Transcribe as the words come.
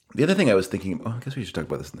The other thing I was thinking, I guess we should talk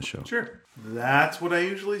about this in the show. Sure. That's what I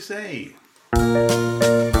usually say.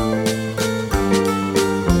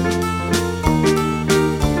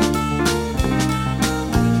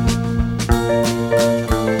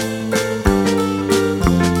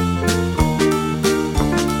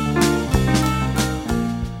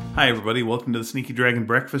 Hi, everybody. Welcome to the Sneaky Dragon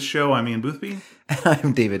Breakfast Show. I'm Ian Boothby.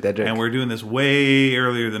 I'm David Dedrick. And we're doing this way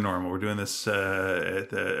earlier than normal. We're doing this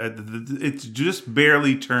it's just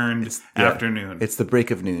barely turned afternoon. It's the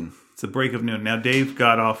break of noon. It's the break of noon. Now, Dave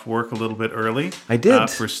got off work a little bit early. I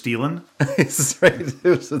did. For stealing. That's right.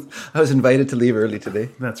 I was invited to leave early today.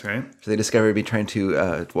 That's right. So they discovered me trying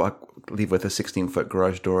to leave with a 16-foot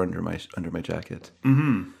garage door under my jacket.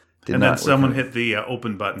 Mm-hmm. And then someone hit the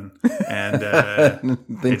open button, and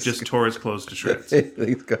it just tore his clothes to shreds.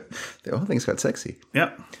 Things got sexy.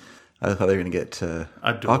 Yep. I thought they were going to get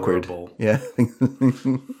awkward. Yeah. I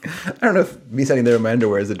don't know if me sitting there in my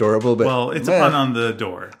underwear is adorable, but... Well, it's a pun on the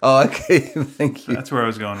door. Oh, okay. Thank you. That's where I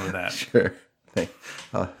was going with that. Sure.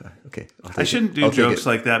 Okay. I shouldn't do jokes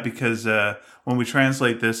like that because when we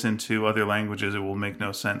translate this into other languages, it will make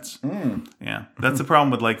no sense. Yeah. That's the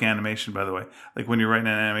problem with animation, by the way. Like when you're writing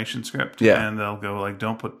an animation script and they'll go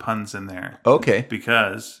don't put puns in there. Okay.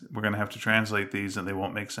 Because we're going to have to translate these and they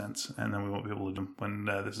won't make sense. And then we won't be able to do them when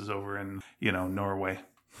this is over in, Norway.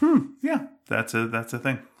 Yeah. That's a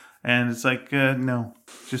thing. And it's no,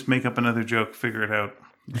 just make up another joke, figure it out.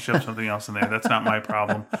 Shove something else in there. That's not my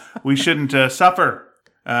problem. We shouldn't suffer,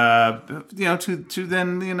 to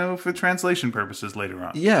then, for translation purposes later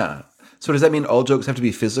on. Yeah. So does that mean all jokes have to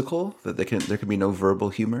be physical? That there can be no verbal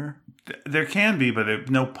humor? There can be, but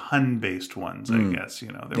no pun-based ones, I guess.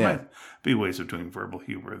 There might be ways of doing verbal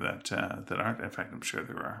humor that aren't. In fact, I'm sure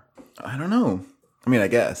there are. I don't know. I mean, I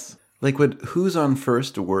guess. Would Who's on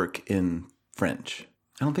First work in French?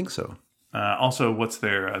 I don't think so. Also, what's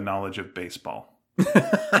their knowledge of baseball?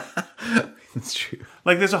 That's true.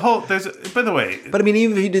 By the way. But I mean,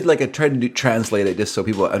 even if you did tried to translate it just so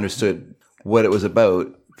people understood what it was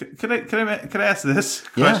about. Could I ask this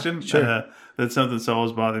question? Sure. That's something that's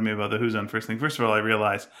always bothered me about the Who's on First thing. First of all, I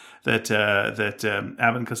realized that Abbott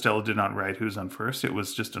and Costello did not write Who's on First. It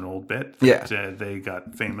was just an old bit that they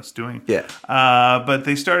got famous doing. Yeah. But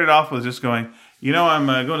they started off with just going, I'm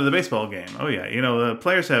going to the baseball game. Oh, yeah. The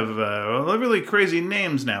players have really crazy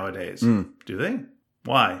names nowadays. Do they?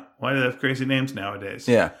 Why? Why do they have crazy names nowadays?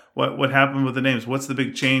 Yeah. What happened with the names? What's the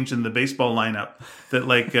big change in the baseball lineup? That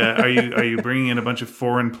are you bringing in a bunch of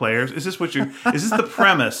foreign players? Is this the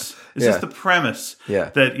premise? Is this the premise? Yeah.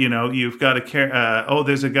 That you've got to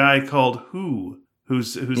there's a guy called who's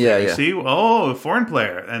there. Yeah. See, a foreign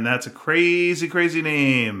player, and that's a crazy, crazy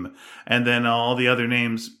name. And then all the other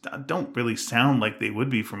names don't really sound like they would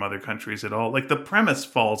be from other countries at all. The premise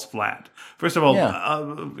falls flat. First of all,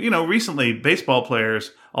 recently baseball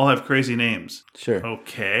players all have crazy names. Sure.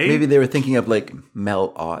 Okay. Maybe they were thinking of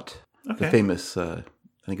Mel Ott, okay, the famous, I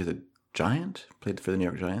think he was a Giant, played for the New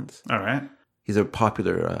York Giants. All right. He's a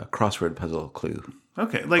popular crossword puzzle clue.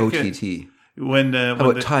 Okay. OTT. How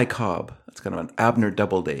about Ty Cobb? That's kind of an Abner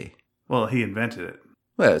Doubleday. Well, he invented it.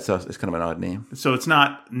 Well, it's kind of an odd name. So it's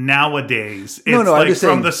not nowadays. It's I'm just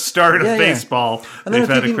saying, from the start of baseball, they've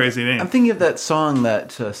had a crazy name. I'm thinking of that song by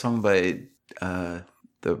his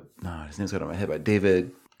name's got on my head, by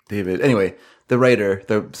David. Anyway, the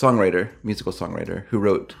musical songwriter, who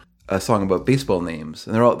wrote a song about baseball names,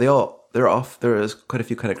 and there's quite a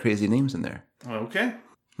few kind of crazy names in there. Okay.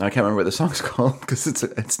 Now I can't remember what the song's called because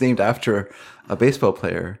it's named after a baseball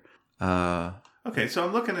player. Okay, so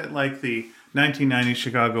I'm looking at the 1990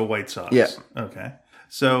 Chicago White Sox. Yeah. Okay.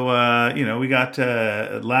 So we got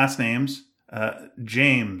last names: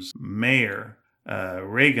 James, Mayer,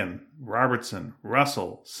 Reagan, Robertson,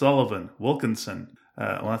 Russell, Sullivan, Wilkinson.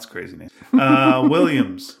 That's a crazy name.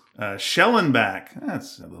 Williams, Schellenbach.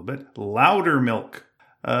 That's a little bit. Loudermilk,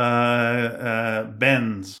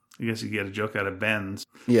 Benz. I guess you get a joke out of Benz.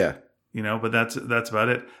 Yeah. But that's about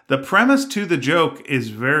it. The premise to the joke is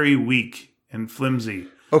very weak and flimsy.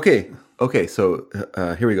 Okay. So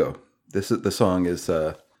here we go. The song is.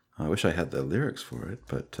 I wish I had the lyrics for it,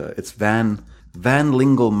 but it's Van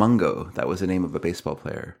Lingle Mungo. That was the name of a baseball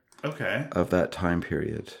player. Okay. Of that time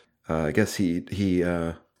period. I guess he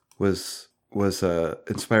was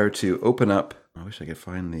inspired to open up. I wish I could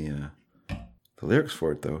find the lyrics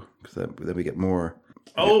for it though, because then we get more.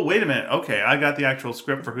 Oh, wait a minute. Okay, I got the actual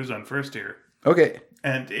script for Who's on First here. Okay.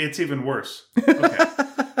 And it's even worse. Okay.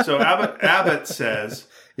 So Abbott says,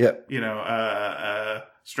 "Yep.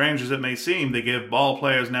 Strange as it may seem, they give ball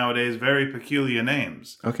players nowadays very peculiar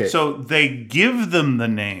names." Okay. So they give them the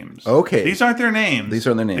names. Okay. These aren't their names. These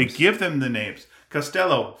aren't their names. They give them the names.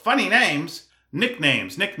 Costello, funny names.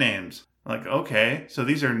 Nicknames. Like, okay, so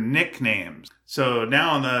these are nicknames. So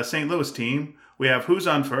now on the St. Louis team, we have who's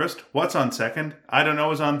on first, what's on second, I don't know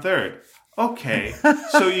who's on third. Okay,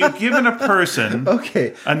 so you've given a person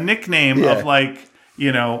a nickname of like,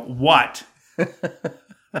 what?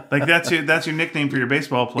 Like that's your nickname for your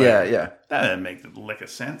baseball player. Yeah. That doesn't make a lick of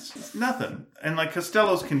sense. It's nothing. And like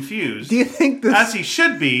Costello's confused. Do you think this... As he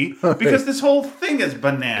should be, because this whole thing is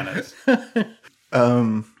bananas.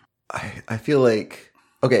 I feel like...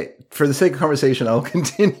 Okay, for the sake of conversation, I'll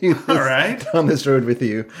continue down this road with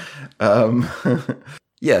you.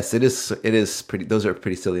 Yes, it is pretty... Those are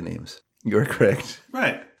pretty silly names. You're correct.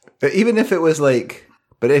 Right. But even if it was like...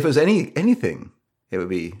 But if it was anything, it would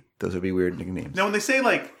be... Those would be weird nicknames. Now, when they say,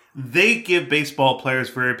 like, they give baseball players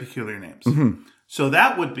very peculiar names. Mm-hmm. So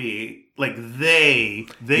that would be, like, they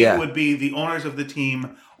would be the owners of the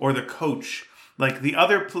team or the coach. Like, the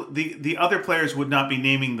other players would not be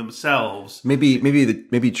naming themselves.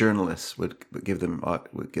 Maybe journalists would give them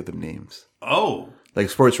names. Oh.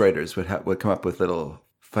 Like sports writers would come up with little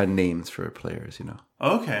fun names for players,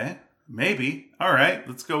 Okay. Maybe. All right.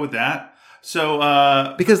 Let's go with that.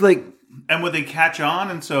 So, because like... And would they catch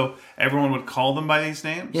on, and so everyone would call them by these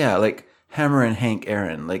names? Yeah, like Hammer and Hank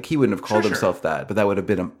Aaron. Like he wouldn't have called himself that, but that would have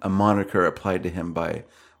been a moniker applied to him by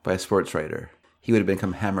a sports writer. He would have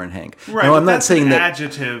become Hammer and Hank. Right. Now, I'm not saying that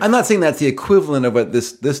adjective. I'm not saying that's the equivalent of what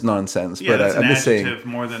this nonsense. Yeah, but that's I'm an just saying adjective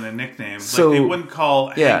more than a nickname. So, like they wouldn't call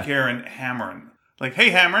Hank Aaron Hammerin. Like, hey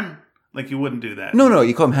Hammerin. Like you wouldn't do that. No,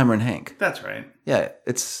 you call him Hammer and Hank. That's right. Yeah,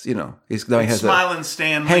 it's he has Smiling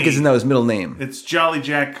Stan Lee. Hank isn't now his middle name. It's Jolly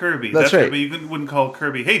Jack Kirby. That's right. But you wouldn't call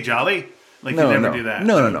Kirby, hey Jolly. Like you never do that.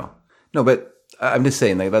 No. No, but I'm just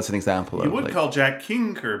saying like that's an example. You would call Jack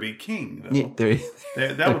King Kirby King. Though.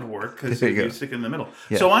 Yeah, that would work because you stick in the middle.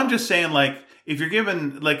 Yeah. So I'm just saying like if you're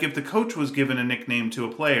given like if the coach was given a nickname to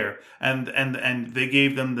a player and they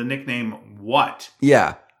gave them the nickname what?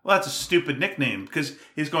 Yeah. Well, that's a stupid nickname because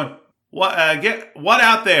he's going. What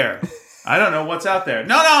out there? I don't know what's out there.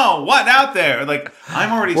 No, what out there? Like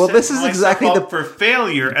I'm already. Well, this is exactly for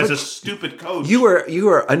failure as a stupid coach. You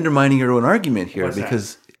are undermining your own argument here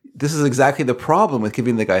because this is exactly the problem with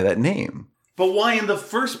giving the guy that name. But why in the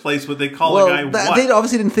first place would they call a guy what? They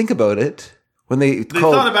obviously didn't think about it when they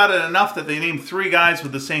thought about it enough that they named 3 guys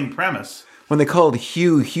with the same premise. When they called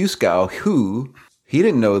Hugh Huskow, he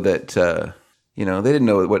didn't know that. They didn't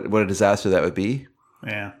know what a disaster that would be.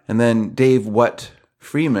 Yeah. And then Dave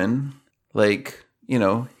Freeman,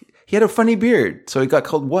 he had a funny beard, so he got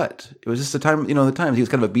called What. It was just the times he was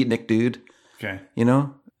kind of a beatnik dude. Okay. They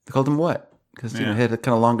called him What because he had a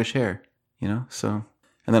kind of longish hair, so.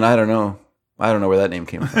 And then I don't know where that name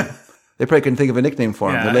came from. They probably couldn't think of a nickname for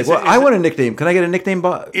him. Yeah. They're like, I want a nickname. Can I get a nickname,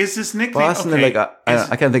 Is this nickname? Boss? And they're like,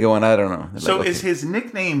 I can't think of one. I don't know. So like, is his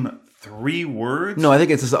nickname 3 words? No, I think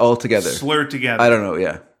it's just all together. Slurred together. I don't know,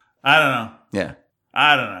 yeah. I don't know. Yeah.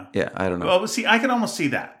 I don't know. Yeah, I don't know. Well, see, I can almost see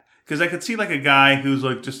that. Because I could see like a guy who's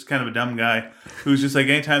like just kind of a dumb guy who's just like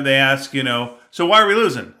anytime they ask, so why are we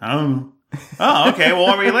losing? I don't know. Oh, okay. Well,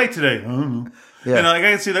 why were you late today? I don't know. Yeah. And like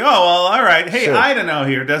I can see like, oh, well, all right. Hey, sure. I don't know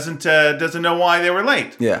here doesn't know why they were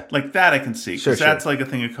late. Yeah. Like that I can see. Because that's like a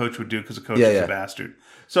thing a coach would do because a coach is a bastard.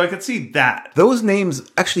 So I could see that. Those names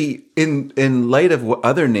actually, in light of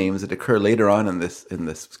other names that occur later on in this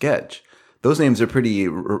sketch, those names are pretty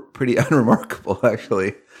unremarkable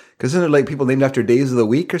actually. Because isn't it like people named after days of the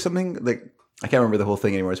week or something? Like I can't remember the whole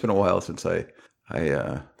thing anymore. It's been a while since I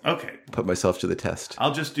put myself to the test.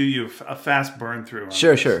 I'll just do you a fast burn through.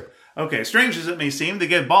 Sure. Okay, strange as it may seem, they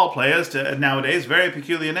give ball players nowadays very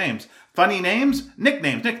peculiar names. Funny names,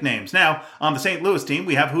 nicknames. Now, on the St. Louis team,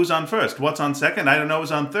 we have who's on first, what's on second, I don't know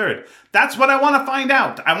who's on third. That's what I want to find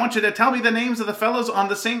out. I want you to tell me the names of the fellows on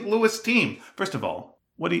the St. Louis team. First of all,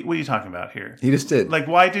 what are you talking about here? He just did. Like,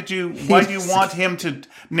 why do you want him to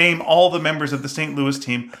name all the members of the St. Louis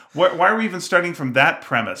team? Why are we even starting from that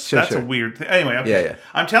premise? That's a weird thing. Anyway, okay. Yeah.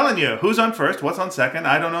 I'm telling you, who's on first, what's on second,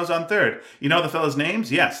 I don't know who's on third. You know the fellas'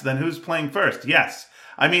 names? Yes. Then who's playing first? Yes.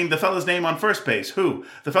 I mean, the fella's name on first base. Who?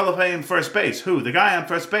 The fella playing first base. Who? The guy on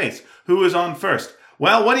first base. Who is on first?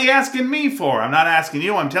 Well, what are you asking me for? I'm not asking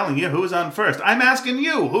you. I'm telling you who's on first. I'm asking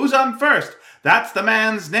you who's on first. That's the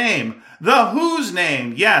man's name. The whose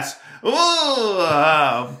name? Yes.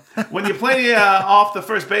 Ooh, when you play off the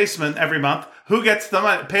first baseman every month, who gets the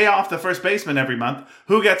money? Pay off the first baseman every month.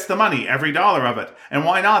 Who gets the money? Every dollar of it. And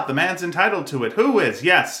why not? The man's entitled to it. Who is?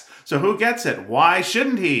 Yes. So who gets it? Why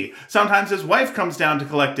shouldn't he? Sometimes his wife comes down to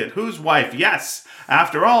collect it. Whose wife? Yes.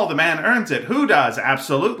 After all, the man earns it. Who does?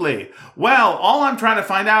 Absolutely. Well, all I'm trying to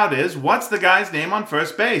find out is, what's the guy's name on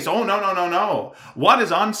first base? Oh, no. What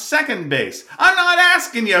is on second base? I'm not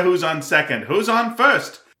asking you who's on second. Who's on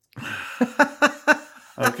first?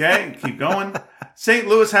 Okay, keep going. St.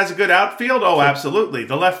 Louis has a good outfield? Oh, absolutely.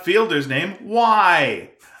 The left fielder's name?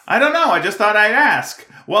 Why? I don't know. I just thought I'd ask.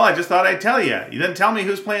 Well, I just thought I'd tell you. You didn't tell me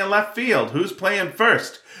who's playing left field. Who's playing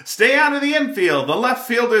first? Stay out of the infield. The left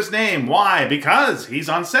fielder's name. Why? Because he's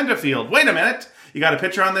on center field. Wait a minute. You got a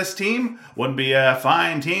pitcher on this team? Wouldn't be a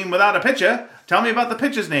fine team without a pitcher. Tell me about the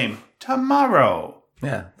pitcher's name. Tomorrow.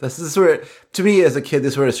 Yeah, this is where, to me as a kid,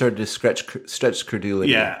 this sort of started to stretch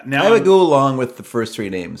credulity. Yeah, now I would go along with the first three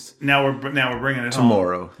names. Now we're bringing it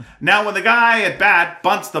Tomorrow. home. Now, when the guy at bat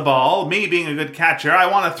bunts the ball, me being a good catcher, I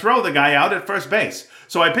want to throw the guy out at first base.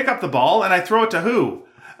 So I pick up the ball and I throw it to who?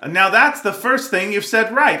 Now that's the first thing you've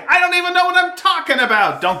said right. I don't even know what I'm talking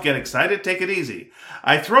about. Don't get excited. Take it easy.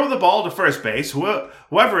 I throw the ball to first base.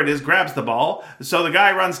 Whoever it is grabs the ball. So the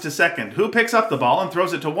guy runs to second. Who picks up the ball and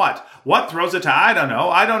throws it to what? What throws it to? I don't know.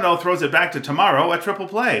 I don't know. Throws it back to Tomorrow at triple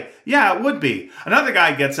play. Yeah, it would be. Another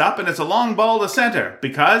guy gets up and it's a long ball to center.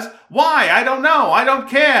 Because? Why? I don't know. I don't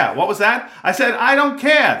care. What was that? I said, I don't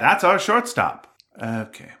care. That's our shortstop.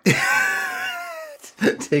 Okay.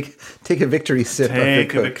 Take a victory sip.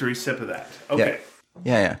 Take a victory sip of that. Okay.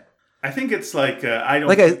 Yeah. I think it's like I don't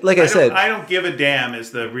I said. I don't give a damn is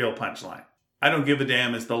the real punchline. I don't give a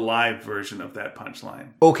damn is the live version of that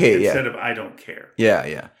punchline. Okay, instead of I don't care.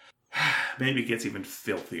 Yeah. Maybe it gets even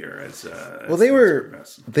filthier as well. They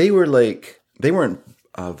weren't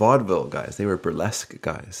vaudeville guys. They were burlesque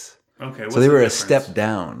guys. Okay, so they were a step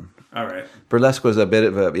down. All right. Burlesque was a bit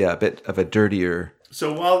of a dirtier.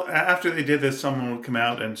 So while after they did this, someone would come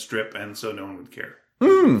out and strip, and so no one would care.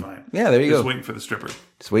 Fine. Yeah, there you go. Just waiting for the stripper.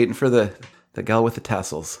 Just waiting for the gal with the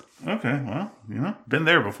tassels. Okay, well, been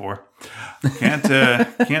there before. Can't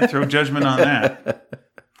throw judgment on that.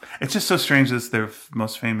 It's just so strange. That's their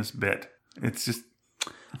most famous bit. It's just,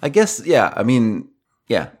 I guess, yeah. I mean,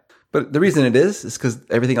 yeah. But the reason it is because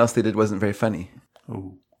everything else they did wasn't very funny.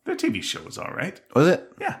 Oh, their TV show was all right. Was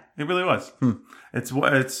it? Yeah, it really was. It's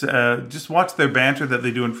just watch their banter that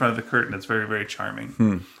they do in front of the curtain. It's very, very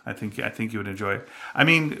charming. I think you would enjoy it. I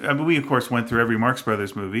mean, we of course went through every Marx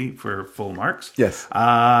Brothers movie for full marks. Yes.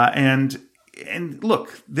 And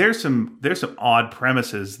look, there's some odd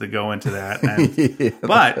premises that go into that. And,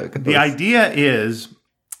 but the idea is,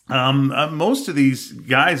 most of these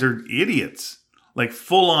guys are idiots, like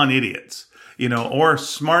full on idiots. Or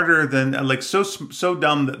smarter than, like, so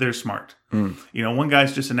dumb that they're smart. One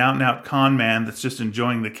guy's just an out-and-out con man that's just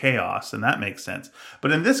enjoying the chaos, and that makes sense.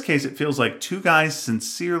 But in this case, it feels like two guys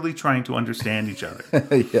sincerely trying to understand each other.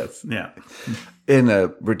 Yes. Yeah. In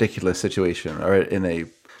a ridiculous situation, or in a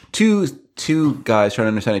two guys trying to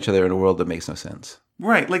understand each other in a world that makes no sense.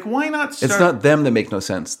 Right. Like, why not start... It's not them that make no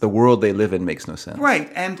sense. The world they live in makes no sense.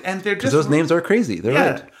 Right. And they're just... Because those names are crazy. They're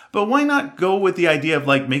right. But why not go with the idea of,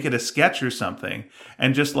 like, make it a sketch or something,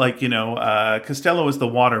 and just, like, Costello is the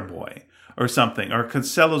water boy or something, or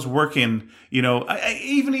Costello's working,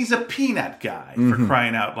 even he's a peanut guy, for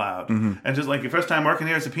crying out loud. And just, like, your first time working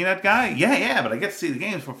here as a peanut guy? Yeah, but I get to see the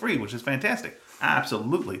games for free, which is fantastic.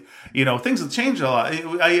 Absolutely. Things have changed a lot.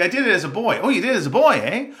 I did it as a boy. Oh, you did it as a boy,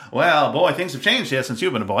 eh? Well, boy, things have changed here since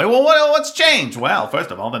you've been a boy. Well, what's changed? Well, first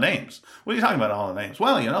of all, the names. What are you talking about, all the names?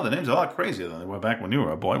 Well, the names are a lot crazier than they were back when you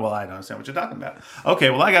were a boy. Well, I don't understand what you're talking about. Okay,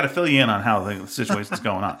 well, I got to fill you in on how the situation's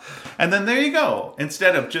going on. And then there you go.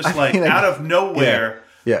 Instead of just, out of nowhere...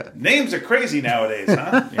 Yeah. Names are crazy nowadays,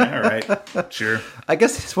 huh? Yeah, all right. Sure. I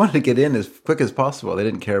guess they just wanted to get in as quick as possible. They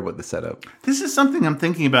didn't care about the setup. This is something I'm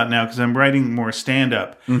thinking about now because I'm writing more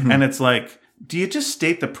stand-up. And it's like, do you just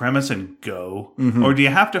state the premise and go? Or do you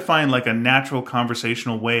have to find like a natural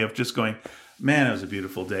conversational way of just going, man, it was a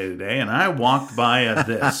beautiful day today, and I walked by a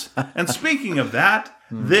this. And speaking of that,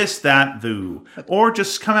 this, that, thou. Or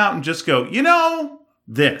just come out and just go,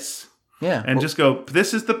 this. Yeah. And just go,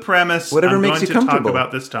 this is the premise. Whatever I'm makes going you to comfortable. talk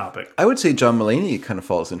about this topic. I would say John Mulaney kind of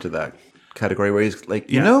falls into that category where he's like,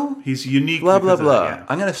 he's unique. Blah, blah, blah. Yeah.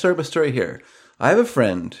 I'm going to start up a story here. I have a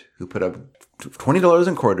friend who put up $20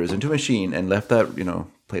 in quarters into a machine and left that,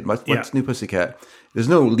 played What's New Pussycat. There's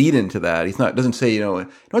no lead into that. Doesn't say,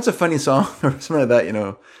 what's a funny song or something like that,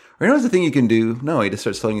 or what's the thing you can do. No, he just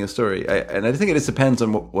starts telling you a story. And I think it just depends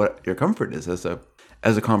on what your comfort is as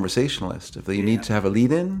a conversationalist. If you need to have a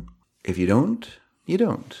lead in, if you don't, you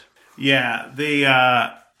don't. Yeah,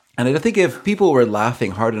 and I think if people were laughing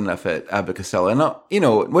hard enough at Abbott Costello, and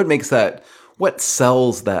what what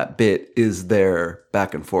sells that bit is their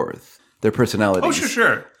back and forth, their personalities. Oh,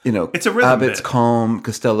 sure. You know, It's a rhythm Abbott's bit. calm,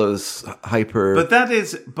 Costello's hyper.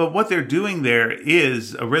 But what they're doing there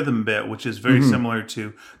is a rhythm bit, which is very similar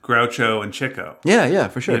to Groucho and Chico. yeah,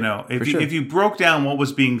 for sure. You know, For sure. if you broke down what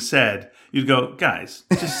was being said, you'd go, guys,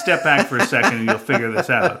 just step back for a second and you'll figure this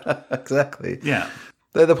out. Exactly. Yeah.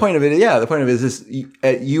 The point of it, the point of it is this: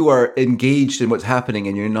 you are engaged in what's happening,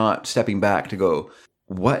 and you're not stepping back to go,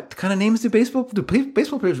 "What kind of names do baseball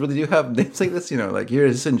players really do have names like this?" You know, like you're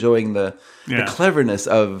just enjoying the cleverness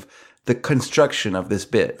of the construction of this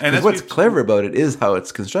bit. And what's clever about it is how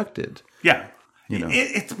it's constructed. Yeah. You know,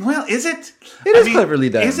 is it? It is cleverly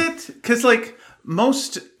done. Is it? Because the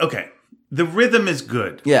rhythm is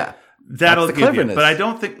good. Yeah, That'll the give you. cleverness. But I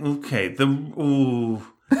don't think.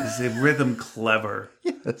 Is the rhythm clever?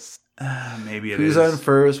 Yes. Maybe it Who's is. on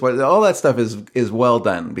first? What? All that stuff is well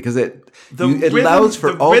done because it Rhythm- allows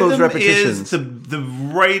for the all those rhythm repetitions. Is the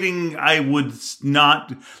writing I would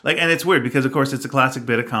not like, and it's weird because of course it's a classic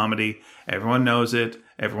bit of comedy. Everyone knows it.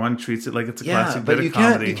 Everyone treats it like it's a classic bit of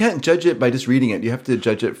comedy. You can't judge it by just reading it. You have to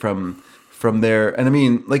judge it from there. And I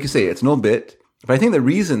mean, like you say, it's an old bit. But I think the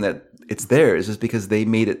reason that it's theirs is because they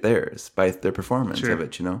made it theirs by their performance of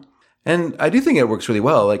it. You know. And I do think it works really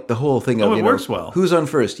well. Like the whole thing of, it works well. Who's on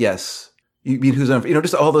first? Yes. You mean who's on,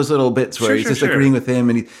 just all those little bits where he's just agreeing with him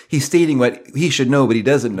and he's stating what he should know, but he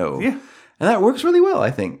doesn't know. Yeah. And that works really well, I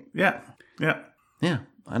think. Yeah. Yeah. Yeah.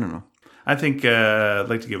 I don't know. I think I'd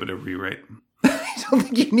like to give it a rewrite. I don't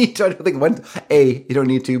think you need to. I don't think A, you don't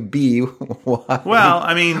need to. B, why? Well,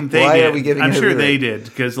 I mean, they Why did. are we giving I'm it a sure rewrite? they did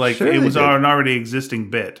because Sure it they was did. an already existing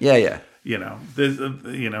bit. Yeah. You know,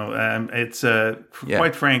 it's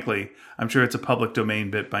quite frankly, I'm sure it's a public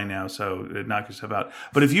domain bit by now, so knock yourself out.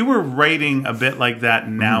 But if you were writing a bit like that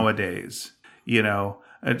nowadays, you know,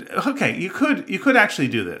 okay, you could actually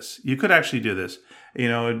do this. You could actually do this. You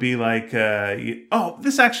know, it'd be like,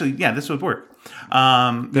 this would work.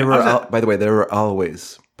 By the way, there were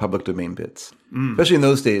always public domain bits, especially in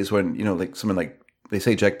those days when, like someone like, they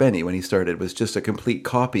say Jack Benny, when he started, was just a complete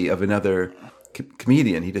copy of another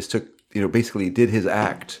comedian. He just took, basically did his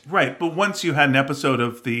act. Right, but once you had an episode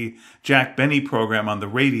of the Jack Benny program on the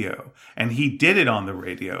radio, and he did it on the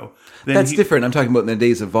radio, then That's different. I'm talking about in the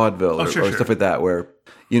days of vaudeville or stuff like that, where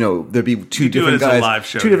there'd be two different guys, live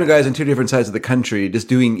show, guys on two different sides of the country, just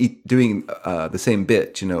doing the same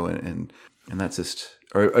bit, and that's just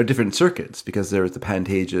or different circuits, because there was the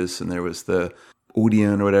Pantages and there was the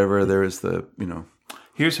Odeon or whatever. There was the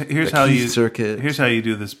here's the how Keith you circuit. Here's how you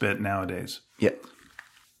do this bit nowadays. Yeah.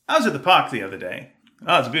 I was at the park the other day.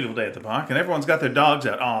 Oh, it's a beautiful day at the park, and everyone's got their dogs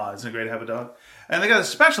out. Oh, isn't it great to have a dog? And they got a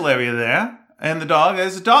special area there, and the dog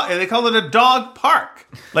is a dog. They call it a dog park.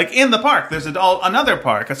 Like in the park, there's another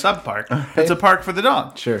park, a sub park. It's a park for the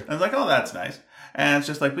dog. Sure. And it's like, oh, that's nice. And it's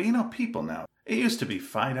just like, but people now. It used to be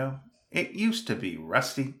Fido. It used to be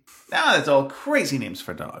Rusty. Now it's all crazy names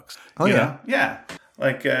for dogs. Oh, You yeah. know? Yeah.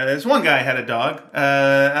 Like there's one guy had a dog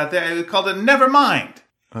out there. It was called a Nevermind.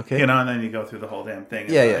 Okay. And then you go through the whole damn thing.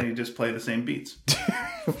 And you just play the same beats.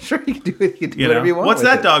 I'm sure you can do it. You can do whatever you want. What's with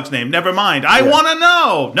that it. dog's name? Never mind. I want to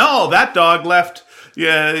know. No, that dog left.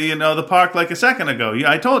 The park like a second ago. Yeah,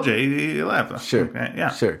 I told you he left. Sure. Okay, yeah.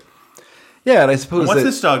 Sure. Yeah, and I suppose What's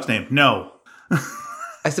this dog's name? No.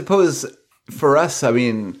 I suppose for us, I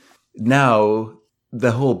mean, now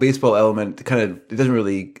the whole baseball element it doesn't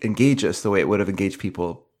really engage us the way it would have engaged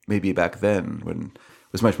people maybe back then, when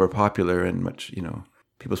it was much more popular and much,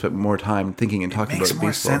 people spent more time thinking and talking about Makes baseball.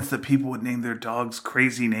 more sense that people would name their dogs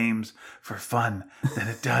crazy names for fun than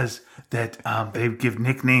it does that they give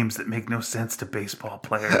nicknames that make no sense to baseball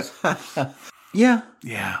players. Yeah.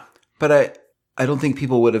 Yeah. But I don't think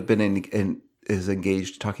people would have been as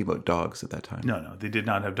engaged talking about dogs at that time. No, they did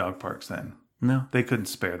not have dog parks then. No. They couldn't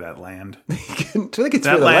spare that land.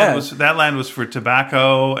 That land was for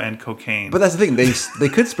tobacco and cocaine. But that's the thing. They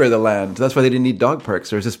could spare the land. That's why they didn't need dog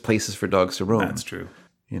parks. There was just places for dogs to roam. That's true.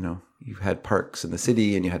 You had parks in the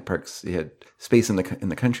city, and you had space in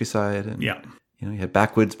the countryside, and Yeah. you had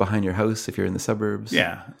backwoods behind your house if you're in the suburbs.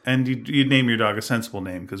 Yeah, and you'd name your dog a sensible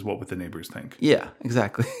name, because what would the neighbors think? Yeah,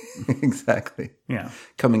 exactly. Exactly. Yeah.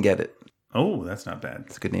 Come and get it. Oh, that's not bad.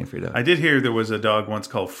 It's a good name for your dog. I did hear there was a dog once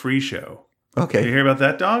called Free Show. Okay. Did you hear about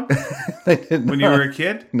that dog? I did When you were a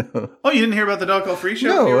kid? No. Oh, you didn't hear about the dog called Free Show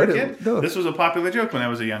No, when you were I a didn't. kid? No. This was a popular joke when I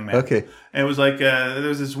was a young man. Okay. And it was like there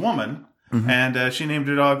was this woman, and she named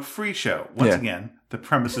her dog Free Show. Once again, the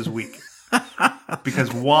premise is weak.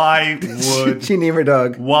 Because why would she name her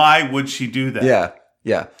dog? Why would she do that? Yeah.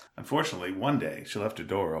 Yeah. Unfortunately, one day she left her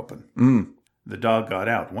door open. The dog got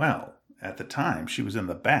out. Well, at the time, she was in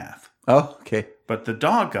the bath. Oh, okay. but the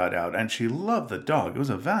dog got out, and she loved the dog. It was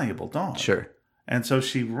a valuable dog. Sure. And so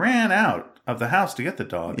she ran out of the house to get the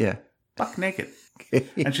dog. Yeah. Buck naked.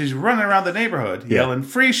 And she's running around the neighborhood yelling,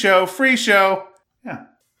 free show, free show. Yeah.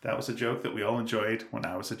 That was a joke that we all enjoyed when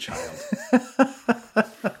I was a child.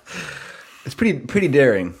 It's pretty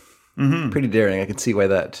daring. Mm-hmm. Pretty daring. I can see why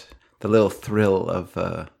the little thrill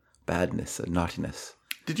of badness and naughtiness.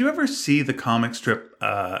 Did you ever see the comic strip,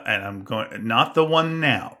 and I'm going, not the one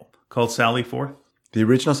now, called Sally Forth? The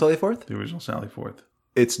original Sally Forth? The original Sally Forth.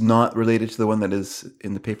 It's not related to the one that is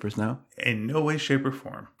in the papers now? In no way, shape, or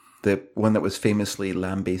form. The one that was famously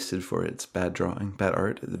lambasted for its bad drawing, bad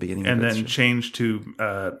art at the beginning and of it. And then changed to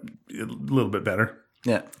a little bit better.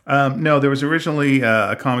 Yeah. No, there was originally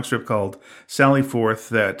a comic strip called Sally Forth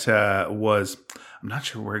that was... I'm not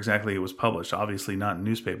sure where exactly it was published. Obviously not in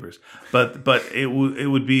newspapers. But it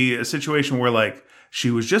would be a situation where, like, she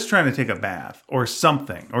was just trying to take a bath or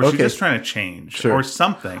something. Or she's just trying to change or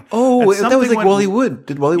something. Oh, that was like Wally Wood.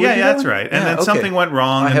 Did Wally Wood do that that's one? right. And then something went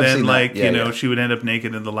wrong. And then, like, she would end up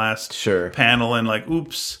naked in the last panel and, like,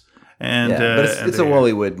 oops. And, but it's a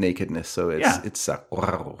Wally Wood nakedness. So it's a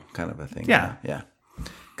wow kind of a thing. Yeah. Yeah.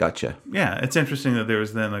 Gotcha. Yeah, it's interesting that there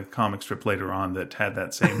was then a comic strip later on that had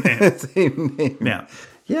that same name. Same name. Yeah.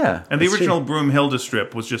 Yeah. And the original Broomhilda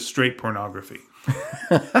strip was just straight pornography.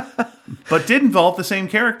 But did involve the same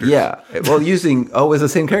characters. Yeah. Well, using always the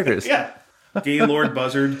same characters. Yeah. Gaylord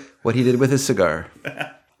Buzzard. What he did with his cigar.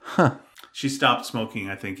 Huh. She stopped smoking,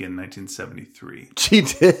 I think, in 1973. She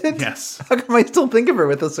did? Yes. How come I still think of her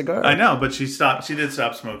with a cigar? I know, but she did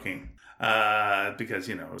stop smoking. Because,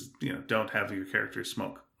 don't have your characters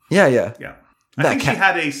smoke. Yeah. Yeah. I think she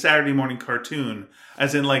had a Saturday morning cartoon,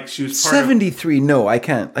 as in, like, she was part 73, no, I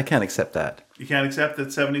can't accept that. You can't accept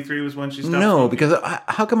that 73 was when she stopped No, smoking? because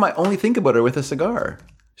how come I only think about her with a cigar?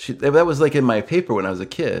 That was, like, in my paper when I was a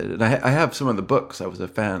kid. And I have some of the books. I was a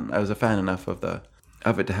fan enough of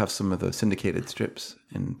it to have some of the syndicated strips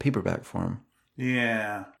in paperback form.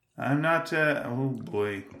 Yeah. I'm not, oh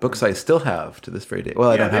boy. Books I still have to this very day.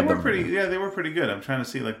 Well, I don't have them. They were pretty good. I'm trying to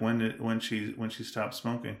see, like, when she stopped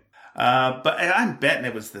smoking. But I'm betting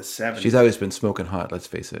it was the 70s. She's always been smoking hot, let's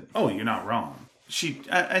face it. Oh, you're not wrong. She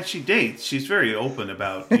dates. She's very open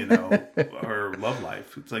about, her love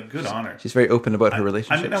life. It's like, good on her. She's very open about her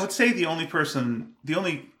relationships. I mean, I would say the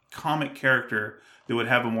only comic character that would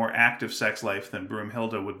have a more active sex life than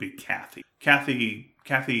Broomhilda would be Kathy.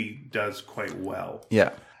 Kathy does quite well.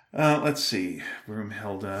 Yeah. Let's see.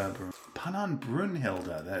 Broomhilda. Pun on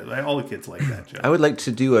Brunhilde. All the kids like that joke. I would like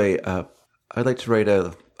to do I'd like to write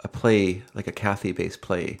a play, like a Kathy-based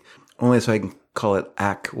play, only so I can call it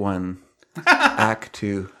Act 1, Act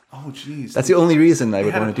 2. Oh, geez. That's the only reason I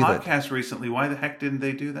would want to do that. They had a podcast recently. Why the heck didn't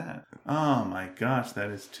they do that? Oh, my gosh. That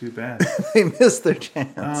is too bad. They missed their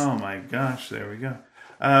chance. Oh, my gosh. There we go.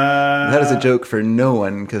 That is a joke for no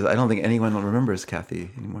one, because I don't think anyone remembers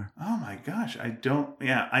Kathy anymore. Oh, my gosh. I don't...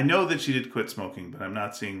 Yeah, I know that she did quit smoking, but I'm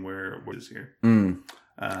not seeing where it is here.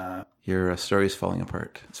 Your story's falling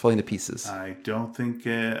apart. It's falling to pieces. I don't think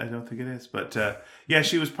it is. But yeah,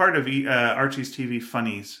 she was part of Archie's TV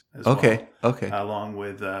Funnies as well. Okay. Along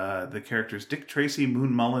with the characters Dick Tracy,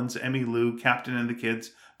 Moon Mullins, Emmy Lou, Captain and the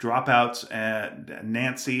Kids, Dropouts,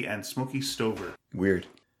 Nancy, and Smokey Stover. Weird.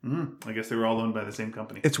 I guess they were all owned by the same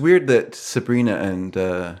company. It's weird that Sabrina and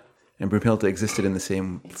Broomhilda existed in the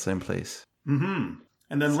same place. Mm-hmm.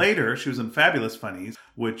 And then later, she was in Fabulous Funnies,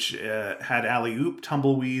 which had Alley Oop,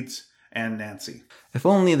 Tumbleweeds, and Nancy. If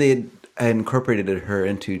only they had incorporated her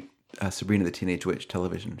into Sabrina the Teenage Witch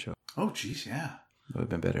television show. Oh, geez, yeah. That would have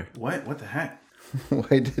been better. What the heck?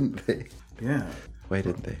 Why didn't they? Yeah. Why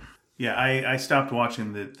didn't they? Yeah, I stopped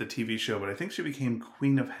watching the TV show, but I think she became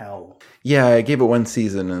Queen of Hell. Yeah, I gave it one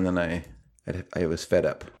season, and then I was fed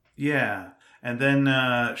up. Yeah, and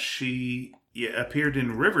then she appeared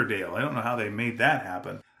in Riverdale. I don't know how they made that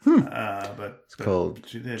happen. But it's called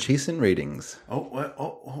Chasing Ratings.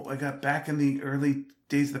 Oh, I got back in the early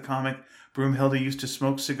days of the comic. Broomhilda used to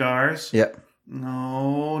smoke cigars. Yep.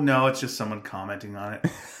 No, it's just someone commenting on it.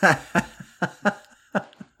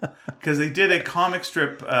 Because they did a comic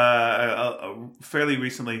strip fairly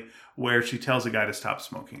recently where she tells a guy to stop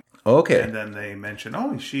smoking. Okay. And then they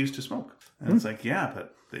mention, she used to smoke. And it's like, yeah,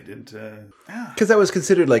 but they didn't. Because that was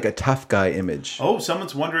considered like a tough guy image. Oh,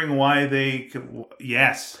 someone's wondering why they could.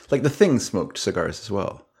 Yes. Like the Thing smoked cigars as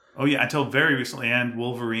well. Oh, yeah, until very recently. And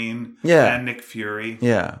Wolverine. Yeah. And Nick Fury.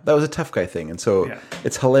 Yeah, that was a tough guy thing. And so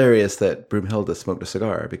it's hilarious that Broomhilda smoked a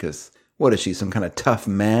cigar because... What is she, some kind of tough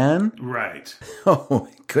man? Right. Oh,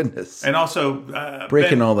 my goodness. And also...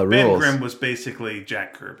 Breaking all the rules. Ben Grimm was basically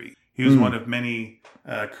Jack Kirby. He was one of many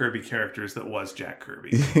Kirby characters that was Jack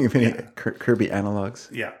Kirby. Many Kirby analogs.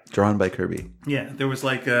 Yeah. Drawn by Kirby. Yeah, there was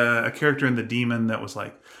like a character in The Demon that was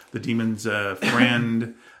like the demon's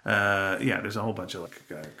friend. There's a whole bunch of like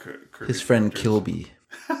Kirby His friend characters. Kilby.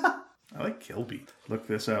 I like Kilby. Look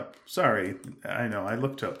this up. Sorry, I know I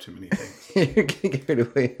looked up too many things. You're getting carried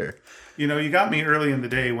away here. You know, you got me early in the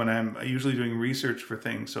day when I'm usually doing research for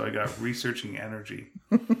things, so I got researching energy,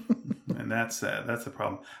 and that's the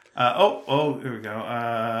problem. Here we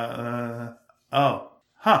go.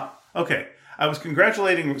 Okay.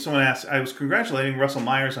 Someone asked, I was congratulating Russell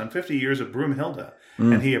Myers on 50 years of Broomhilda,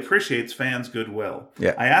 and he appreciates fans' goodwill.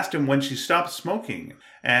 Yeah. I asked him when she stopped smoking,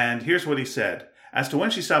 and here's what he said. As to when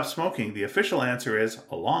she stopped smoking, the official answer is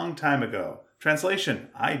a long time ago. Translation,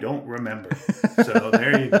 I don't remember. So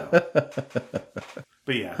there you go.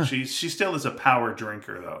 But yeah, she still is a power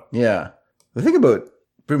drinker, though. Yeah. The thing about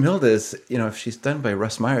Broomhilda is, if she's done by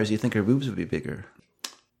Russ Myers, you'd think her boobs would be bigger.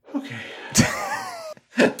 Okay.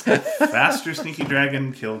 Faster, sneaky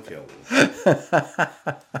dragon, kill.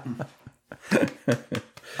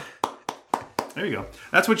 There you go.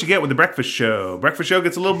 That's what you get with the breakfast show. Breakfast show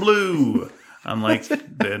gets a little blue. Unlike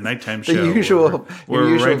the nighttime show. The usual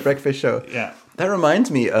breakfast show. Yeah. That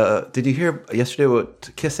reminds me, did you hear yesterday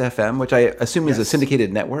about Kiss FM, which I assume is a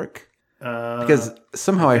syndicated network? Because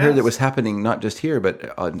somehow I heard it was happening not just here,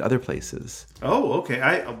 but in other places. Oh,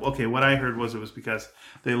 okay. What I heard was it was because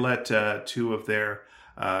they let two of their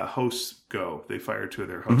hosts go. They fired two of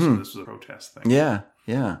their hosts, and this was a protest thing. Yeah.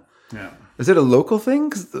 Yeah. Is it a local thing?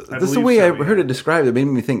 Because this is the way I heard it described. It made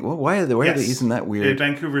me think, well, why are they using that weird?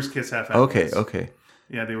 Vancouver's Kiss FM. Okay.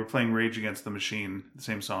 Yeah, they were playing Rage Against the Machine, the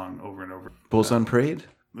same song over and over. Bulls on Parade?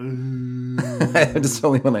 It's the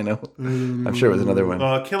only one I know. I'm sure it was another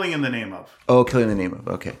one. Killing in the Name of. Oh, Killing in the Name of.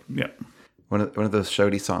 Okay. Yeah. One of those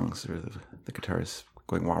shouty songs where the guitars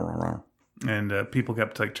going wah wah wah. And people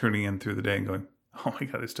kept like turning in through the day and going, "Oh my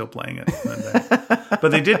god, they're still playing it."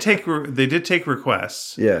 But they did take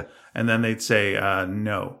requests. Yeah. And then they'd say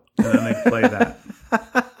no, and then they'd play that,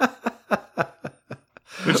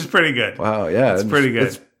 which is pretty good. Wow, yeah, it's pretty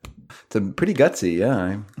good. It's a pretty gutsy,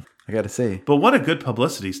 yeah. I got to say. But what a good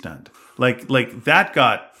publicity stunt! Like that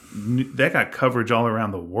got coverage all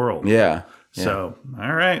around the world. Yeah. So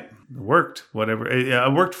all right, it worked. Whatever.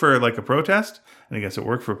 It worked for like a protest, and I guess it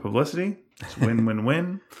worked for publicity. It's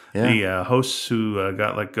win-win-win. Yeah. The hosts who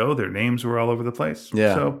got let go, their names were all over the place.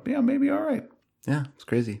 Yeah. So yeah, maybe all right. Yeah, it's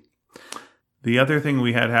crazy. The other thing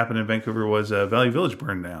we had happen in Vancouver was Valley Village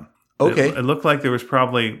burned down. Okay. It looked like there was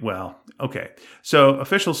probably, okay. So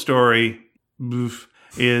official story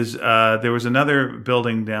is there was another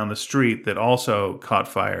building down the street that also caught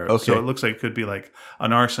fire. Okay. So it looks like it could be like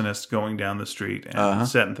an arsonist going down the street and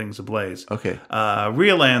setting things ablaze. Okay.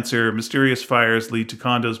 Real answer, mysterious fires lead to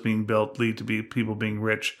condos being built, lead to people being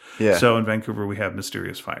rich. Yeah. So in Vancouver we have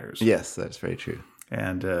mysterious fires. Yes, that's very true.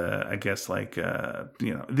 And I guess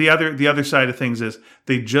the other side of things is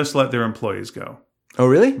they just let their employees go. Oh,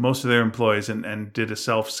 really? Most of their employees and did a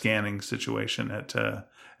self-scanning situation at the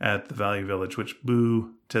Valley Village, which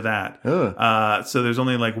boo to that. So there's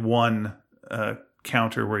only like one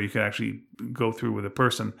counter where you can actually go through with a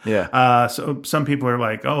person. Yeah. So some people are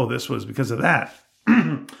like, oh, this was because of that.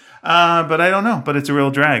 But I don't know. But it's a real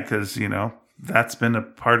drag because, that's been a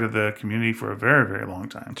part of the community for a very, very long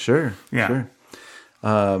time. Sure. Yeah. Sure.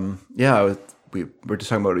 We were just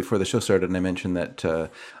talking about it before the show started, and I mentioned that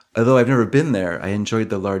although I've never been there, I enjoyed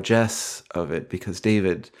the largesse of it because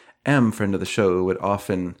David M., friend of the show, would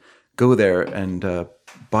often go there and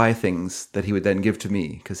buy things that he would then give to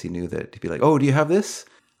me because he knew that he'd be like, "Oh, do you have this?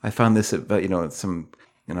 I found this at some."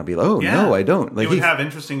 And I'll be like, "Oh, no, I don't." Like he would have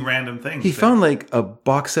interesting random things. He found like a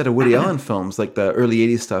box set of Woody Allen films, like the early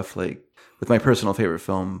 '80s stuff, like with my personal favorite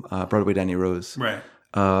film, Broadway Danny Rose. Right.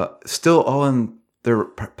 Still all in their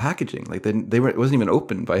packaging, like it wasn't even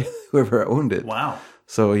opened by whoever owned it. Wow!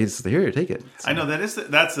 So he's here, take it. So. I know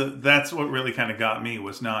that's what really kind of got me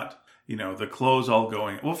was not the clothes all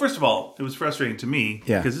going. Well, first of all, it was frustrating to me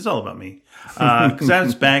because it's all about me because I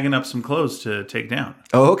was bagging up some clothes to take down.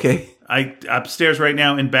 Oh, okay. I upstairs right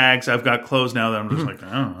now in bags. I've got clothes now that I'm just like,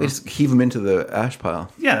 I don't know. They just heave them into the ash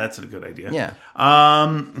pile. Yeah, that's a good idea. Yeah.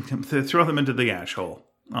 Throw them into the ash hole.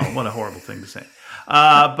 Oh, what a horrible thing to say.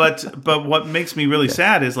 But what makes me really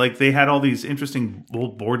sad is like they had all these interesting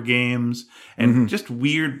old board games and just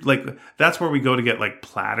weird, like that's where we go to get like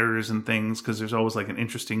platters and things because there's always like an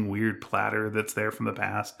interesting weird platter that's there from the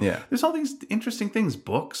past. Yeah. There's all these interesting things,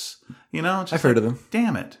 books, just I've heard of them.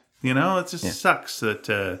 Damn it. It just sucks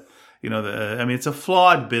that, it's a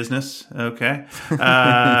flawed business. Okay,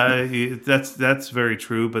 that's very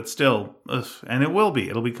true. But still, and it'll be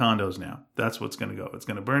condos now. That's what's going to go. It's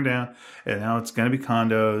going to burn down, and now it's going to be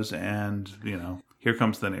condos. And here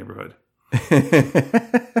comes the neighborhood.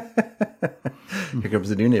 Here comes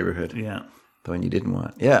the new neighborhood. Yeah, the one you didn't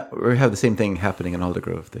want. Yeah, we have the same thing happening in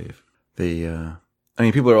Aldergrove.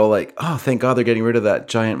 People are all like, "Oh, thank God they're getting rid of that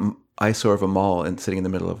giant eyesore of a mall and sitting in the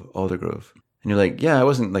middle of Aldergrove." And you're like, "Yeah, it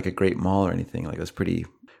wasn't like a great mall or anything. Like it was pretty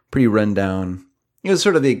run down. It was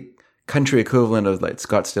sort of the country equivalent of like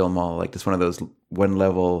Scottsdale Mall, like just one of those one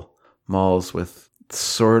level malls with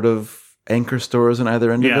sort of anchor stores on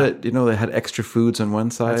either end of it. They had extra foods on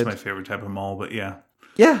one side. That's my favorite type of mall. But yeah,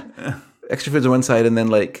 extra foods on one side and then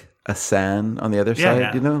like a San on the other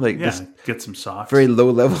side, just get some socks. Very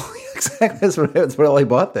low level. Exactly. That's what all I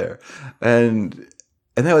bought there. And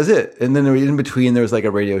that was it. And then in between there was like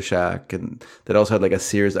a Radio Shack and that also had like a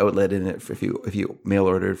Sears outlet in it if you mail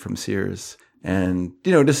ordered from Sears. And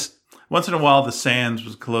just once in a while the Sands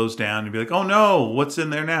was closed down. You'd be like, oh no, what's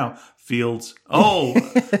in there now? Fields. Oh,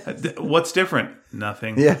 what's different?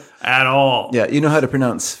 Nothing. Yeah. At all. Yeah, you know how to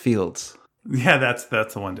pronounce Fields. Yeah, that's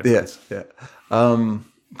the one difference. Yeah.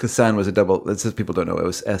 Because San was a double. That's just people don't know. It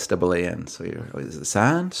was SAAN. So is it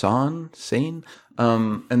San, Sane?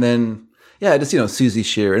 And then just Susie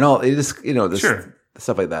Shear and all. It just Sure.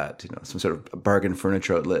 Stuff like that. Some sort of bargain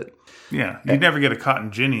furniture outlet. Yeah, you'd never get a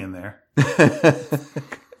cotton ginny in there.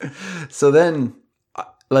 So then,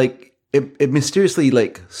 like it mysteriously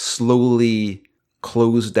like slowly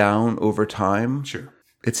closed down over time. Sure.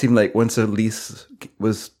 It seemed like once a lease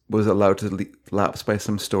was allowed to lapse by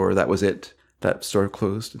some store, that was it. That store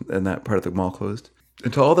closed and that part of the mall closed.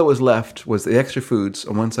 Until all that was left was the Extra Foods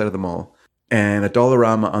on one side of the mall and a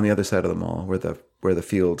Dollarama on the other side of the mall where the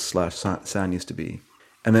Fields/San used to be.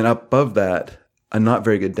 And then up above that, a not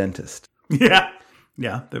very good dentist. Yeah.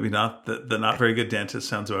 Yeah. That'd be not the not very good dentist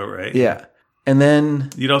sounds about right. Yeah. And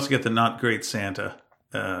then you'd also get the not great Santa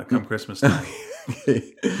come Christmas time.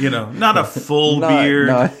 Not a full beard,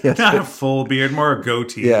 not a full beard, more a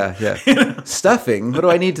goatee. Yeah. Stuffing. What do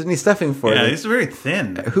I need any stuffing for? Yeah, he's very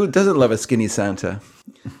thin. Who doesn't love a skinny Santa?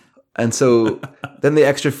 And so then the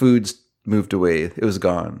Extra Foods moved away. It was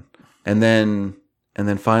gone. And then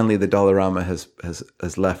finally the Dollarama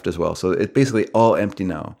has left as well. So it's basically all empty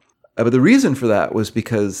now. But the reason for that was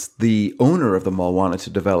because the owner of the mall wanted to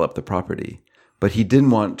develop the property. But he didn't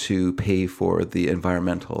want to pay for the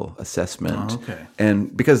environmental assessment. Oh, okay.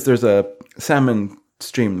 And because there's a salmon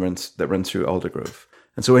stream that runs through Aldergrove.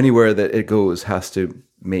 And so anywhere that it goes has to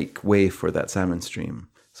make way for that salmon stream.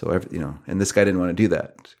 So, and this guy didn't want to do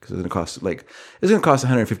that because it's going to cost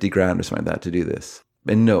 $150,000 or something like that to do this.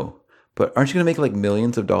 And no, but aren't you going to make like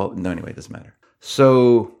millions of dollars? No, anyway, it doesn't matter.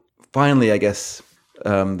 So finally, I guess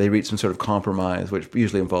they reached some sort of compromise, which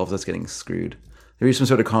usually involves us getting screwed. They reached some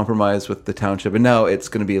sort of compromise with the township, and now it's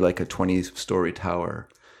going to be like a 20-story tower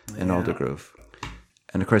in Aldergrove.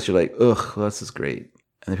 And of course, you're like, ugh, well, this is great.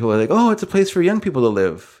 And the people are like, oh, it's a place for young people to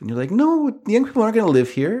live. And you're like, no, young people aren't going to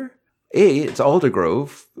live here. It's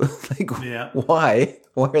Aldergrove. Why?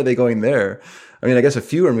 Why are they going there? I mean, I guess a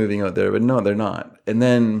few are moving out there, but no, they're not. And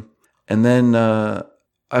then I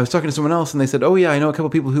was talking to someone else, and they said, oh yeah, I know a couple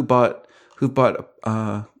of people who bought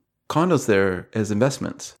condos there as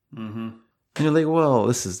investments. Mm-hmm. And you're like, well,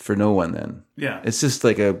 this is for no one then. Yeah. It's just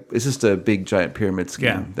a big giant pyramid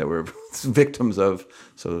scheme that we're victims of.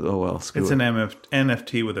 So, oh well, screw it. It's an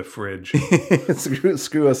NFT with a fridge.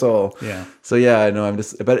 screw us all. Yeah. So yeah, I know.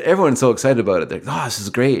 But everyone's so excited about it. They're like, oh, this is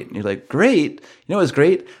great. And you're like, great. You know what's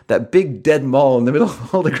great? That big dead mall in the middle of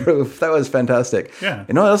Aldergrove. That was fantastic. Yeah.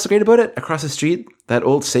 You know what else is great about it? Across the street, that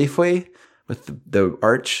old Safeway with the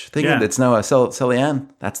arch thing. Yeah. It's now a Celian.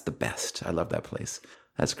 That's the best. I love that place.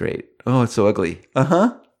 That's great. Oh, it's so ugly.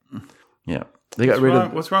 Uh-huh. Yeah. They got rid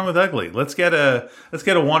of... What's wrong with ugly? Let's get a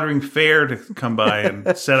wandering fair to come by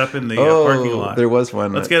and set up in the parking lot. There was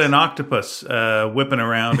one. Let's get an octopus whipping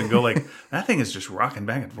around and go like, that thing is just rocking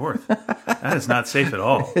back and forth. That is not safe at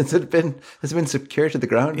all. Has it been secured to the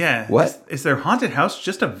ground? Yeah. What? Is their haunted house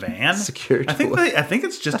just a van? Secured to I think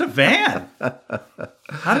it's just a van.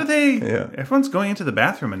 How do they... Yeah. Everyone's going into the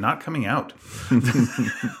bathroom and not coming out.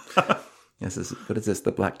 Yes, what is this?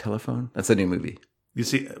 The Black Telephone? That's a new movie. You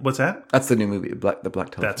see, what's that? That's the new movie, the Black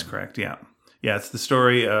Telephone. That's correct, yeah. Yeah, it's the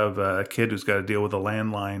story of a kid who's got to deal with a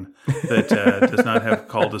landline that does not have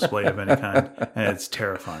call display of any kind, and it's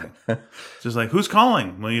terrifying. It's just like, who's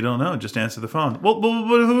calling? Well, you don't know. Just answer the phone. Well,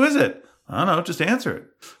 who is it? I don't know. Just answer it.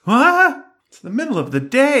 What? It's the middle of the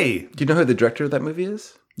day. Do you know who the director of that movie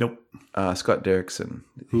is? Nope. Scott Derrickson.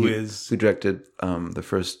 Who directed the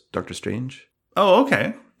first Doctor Strange. Oh,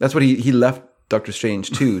 okay. That's what he left Doctor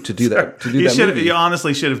Strange 2 to do that movie. You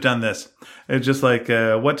honestly should have done this. It's just like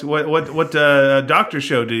what doctor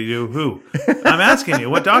show do you do? Who? I'm asking you,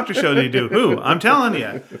 what doctor show do you do? Who? I'm telling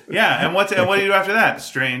you. Yeah, and what do you do after that?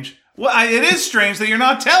 Strange. Well, it is strange that you're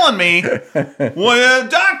not telling me what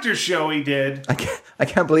doctor show he did. I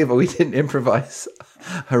can't believe we didn't improvise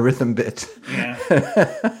a rhythm bit. Yeah.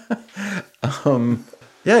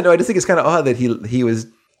 Yeah, no, I just think it's kind of odd that he was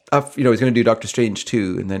up, he's going to do Doctor Strange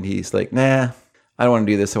 2, and then he's like, nah, I don't want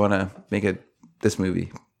to do this. I want to make this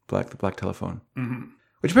movie, the Black Telephone,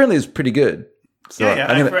 which apparently is pretty good. So yeah.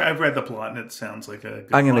 I've read the plot, and it sounds like a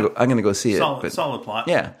good I'm gonna go see it. Solid plot.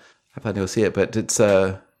 Yeah, I plan to go see it, but it's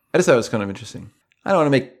I just thought it was kind of interesting. I don't want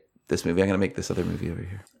to make this movie. I'm going to make this other movie over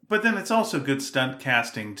here. But then it's also good stunt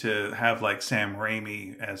casting to have like Sam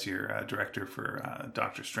Raimi as your director for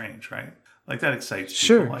Doctor Strange, right? Like that excites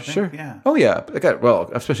people. Sure. Yeah. Oh yeah.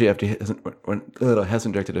 Especially after he hasn't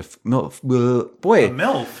directed a MILF. Boy, A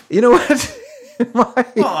MILF. You know what? Well,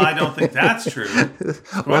 I don't think that's true.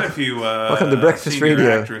 What if you welcome to Breakfast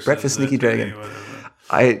Radio, Breakfast Sneaky Dragon.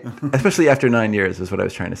 Especially after 9 years is what I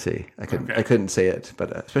was trying to say. I couldn't say it,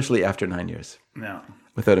 but especially after 9 years. No.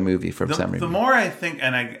 Without a movie from Sam Raimi. The more I think,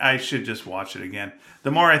 and I should just watch it again.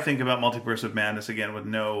 The more I think about Multiverse of Madness again, with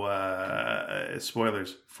no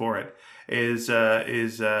spoilers for it, is that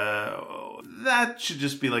should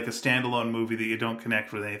just be like a standalone movie that you don't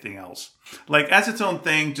connect with anything else. Like as its own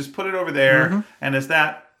thing, just put it over there, and as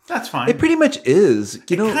that's fine. It pretty much is.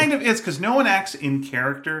 It kind of is because no one acts in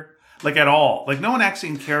character. Like at all. Like no one acts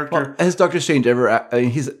in character. Well, has Doctor Strange ever...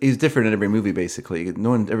 he's different in every movie, basically. No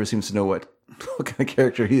one ever seems to know what kind of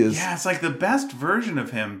character he is. Yeah, it's like the best version of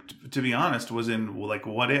him, to be honest, was in like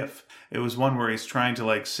What If. It was one where he's trying to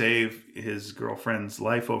like save his girlfriend's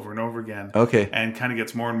life over and over again. Okay. And kind of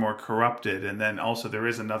gets more and more corrupted. And then also there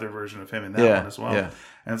is another version of him in that one as well. Yeah.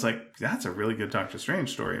 And it's like, that's a really good Doctor Strange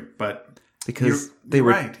story. But because you're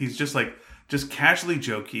right. He's just casually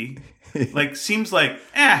jokey. Like, seems like,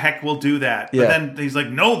 heck, we'll do that. Yeah. But then he's like,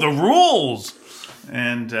 no, the rules.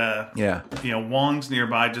 And, yeah. Wong's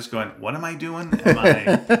nearby just going, what am I doing? Am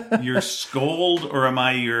I your scold or am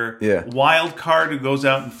I your wild card who goes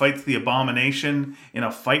out and fights the abomination in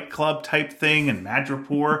a fight club type thing in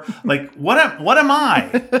Madripoor? Like, what am I?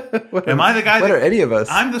 Am I the guy What are any of us?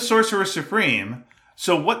 I'm the Sorcerer Supreme.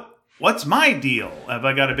 So what's my deal? Have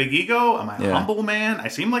I got a big ego? Am I a humble man? I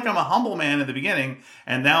seem like I'm a humble man in the beginning,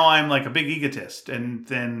 and now I'm like a big egotist. And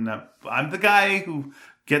then I'm the guy who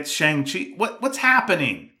gets Shang-Chi. What's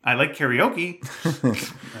happening? I like karaoke.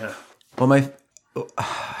 Well,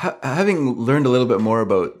 having learned a little bit more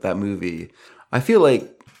about that movie, I feel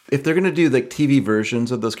like if they're going to do like TV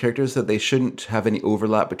versions of those characters, that they shouldn't have any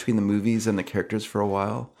overlap between the movies and the characters for a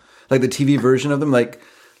while. Like the TV version of them, like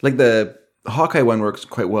the Hawkeye one works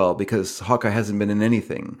quite well because Hawkeye hasn't been in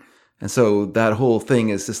anything. And so that whole thing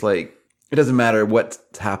is just like, it doesn't matter what's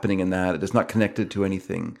happening in that. It's not connected to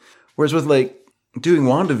anything. Whereas with like doing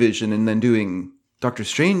WandaVision and then doing Doctor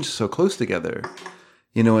Strange so close together,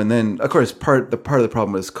 and then of course part of the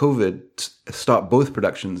problem was COVID stopped both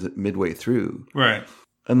productions midway through. Right.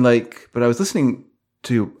 And but I was listening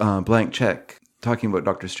to Blank Check talking about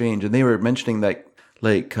Doctor Strange, and they were mentioning that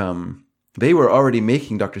they were already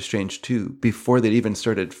making Doctor Strange 2 before they'd even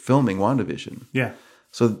started filming WandaVision. Yeah.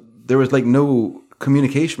 So there was no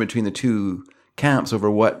communication between the two camps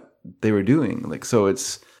over what they were doing. So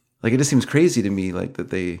it's it just seems crazy to me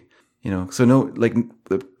that they, so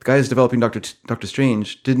the guys developing Doctor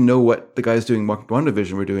Strange didn't know what the guys doing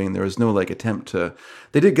WandaVision were doing. There was no attempt to,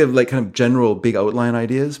 they did give kind of general big outline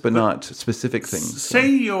ideas, but not specific things. Say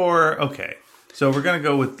you're, okay. So we're going to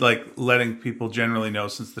go with letting people generally know,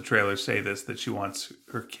 since the trailers say this, that she wants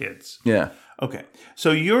her kids. Yeah. Okay.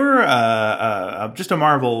 So you're just a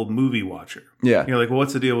Marvel movie watcher. Yeah. You're like, well,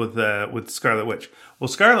 what's the deal with Scarlet Witch? Well,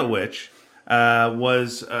 Scarlet Witch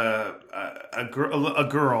was a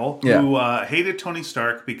girl who hated Tony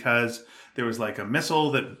Stark because there was a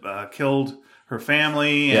missile that killed her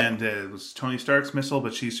family, and it was Tony Stark's missile,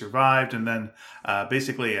 but she survived. And then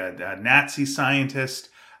basically a Nazi scientist,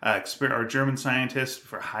 or German scientist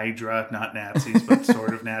for Hydra, not Nazis, but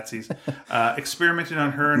sort of Nazis, experimented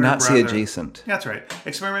on her and her brother. Nazi adjacent. That's right.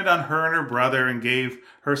 Experimented on her and her brother and gave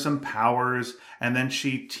her some powers, and then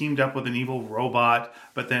she teamed up with an evil robot,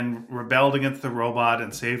 but then rebelled against the robot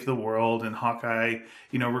and saved the world. And Hawkeye,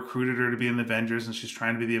 recruited her to be in the Avengers, and she's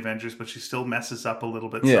trying to be the Avengers, but she still messes up a little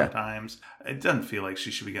bit sometimes. It doesn't feel like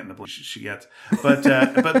she should be getting the blame she gets. But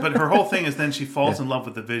but her whole thing is then she falls in love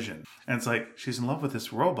with the Vision, and it's like she's in love with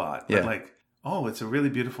this robot, but oh, it's a really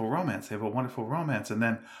beautiful romance. They have a wonderful romance. And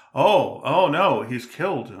then, oh no, he's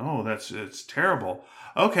killed. Oh, it's terrible.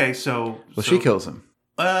 Okay, so... Well, she kills him.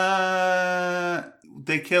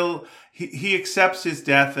 They kill... He accepts his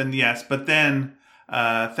death, and yes, but then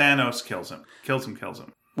Thanos kills him. Kills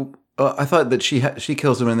him. I thought that she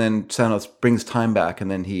kills him, and then Thanos brings time back,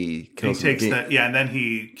 and then he kills him. And then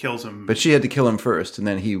he kills him. But she had to kill him first, and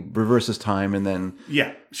then he reverses time, and then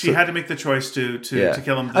she had to make the choice to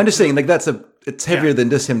kill him. I'm just saying, like it's heavier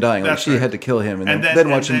than just him dying. Like she had to kill him, and then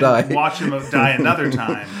watch him die. Watch him die another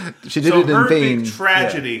time. She did it in vain. Big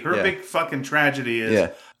tragedy. Her big fucking tragedy is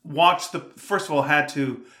first of all had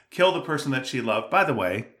to kill the person that she loved. By the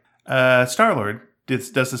way, Star-Lord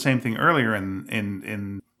does the same thing earlier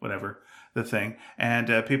in whatever the thing, and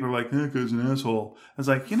people are like, that guy's an asshole. I was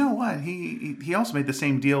like, you know what? He also made the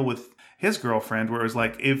same deal with his girlfriend, where it was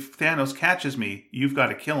like, if Thanos catches me, you've got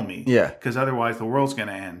to kill me, because otherwise the world's going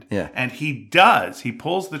to end. And he does. He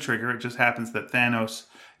pulls the trigger. It just happens that Thanos,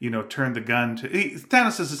 turned the gun to.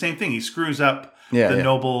 Thanos does the same thing. He screws up the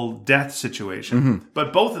noble death situation,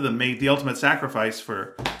 but both of them made the ultimate sacrifice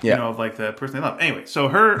for of like the person they love. Anyway, so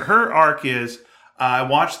her arc is. I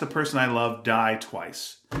watched the person I love die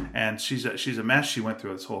twice, and she's a mess. She went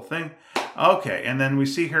through this whole thing. Okay, and then we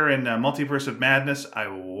see her in Multiverse of Madness. I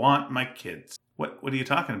want my kids. What are you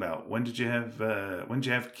talking about? When did you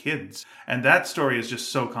have kids? And that story is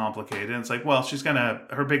just so complicated. And it's like, well,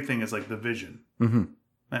 her big thing is like the Vision. Mm-hmm.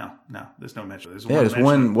 No, there's no mention. There's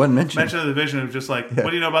one mention. Mention of the Vision of just like,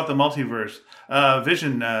 what do you know about the multiverse?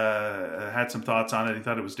 Vision had some thoughts on it. He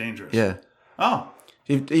thought it was dangerous. Yeah. Oh.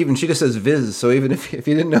 Even she just says Viz, so even if you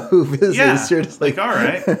didn't know who Viz is, you're just like all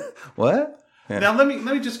right. What? Yeah. Now let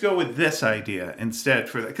me just go with this idea instead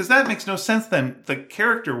for that, because that makes no sense then, the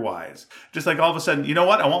character wise. Just like all of a sudden, you know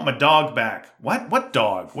what? I want my dog back. What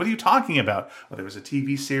dog? What are you talking about? Well, there was a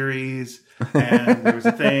TV series and there was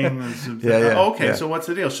a thing. So what's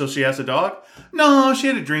the deal? So she has a dog? No, she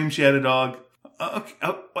had a dream. She had a dog. Okay.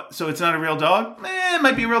 So it's not a real dog? It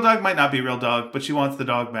might be a real dog, might not be a real dog, but she wants the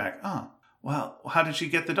dog back. Oh. Well, how did she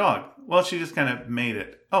get the dog? Well, she just kind of made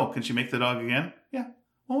it. Oh, can she make the dog again? Yeah.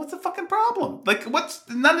 Well, what's the fucking problem? Like,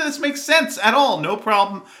 none of this makes sense at all. No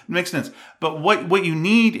problem. It makes sense. But what you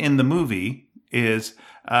need in the movie is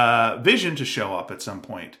Vision to show up at some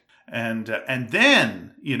point. And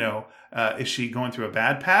then, is she going through a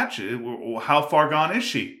bad patch? How far gone is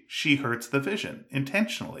she? She hurts the Vision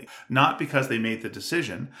intentionally. Not because they made the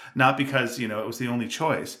decision, not because, it was the only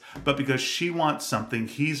choice, but because she wants something,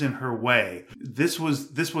 he's in her way. This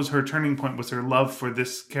was her turning point, was her love for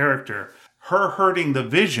this character. Her hurting the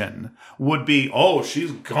Vision would be, oh,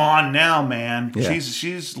 she's gone now, man. Yeah.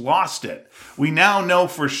 She's lost it. We now know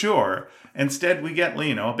for sure. Instead, we get,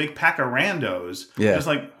 a big pack of randos. Yeah. Just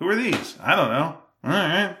like, who are these? I don't know. All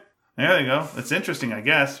right. There they go. That's interesting, I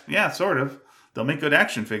guess. Yeah, sort of. They'll make good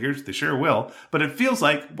action figures. They sure will. But it feels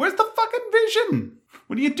like, where's the fucking Vision?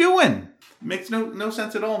 What are you doing? It makes no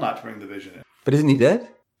sense at all not to bring the Vision in. But isn't he dead?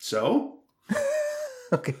 So?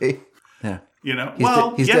 Okay. Yeah.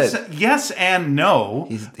 Yes and no.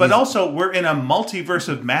 But also, we're in a multiverse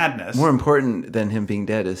of madness. More important than him being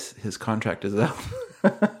dead is his contract is up.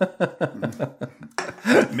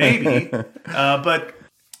 Maybe. But,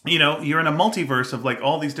 you're in a multiverse of like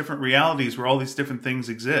all these different realities where all these different things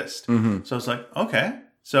exist. Mm-hmm. So it's like, okay.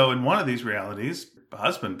 So in one of these realities, the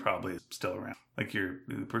husband probably is still around. Like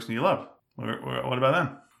the person you love. What about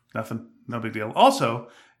them? Nothing. No big deal. Also,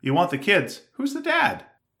 you want the kids. Who's the dad?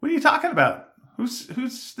 What are you talking about? Who's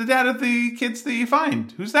the dad of the kids that you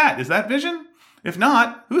find? Who's that? Is that Vision? If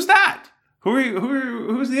not, who's that?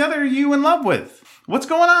 Who's the other you in love with? What's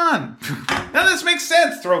going on? None of this makes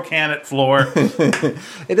sense. Throw can at floor.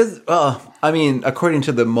 It does. According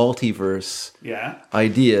to the multiverse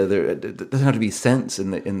idea, there doesn't have to be sense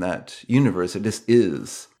in that universe. It just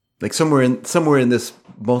is. Like somewhere in this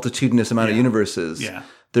multitudinous amount of universes,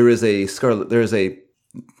 there is a Scarlet. There is a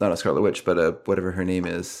not a Scarlet Witch, but whatever her name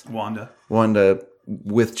is, Wanda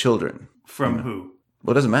with children. From who?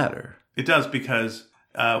 Well, it doesn't matter. It does because.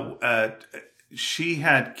 She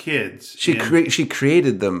had kids. She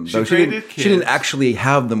created them. She didn't actually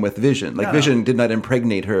have them with Vision. Like Vision did not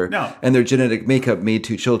impregnate her. No. And their genetic makeup made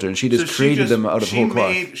two children. She just created them out of whole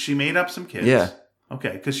cloth. She made up some kids. Yeah.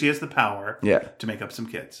 Okay, because she has the power to make up some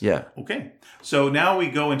kids. Yeah. Okay. So now we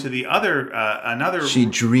go into the other, another... She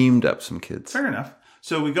dreamed up some kids. Fair enough.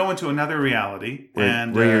 So we go into another reality.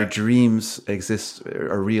 Where your dreams exist,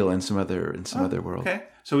 are real in some other world. Okay.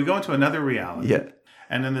 So we go into another reality. Yeah.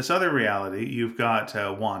 And in this other reality, you've got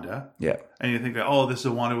Wanda. Yeah. And you think, this is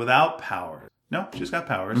a Wanda without powers. No, she's got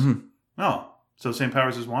powers. Mm-hmm. Oh, so same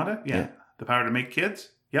powers as Wanda? Yeah. The power to make kids?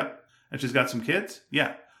 Yep. And she's got some kids?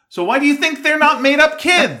 Yeah. So why do you think they're not made up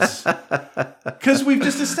kids? Because we've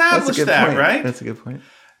just established that, point. right? That's a good point.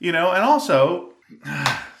 And also,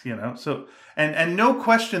 so and no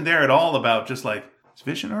question there at all about just like, is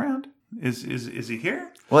Vision around? Is he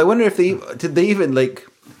here? Well, I wonder if did they even like.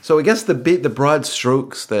 So I guess the broad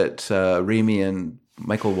strokes that Raimi and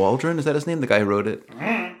Michael Waldron, is that his name? The guy who wrote it,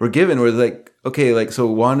 were given were like, okay, like so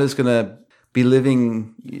Wanda's gonna be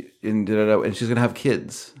living in and she's gonna have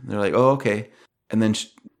kids. And they're like, oh, okay, and then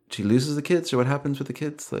she loses the kids, or what happens with the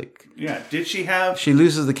kids? Like, yeah, did she have? She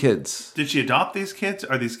loses the kids. Did she adopt these kids?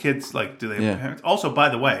 Are these kids like? Do they have parents? Also, by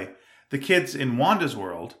the way, the kids in Wanda's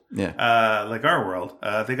world, like our world,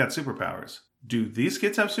 they got superpowers. Do these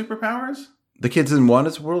kids have superpowers? The kids in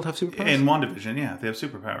Wanda's world have superpowers? In WandaVision, yeah, they have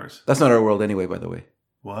superpowers. That's not our world anyway, by the way.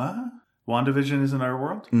 What? WandaVision isn't our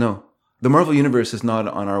world? No. The Marvel Universe is not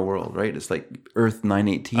on our world, right? It's like Earth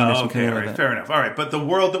 918 or something okay, like that. Fair enough. All right, but the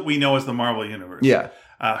world that we know as the Marvel Universe. Yeah.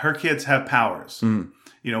 Her kids have powers.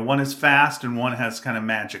 One is fast and one has kind of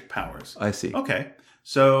magic powers. I see. Okay.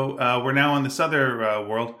 So we're now on this other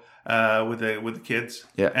world with the kids.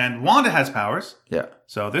 Yeah. And Wanda has powers. Yeah.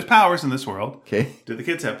 So there's powers in this world. Okay. Do the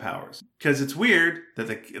kids have powers? Because it's weird that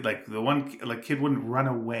the one kid wouldn't run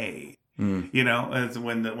away. As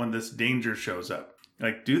when this danger shows up.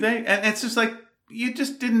 Like, do they? And it's just like you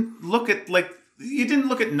just didn't look at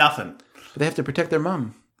nothing. But they have to protect their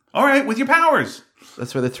mom. All right, with your powers.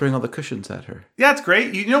 That's why they're throwing all the cushions at her. Yeah, that's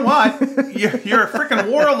great. You know what? You're a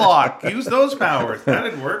freaking warlock. Use those powers.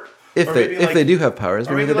 That'd work. If they do have powers,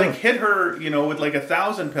 maybe they like don't. hit her, with like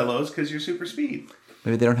 1,000 pillows because you're super speed.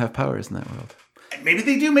 Maybe they don't have powers in that world. Maybe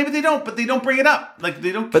they do, maybe they don't, but they don't bring it up. Like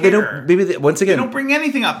they don't. But care. they don't. Maybe once again, they don't bring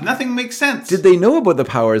anything up. Nothing makes sense. Did they know about the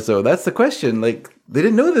powers though? That's the question. Like they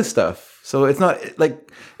didn't know this stuff, so it's not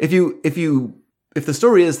like if the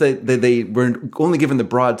story is that they were only given the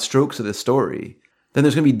broad strokes of the story, then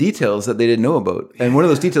there's going to be details that they didn't know about. And one of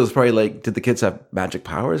those details is probably like, did the kids have magic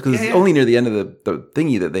powers? Because it's only near the end of the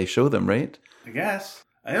thingy that they show them, right? I guess.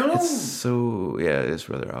 I don't know. It's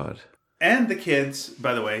rather odd. And the kids,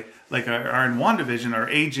 by the way, like are in WandaVision, are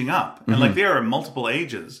aging up. And like they are multiple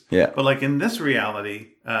ages. Yeah. But like in this reality,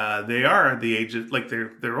 they are the ages, like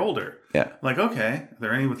they're older. Yeah. Like, okay, are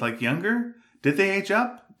there any with like younger? Did they age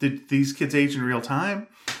up? Did these kids age in real time?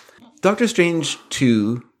 Doctor Strange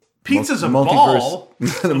 2... Pizza's a ball.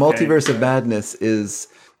 The Multiverse of Madness is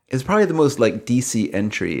probably the most like DC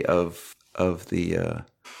entry of the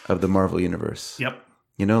Marvel universe. Yep.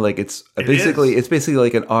 Like it's basically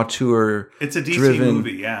like an auteur. It's a DC driven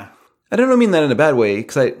movie, yeah. I don't mean that in a bad way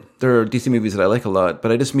because there are DC movies that I like a lot,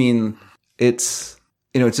 but I just mean it's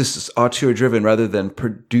just auteur driven rather than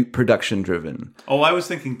production driven. Oh, I was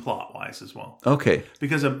thinking plot wise as well. Okay.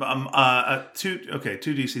 Because two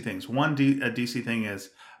DC things. One, a DC thing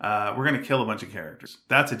is we're going to kill a bunch of characters.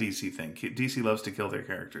 That's a DC thing. DC loves to kill their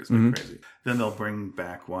characters like crazy. Then they'll bring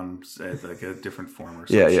back one like a different form or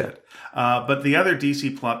some shit. But the other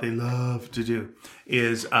DC plot they love to do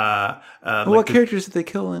is what characters did they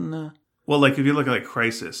kill in? Well, like if you look at like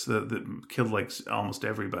Crisis, that killed like almost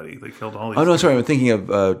everybody. They killed all these. Oh no, sorry, I'm thinking of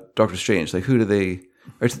Doctor Strange. Like who do they?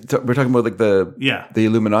 We're talking about like the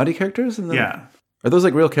Illuminati characters. Are those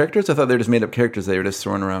like real characters? I thought they were just made up characters. They were just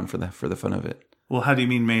thrown around for the fun of it. Well, how do you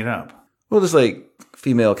mean made up? Well, just like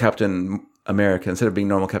female Captain America instead of being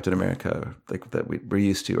normal Captain America, like that we're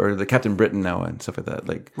used to, or the Captain Britain now and stuff like that.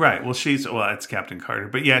 Like right. Well, it's Captain Carter,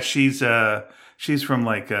 but yeah, she's from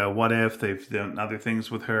like What If. They've done other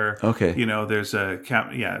things with her. Okay. There's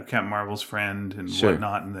Captain Marvel's friend and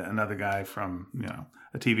whatnot, and another guy from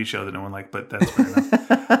a TV show that no one liked, but that's fair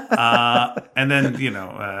enough. And then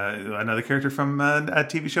another character from a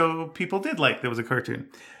TV show people did like. There was a cartoon.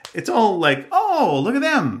 It's all like, oh, look at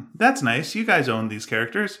them. That's nice. You guys own these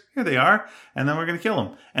characters. Here they are. And then we're going to kill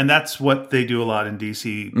them. And that's what they do a lot in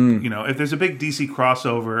DC. If there's a big DC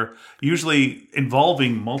crossover, usually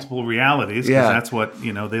involving multiple realities, because that's what,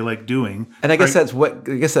 they like doing. And I guess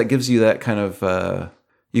that gives you that kind of,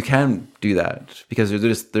 you can do that because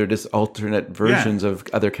they're just alternate versions of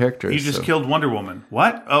other characters. You just killed Wonder Woman.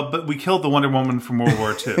 What? Oh, but we killed the Wonder Woman from World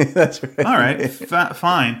War II. That's right. All right,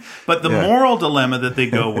 fine. But the moral dilemma that they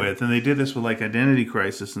go with, and they did this with like Identity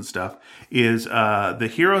Crisis and stuff, is the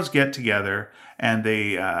heroes get together and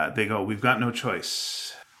they go, we've got no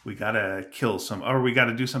choice. We got to kill or we got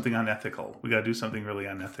to do something unethical. We got to do something really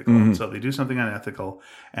unethical. Mm-hmm. So they do something unethical,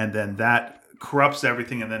 and then that corrupts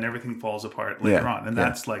everything, and then everything falls apart later on. And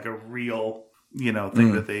that's like a real,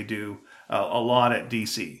 thing that they do a lot at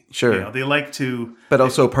DC. Sure. They like to... But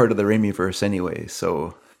also part of the Raimi-verse anyway,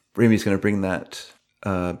 so Raimi's going to bring that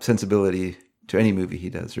sensibility to any movie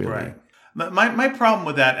he does, really. Right. My problem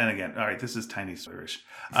with that, and again, all right, this is tiny spoilerish,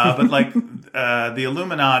 but like the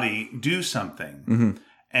Illuminati do something,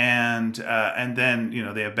 and then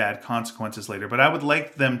they have bad consequences later. But I would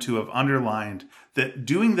like them to have underlined that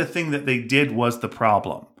doing the thing that they did was the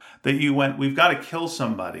problem. That you went, we've got to kill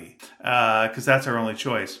somebody because that's our only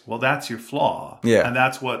choice. Well, that's your flaw, and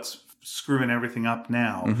that's what's screwing everything up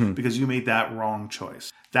now because you made that wrong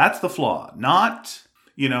choice. That's the flaw, not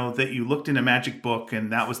that you looked in a magic book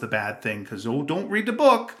and that was the bad thing because don't read the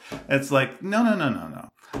book. It's like no.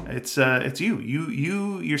 It's you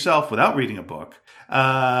yourself without reading a book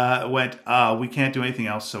went. We can't do anything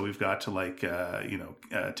else, so we've got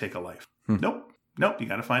to take a life. Nope. You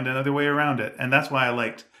got to find another way around it, and that's why I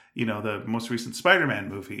liked the most recent Spider-Man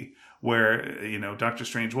movie where Doctor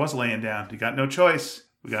Strange was laying down. He got no choice.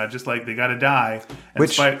 We got they got to die. And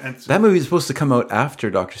that movie is supposed to come out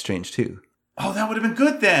after Doctor Strange too. Oh, that would have been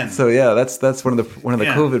good then. So yeah, that's one of the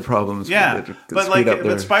COVID problems. Yeah,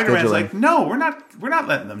 but Spider-Man's like, no, we're not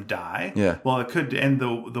letting them die. Yeah. Well, it could end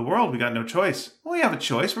the world. We got no choice. Well, we have a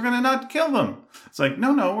choice. We're gonna not kill them. It's like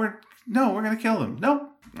we're gonna kill them.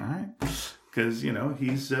 Nope. All right. Because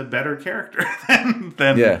he's a better character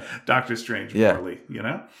than Doctor Strange, morally.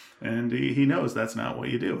 And he knows that's not what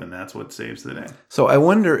you do, and that's what saves the day. So I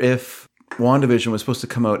wonder if WandaVision was supposed to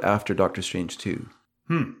come out after Doctor Strange 2.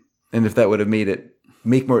 And if that would have made it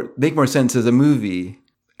make more sense as a movie.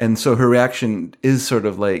 And so her reaction is sort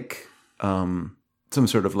of like some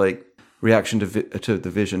sort of like reaction to the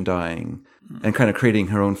Vision dying and kind of creating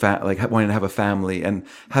her own wanting to have a family and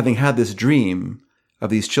having had this dream of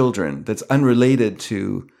these children that's unrelated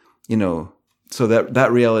to, so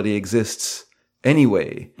that reality exists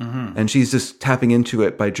anyway. And she's just tapping into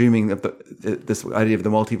it by dreaming of this idea of the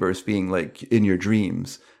multiverse being like in your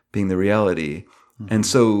dreams, being the reality. And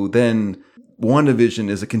so then WandaVision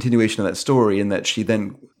is a continuation of that story in that she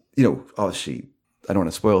then, I don't want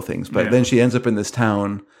to spoil things, but then she ends up in this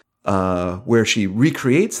town where she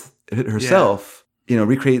recreates herself,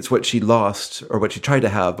 recreates what she lost or what she tried to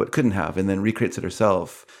have but couldn't have, and then recreates it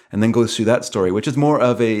herself, and then goes through that story, which is more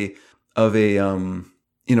of a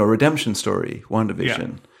redemption story,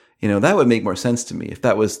 WandaVision. That would make more sense to me if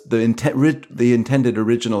that was the intended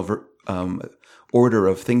original order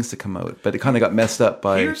of things to come out, but it kind of got messed up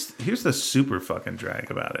by... Here's the super fucking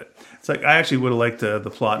drag about it. It's like, I actually would have liked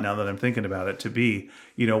the plot, now that I'm thinking about it, to be,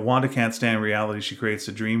 Wanda can't stand reality, she creates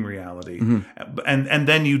a dream reality. And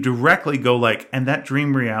then you directly go like, and that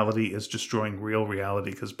dream reality is destroying real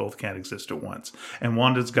reality because both can't exist at once. And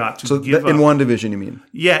Wanda's got to give up. In WandaVision, you mean?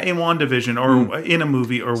 Yeah, in WandaVision, or in a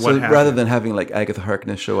movie, or what have you. Rather than having like Agatha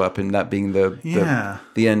Harkness show up and that being the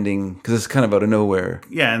ending, because it's kind of out of nowhere.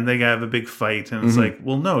 Yeah, and they have a big fight, and it's like,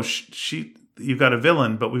 well, no, you've got a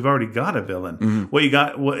villain, but we've already got a villain.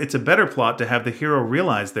 It's a better plot to have the hero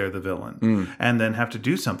realize they're the villain and then have to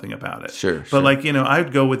do something about it. Sure. But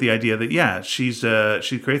I'd go with the idea that,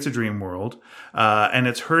 she creates a dream world and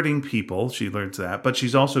it's hurting people. She learns that, but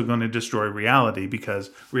she's also going to destroy reality because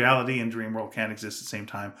reality and dream world can't exist at the same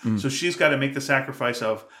time. So she's got to make the sacrifice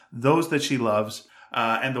of those that she loves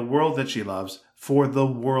and the world that she loves for the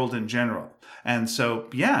world in general. And so,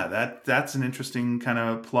 that's an interesting kind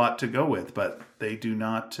of plot to go with, but they do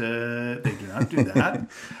not do that.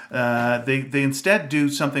 They instead do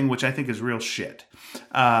something which I think is real shit.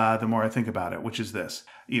 The more I think about it, which is this,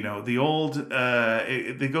 the old,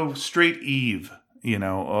 they go straight Eve,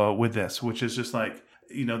 with this, which is just like,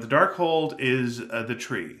 the Darkhold is the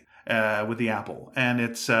tree. With the apple, and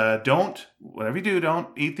it's whatever you do, don't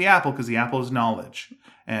eat the apple because the apple is knowledge,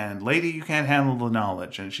 and lady, you can't handle the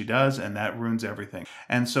knowledge, and she does, and that ruins everything.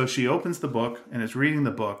 And so she opens the book and is reading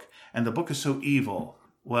the book, and the book is so evil.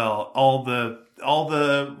 Well, all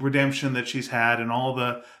the redemption that she's had, and all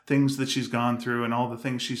the things that she's gone through, and all the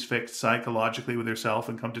things she's fixed psychologically with herself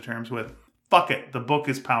and come to terms with, fuck it, the book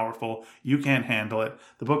is powerful, you can't handle it,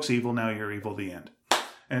 the book's evil, now you're evil, the end.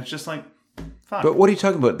 And it's just like, fuck. But what are you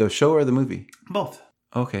talking about? The show or the movie? Both.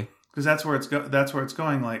 Okay. Because that's where it's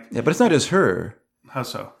going. Like, yeah, but it's not just her. How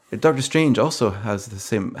so? Doctor Strange also has the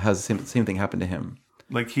same thing happen to him.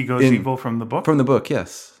 Like he goes evil from the book. From the book,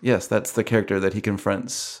 yes. That's the character that he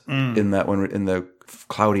confronts in that one, in the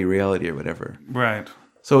cloudy reality or whatever. Right.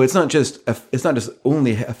 So it's not just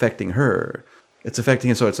only affecting her. It's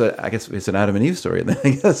affecting. So I guess it's an Adam and Eve story. Then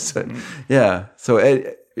I guess. Yeah. So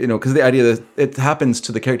because the idea that it happens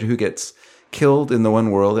to the character who gets killed in the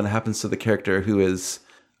one world, and it happens to the character who is,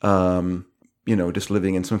 just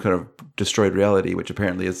living in some kind of destroyed reality, which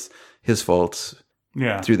apparently is his fault.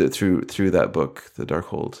 Yeah. Through that book, The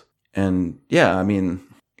Darkhold, and yeah, I mean.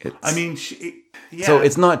 So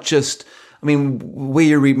it's not just I mean, the way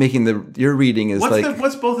you're making your reading is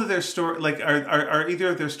What's both of their story like? Are either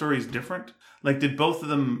of their stories different? Like, did both of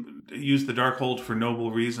them use the Darkhold for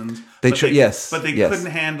noble reasons? Yes, but they yes.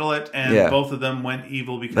 couldn't handle it, and both of them went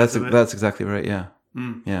evil because of it. That's exactly right. Yeah,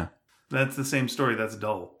 yeah. That's the same story. That's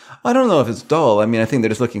dull. I don't know if it's dull. I mean, I think they're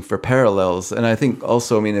just looking for parallels. And I think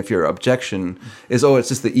also, I mean, if your objection is, it's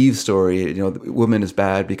just the Eve story, you know, the woman is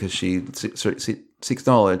bad because she seeks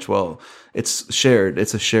knowledge. Well, it's shared.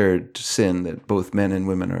 It's a shared sin that both men and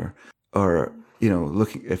women are you know,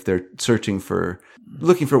 looking, if they're searching for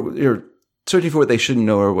what they shouldn't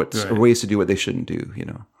know or or ways to do what they shouldn't do, you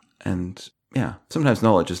know. And yeah, sometimes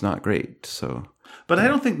knowledge is not great. So, but I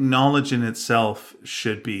don't think knowledge in itself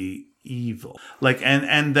should be evil, like,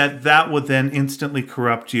 and that would then instantly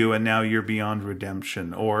corrupt you, and now you're beyond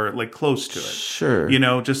redemption or like close to it. Sure, you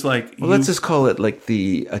know, just like let's just call it like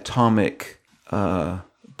the atomic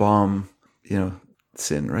bomb, you know,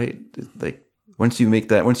 sin, right? Like once you take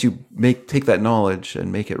that knowledge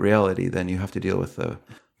and make it reality, then you have to deal with the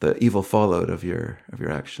evil fallout of your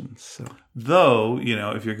actions. So, though, you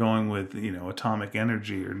know, if you're going with, you know, atomic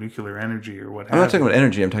energy or nuclear energy or what have you, I'm not talking about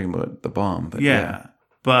energy. I'm talking about the bomb. But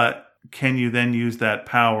but can you then use that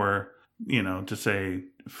power, you know, to say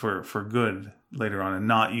for good later on, and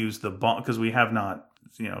not use the bomb? Because we have not,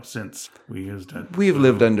 you know, since we used it. We've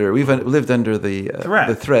lived under the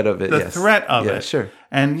threat of it. The threat of it. Sure.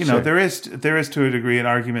 And, you know, there is to a degree an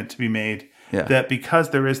argument to be made that because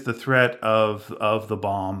there is the threat of the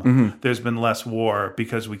bomb, there's been less war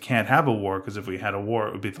because we can't have a war, because if we had a war,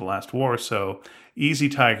 it would be the last war. So easy,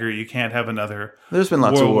 Tiger, you can't have another. There's been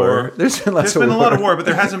lots of war. There's been a lot of war, but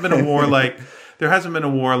there hasn't been a war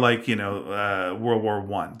like you know, World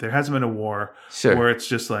War I. There hasn't been a war where it's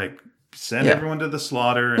just like send everyone to the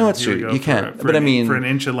slaughter. No, it's true. You can't. But I mean, for an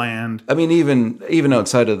inch of land. I mean, even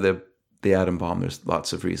outside of the atom bomb, there's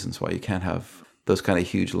lots of reasons why you can't have those kind of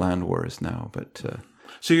huge land wars now. But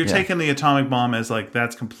so you're taking the atomic bomb as like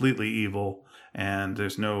that's completely evil, and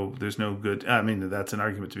there's no good. I mean, that's an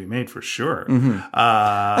argument to be made for sure.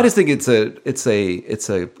 I just think it's an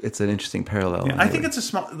interesting parallel. Yeah, I think it's a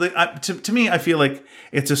small. Like, to me, I feel like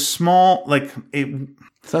it's a small. Like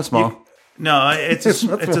it's not small. No, it's a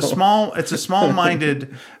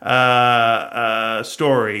small-minded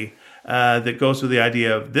story that goes with the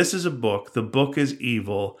idea of this is a book. The book is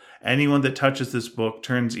evil. Anyone that touches this book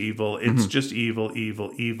turns evil. It's just evil,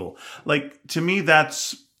 evil, evil. Like, to me,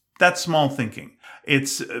 that's small thinking.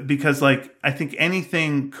 It's because, like, I think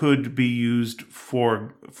anything could be used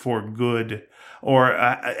for good, or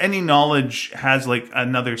any knowledge has like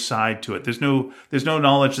another side to it. There's no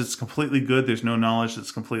knowledge that's completely good. There's no knowledge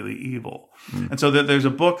that's completely evil. And so there's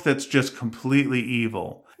a book that's just completely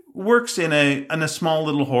evil. Works in a small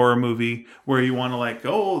little horror movie where you want to like,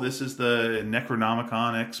 oh, this is the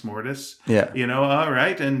Necronomicon Ex Mortis. Yeah. You know, all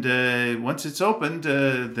right. And once it's opened,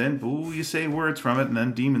 then boo, you say words from it, and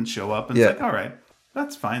then demons show up. And it's like, all right,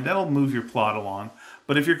 that's fine. That'll move your plot along.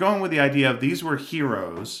 But if you're going with the idea of these were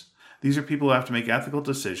heroes, these are people who have to make ethical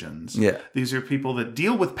decisions. Yeah. These are people that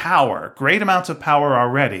deal with power, great amounts of power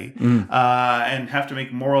already, and have to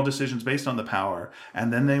make moral decisions based on the power.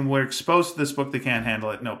 And then they were exposed to this book, they can't handle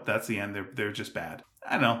it. Nope, that's the end. They're just bad.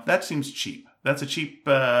 I don't know. That seems cheap. That's a cheap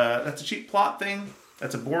plot thing.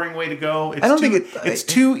 That's a boring way to go. It's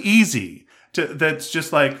too easy. That's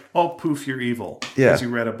just like, oh, poof, you're evil because you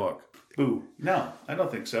read a book. Boo. No, I don't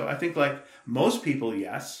think so. I think like most people,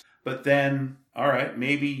 yes. But then, all right,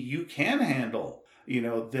 maybe you can handle, you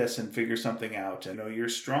know, this and figure something out. You know, you're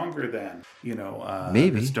stronger than, you know,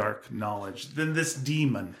 maybe this dark knowledge than this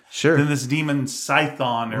demon. Sure. Than this demon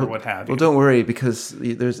Scython or what have you. Well, don't worry, because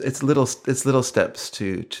it's little steps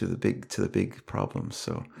to the big problems.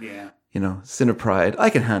 So you know, sin of pride.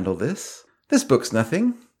 I can handle this. This book's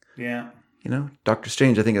nothing. Yeah. You know, Doctor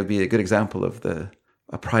Strange, I think would be a good example of a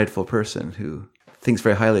prideful person who thinks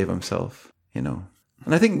very highly of himself. You know.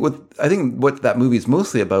 And I think what that movie is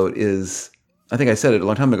mostly about is, I think I said it a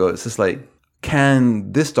long time ago, it's just like,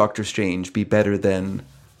 can this Doctor Strange be better than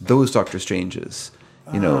those Doctor Stranges?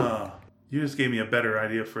 You know, you just gave me a better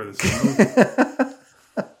idea for this movie.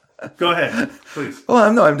 Go ahead, please.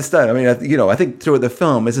 Well, I'm just done. I mean, I think throughout the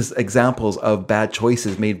film, it's just examples of bad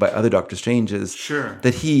choices made by other Doctor Stranges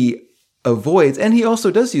that he avoids, and he also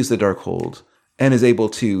does use the Darkhold and is able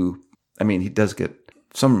to. I mean, he does get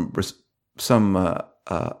some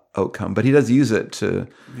outcome, but he does use it to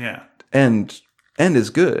and is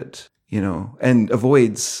good, you know, and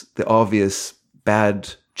avoids the obvious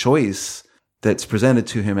bad choice that's presented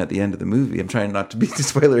to him at the end of the movie. I'm trying not to be too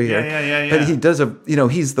spoilery here. But he does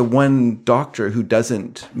he's the one doctor who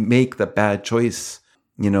doesn't make the bad choice,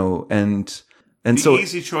 you know, and And the so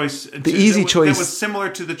easy choice. easy choice that was similar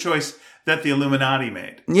to the choice that the Illuminati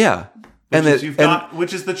made. yeah.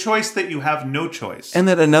 Which is the choice that you have no choice. And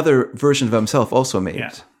that another version of himself also made.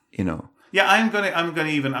 Yeah. You know. Yeah, I'm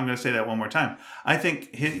gonna say that one more time. I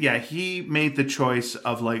think he made the choice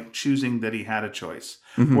of like choosing that he had a choice.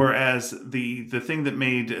 Mm-hmm. Whereas the thing that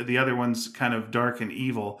made the other ones kind of dark and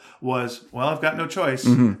evil was, well, I've got no choice.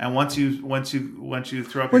 Mm-hmm. And once you throw up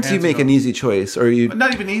your hands, once you make an easy choice, or you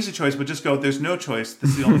not even an easy choice, but just go, there's no choice.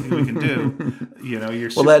 This is the only thing we can do. You know, you're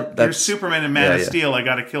Superman and Man of Steel. I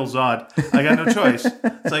got to kill Zod. I got no choice.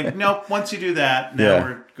 It's like, nope. Once you do that, now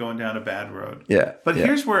we're going down a bad road. Yeah. But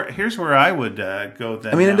here's where I would go.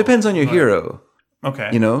 Then I mean, it depends on your hero. Okay.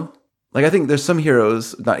 You know, like I think there's some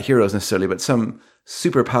heroes, not heroes necessarily, but some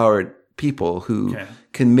superpowered people who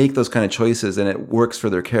can make those kind of choices and it works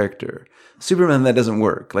for their character. Superman, that doesn't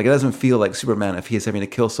work. Like, it doesn't feel like Superman if he's having to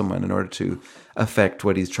kill someone in order to affect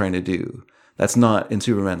what he's trying to do. That's not in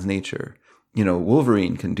Superman's nature. You know,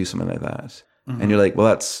 Wolverine can do something like that. Mm-hmm. And you're like, well,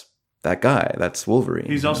 that's that guy. That's Wolverine.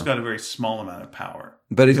 He's also got a very small amount of power.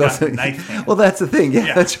 But he's also knife hand. Well, that's the thing.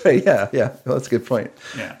 Yeah, that's right. Yeah. Well, that's a good point.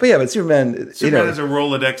 Yeah. But Superman. Superman has a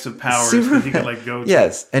Rolodex of powers that he can like go to.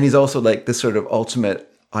 Yes, and he's also like this sort of ultimate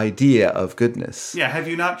idea of goodness. Yeah. Have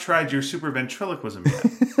you not tried your super ventriloquism yet?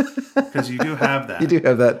 Because you do have that. You do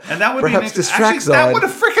have that. And that would perhaps distract Zod. That would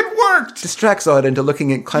have freaking worked. Distract Zod into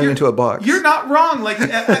climbing into a box. You're not wrong. Like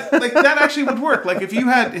that actually would work. Like if you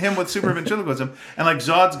had him with super ventriloquism and like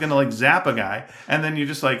Zod's gonna like zap a guy, and then you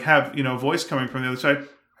just like have a voice coming from the other side.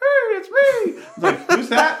 Hey, it's me. It's like, who's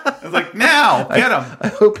that? It's like, now get him. I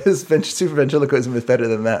hope his super ventriloquism is better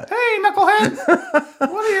than that. Hey, knucklehead.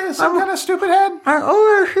 What are you? Some kind of stupid head? I'm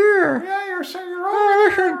over here. Yeah, you're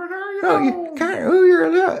over here. There you go. You can't move your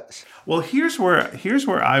lips. Well, here's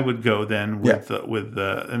where I would go then with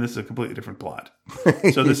the and this is a completely different plot.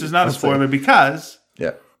 So this is not a spoiler because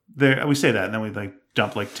we say that and then we like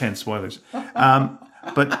dump like 10 spoilers.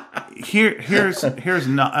 But here's a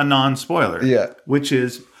non-spoiler. Which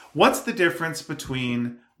is, what's the difference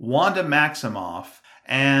between Wanda Maximoff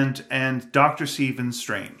and Dr. Stephen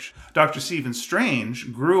Strange? Dr. Stephen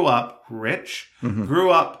Strange grew up rich, grew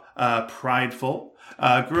up prideful.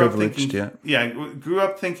 Grew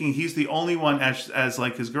up thinking he's the only one, as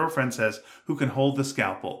like his girlfriend says, who can hold the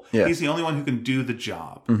scalpel. Yeah. He's the only one who can do the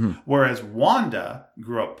job. Mm-hmm. Whereas Wanda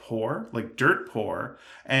grew up poor, like dirt poor,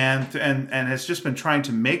 and has just been trying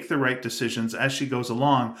to make the right decisions as she goes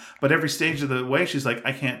along. But every stage of the way, she's like,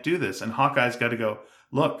 I can't do this. And Hawkeye's got to go,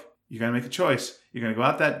 look, you're going to make a choice. You're going to go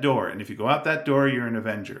out that door. And if you go out that door, you're an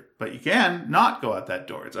Avenger. But you can not go out that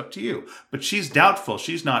door. It's up to you. But she's doubtful.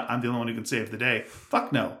 She's not, I'm the only one who can save the day.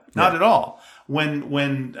 Fuck no. Not at all.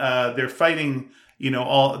 When they're fighting,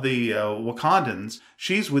 all the Wakandans,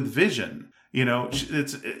 she's with Vision.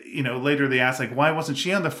 Later they ask, like, why wasn't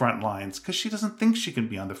she on the front lines? Because she doesn't think she can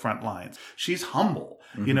be on the front lines. She's humble.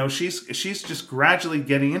 Mm-hmm. She's just gradually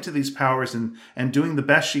getting into these powers and doing the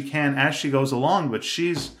best she can as she goes along. But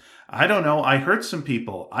I don't know. I hurt some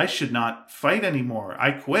people. I should not fight anymore.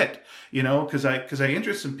 I quit. Because I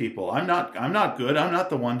interest in people. I'm not good. I'm not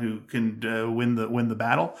the one who can win the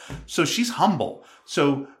battle. So she's humble.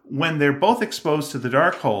 So when they're both exposed to the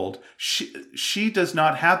Darkhold, she does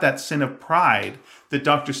not have that sin of pride that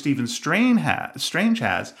Dr. Stephen Strange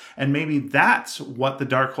has, and maybe that's what the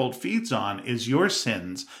Darkhold feeds on, is your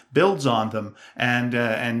sins, builds on them,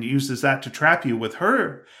 and uses that to trap you. With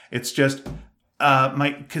her, it's just.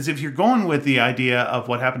 Because if you're going with the idea of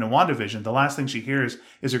what happened in WandaVision, the last thing she hears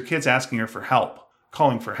is her kids asking her for help,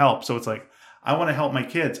 calling for help. So it's like, I want to help my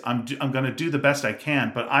kids. I'm going to do the best I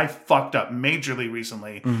can, but I fucked up majorly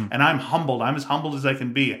recently, and I'm humbled. I'm as humbled as I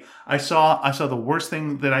can be. I saw the worst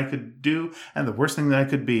thing that I could do and the worst thing that I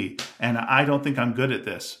could be, and I don't think I'm good at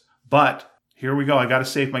this. But here we go. I got to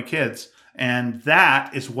save my kids. And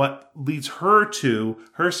that is what leads her to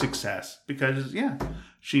her success, because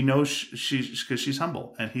she knows because she's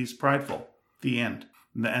humble and he's prideful. The end.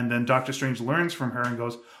 And then Doctor Strange learns from her and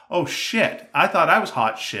goes, oh shit, I thought I was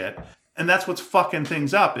hot shit. And that's what's fucking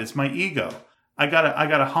things up. It's my ego. I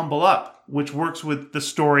gotta humble up, which works with the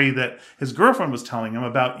story that his girlfriend was telling him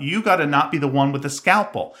about. You gotta not be the one with the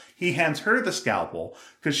scalpel. He hands her the scalpel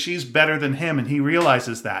because she's better than him, and he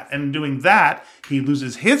realizes that. And in doing that, he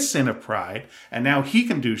loses his sin of pride, and now he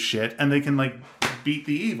can do shit, and they can like beat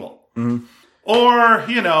the evil. Mm-hmm. Or,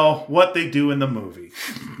 what they do in the movie.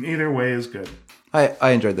 Either way is good.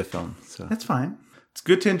 I enjoyed the film. So that's fine. It's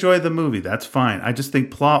good to enjoy the movie. That's fine. I just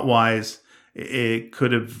think plot-wise, it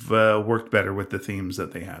could have worked better with the themes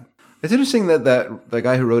that they had. It's interesting that the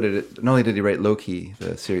guy who wrote it, not only did he write Loki,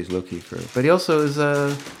 the series Loki, but he also is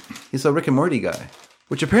he's a Rick and Morty guy.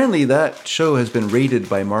 Which apparently that show has been rated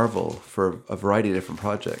by Marvel for a variety of different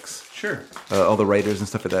projects. Sure. All the writers and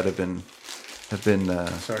stuff like that have been.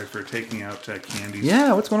 Sorry for taking out candies.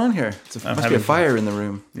 Yeah, what's going on here? Must be a fire in the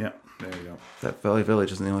room. Yeah, there you go. That Valley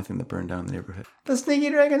Village isn't the only thing that burned down the neighborhood. The Sneaky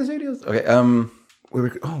Dragon Studios. Okay. I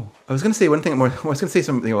was going to say one thing more. I was going to say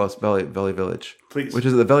something about Valley Village. Please. Which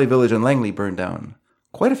is that the Valley Village in Langley burned down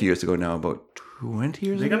quite a few years ago now, about 20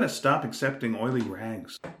 years They ago. got to stop accepting oily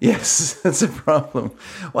rags. Yes, that's a problem.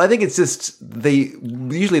 Well, I think it's just they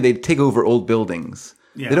take over old buildings.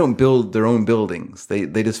 Yeah. They don't build their own buildings. They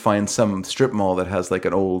just find some strip mall that has like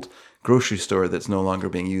an old grocery store that's no longer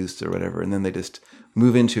being used or whatever, and then they just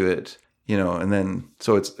move into it, and then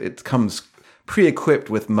so it comes pre-equipped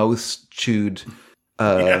with mouse chewed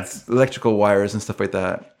electrical wires and stuff like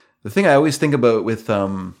that. The thing I always think about with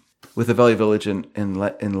the Valley Village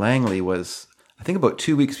in Langley was, I think about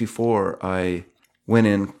 2 weeks before I went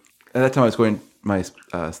in. At that time, I was going.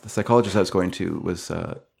 The psychologist I was going to was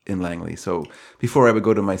in Langley. So before I would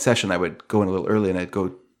go to my session, I would go in a little early and I'd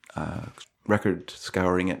go record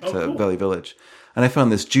scouring at cool. Valley Village. And I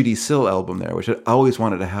found this Judy Sill album there, which I always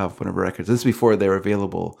wanted to have one of her records. This is before they were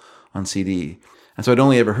available on CD. And so I'd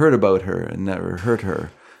only ever heard about her and never heard her.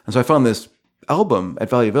 And so I found this album at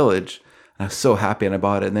Valley Village and I was so happy and I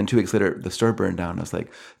bought it. And then 2 weeks later, the store burned down. I was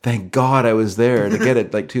like, thank God I was there to get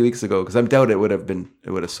it like 2 weeks ago. Because I doubt it would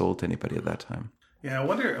have sold to anybody at that time. Yeah, I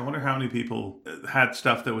wonder how many people had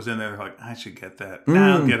stuff that was in there. They're like, I should get that.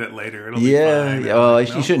 I'll get it later. It'll be fine. Yeah. Well,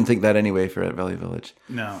 like, you shouldn't think that anyway for at Valley Village.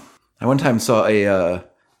 No. I one time saw it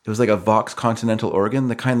was like a Vox Continental organ,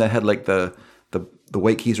 the kind that had like the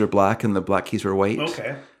white keys were black and the black keys were white.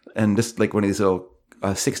 Okay. And just like one of these little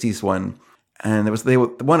 60s one. And they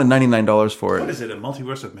wanted $99 for it. What is it, a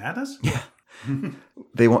Multiverse of Madness? Yeah.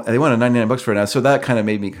 They wanted $99 for it now. So that kind of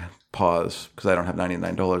made me pause because I don't have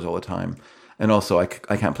 $99 all the time. And also, I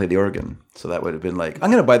can't play the organ. So that would have been like,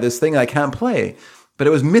 I'm going to buy this thing I can't play. But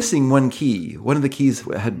it was missing one key. One of the keys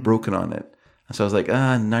had broken on it. And so I was like,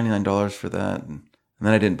 $99 for that. And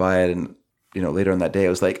then I didn't buy it. And, later on that day, I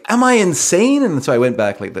was like, am I insane? And so I went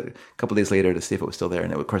back like a couple of days later to see if it was still there.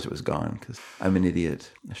 And of course, it was gone because I'm an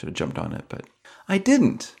idiot. I should have jumped on it. But I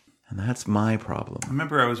didn't. And that's my problem. I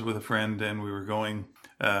remember I was with a friend and we were going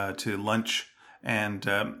to lunch. And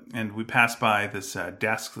we passed by this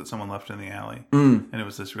desk that someone left in the alley. And it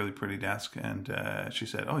was this really pretty desk. And she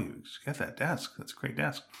said, oh, you got that desk. That's a great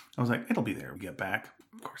desk. I was like, it'll be there when we get back.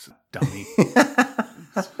 Of course, dummy.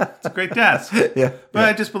 It's a great desk. Yeah. But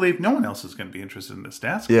I just believe no one else is going to be interested in this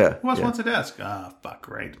desk. Yeah. Who else wants a desk? Fuck,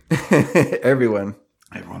 right. Everyone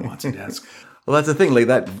wants a desk. Well, that's the thing. Like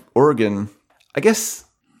that organ, I guess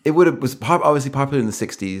it was obviously popular in the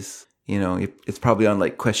 60s. It's probably on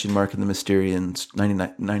like Question Mark and the Mysterians,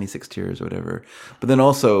 96 Tears or whatever. But then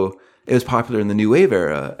also it was popular in the New Wave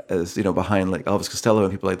era as, behind like Elvis Costello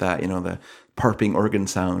and people like that, the parping organ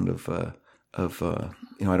sound of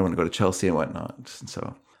I don't want to go to Chelsea and whatnot. And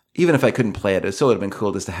so even if I couldn't play it, it still would have been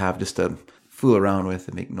cool just to have just to fool around with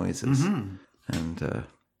and make noises. Mm-hmm. And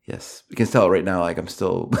yes, you can tell right now, like I'm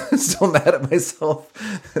still mad at myself.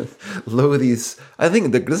 These. I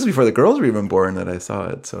think this is before the girls were even born that I saw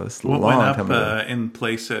it. So it's what long went time up ago. in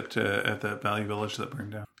place at the Valley Village that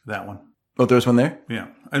burned down? That one. Oh, there was one there? Yeah.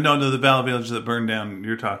 No, the Valley Village that burned down.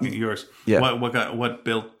 You're talking yours. Yeah.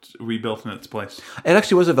 What rebuilt in its place? It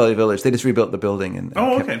actually was a Valley Village. They just rebuilt the building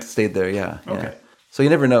and stayed there. Yeah. Okay. Yeah. So you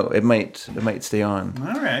never know. It might stay on.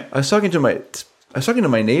 All right. I was talking to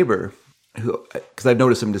my neighbor, who, because I've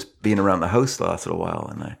noticed him just being around the house the last little while,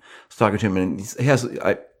 and I was talking to him, and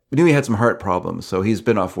I knew he had some heart problems, so he's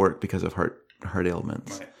been off work because of heart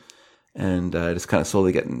ailments, Right. and just kind of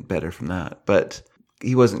slowly getting better from that. But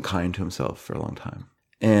he wasn't kind to himself for a long time,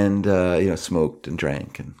 and smoked and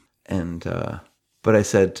drank, but I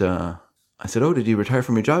said, oh, did you retire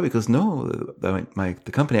from your job? He goes, no,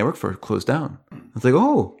 the company I work for closed down. I was like,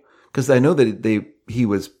 oh, because I know that they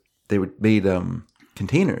made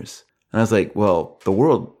containers. And I was like, well, the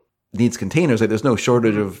world needs containers. Like, there's no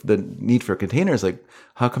shortage of the need for containers. Like,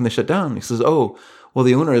 how come they shut down? He says, oh, well,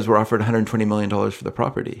 the owners were offered $120 million for the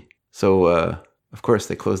property. So, of course,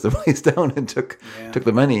 they closed the place down and took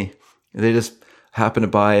the money. They just happened to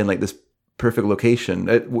buy in like this perfect location.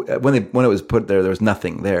 When it was put there was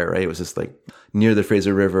nothing there, right? It was just like near the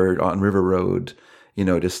Fraser River on River Road,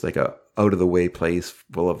 just like a out of the way place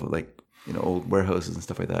full of like, old warehouses and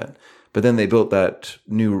stuff like that. But then they built that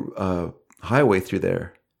new highway through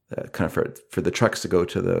there, kind of for the trucks to go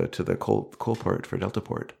to the coal port for Delta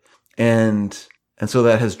Port, and so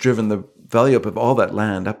that has driven the value up of all that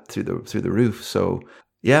land up through the roof. So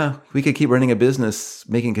yeah, we could keep running a business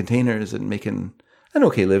making containers and making an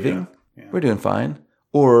okay living. Yeah. We're doing fine.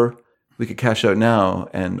 or we could cash out now,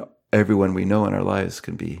 and everyone we know in our lives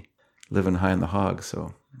can be living high on the hog.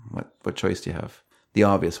 So what choice do you have? The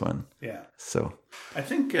obvious one. Yeah. So I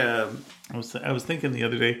think I was thinking the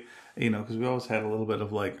other day, because we always had a little bit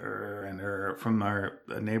of like from our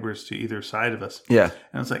neighbors to either side of us. yeah,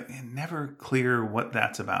 And it's like never clear what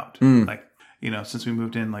that's about. Like, since we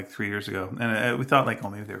moved in like 3 years ago, and we thought like,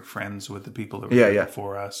 maybe they were friends with the people that were there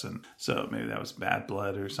before us, and so maybe that was bad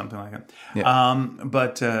blood or something like that. Yeah.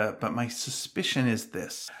 But my suspicion is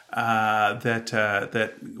this: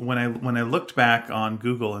 that when I looked back on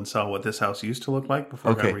Google and saw what this house used to look like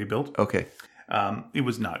before it got rebuilt, okay, it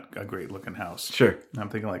was not a great looking house. sure. And I'm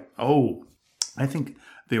thinking like, I think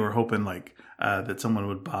they were hoping like that someone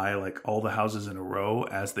would buy like all the houses in a row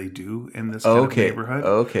as they do in this kind of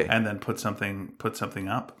neighborhood, and then put something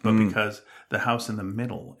up. But because the house in the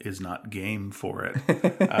middle is not game for it,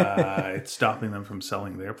 it's stopping them from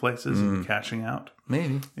selling their places and cashing out.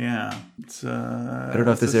 Maybe. Yeah, it's. I don't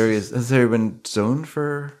know if this area has there been zoned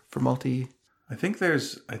for multi. I think.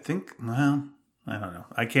 Well, I don't know.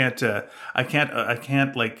 I can't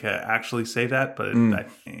like actually say that, but I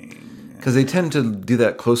think. Because they tend to do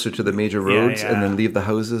that closer to the major roads and then leave the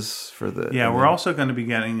houses for the... Yeah, we're also going to be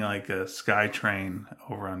getting like a SkyTrain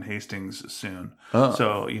over on Hastings soon. Oh,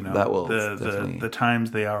 so, that will the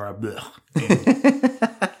times they are a blech.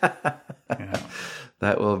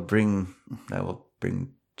 That will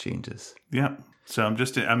bring changes. Yeah. So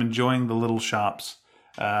I'm enjoying the little shops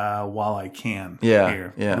while I can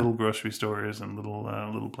here. Yeah. Little grocery stores and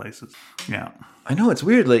little places. Yeah. I know, it's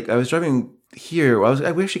weird. Like, I was driving here.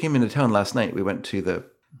 We actually came into town last night. We went to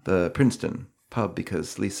the Princeton pub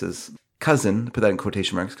because Lisa's cousin, put that in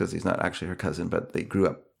quotation marks because he's not actually her cousin, but they grew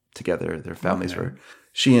up together. Their families were.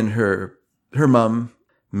 She and her mom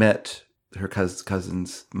met her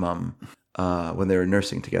cousin's mom when they were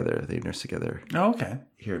nursing together. They nursed together. Oh, okay.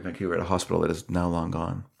 Here in Vancouver at a hospital that is now long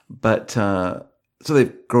gone. But so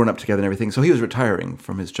they've grown up together and everything. So he was retiring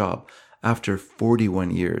from his job after 41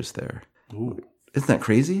 years there. Ooh. Isn't that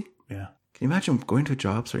crazy? Yeah. Can you imagine going to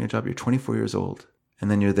starting a job, you're 24 years old,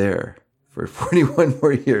 and then you're there for 41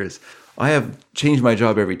 more years? I have changed my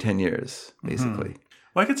job every 10 years, basically. Mm-hmm.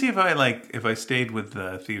 Well, I could see if I stayed with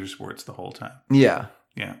theater sports the whole time. Yeah.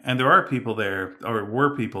 Yeah. And there are people there, or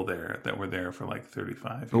were people there, that were there for like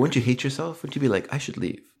 35 years. But wouldn't you hate yourself? Wouldn't you be like, I should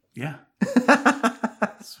leave? Yeah.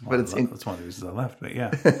 That's one of the reasons I left, but yeah.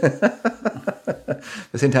 At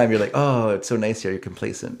the same time, you're like, oh, it's so nice here. You're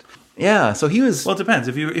complacent. Yeah, so he was... Well, it depends.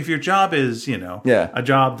 If your job is, a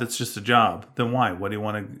job that's just a job, then why? What do you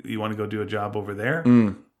want to go do a job over there?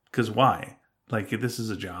 Because why? Like, this is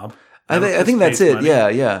a job. I think that's it. Money. Yeah.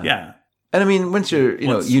 Yeah. And I mean, once you're,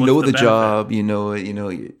 what's the job, they know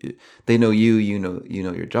you, you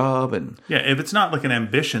know your job, and yeah. If it's not like an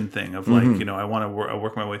ambition thing of like, I want to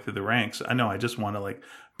work my way through the ranks. I know I just want to like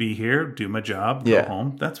be here, do my job, go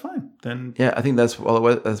home. That's fine. Then I think that's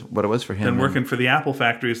what it was for him. Then working for the apple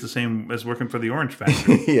factory is the same as working for the orange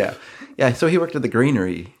factory. yeah. So he worked at the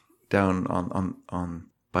granary down on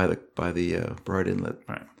by the Broad Inlet.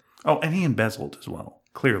 Right. Oh, and he embezzled as well.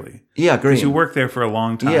 Clearly. Yeah, great. Because you worked there for a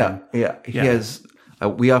long time. Yeah. He has...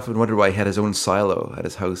 we often wondered why he had his own silo at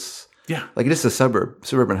his house. Yeah. Like, it is a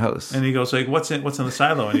suburban house. And he goes, like, what's in the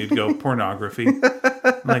silo? And you'd go, pornography.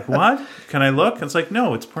 I'm like, what? Can I look? And it's like,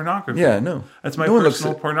 no, it's pornography. Yeah, no. That's my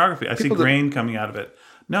personal pornography. I see grain coming out of it.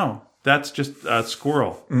 No, that's just a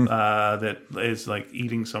squirrel that is, like,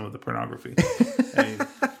 eating some of the pornography. And he's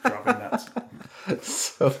dropping nuts.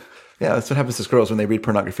 So, yeah, that's what happens to squirrels when they read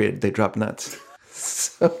pornography. They drop nuts.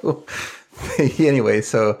 So he had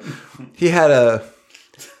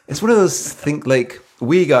it's one of those things, like,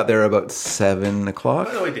 we got there about 7 o'clock.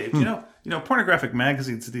 By the way, Dave, you know, pornographic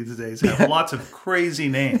magazines these days have lots of crazy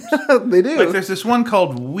names. They do. Like, there's this one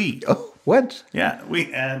called We. Oh, what? Yeah,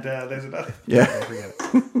 We, and there's another. Yeah. I forget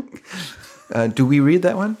it. Do we read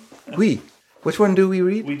that one? We. Which one do we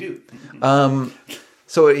read? We do.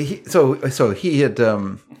 So he had.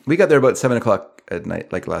 We got there about 7 o'clock at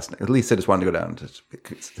night, like last night. At least I just wanted to go down to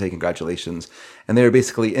say congratulations. And they were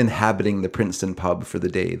basically inhabiting the Princeton pub for the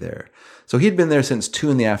day there. So he'd been there since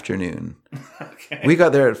 2 p.m. Okay. We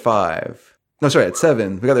got there at 5. No, sorry, at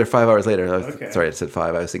 7. We got there 5 hours later. Sorry, I said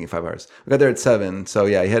 5. I was thinking 5 hours. We got there at 7. So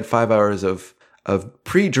yeah, he had 5 hours of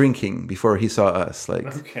pre-drinking before he saw us.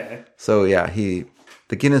 Okay. So yeah, the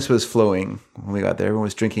Guinness was flowing when we got there. Everyone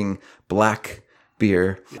was drinking black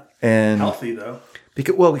beer. Yeah. And healthy though.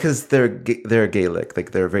 Because they're Gaelic,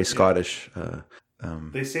 like they're very Scottish.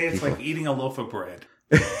 They say it's like eating a loaf of bread,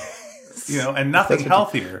 and nothing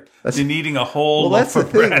healthier than eating a whole loaf of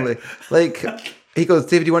bread. Like he goes,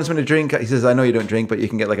 David, do you want something to drink? He says, I know you don't drink, but you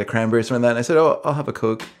can get like a cranberry or something like that. And I said, oh, I'll have a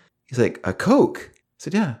Coke. He's like, a Coke? I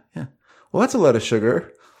said, yeah. Well, that's a lot of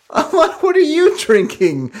sugar. I'm like, what are you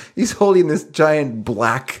drinking? He's holding this giant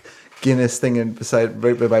black Guinness thing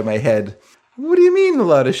right by my head. What do you mean a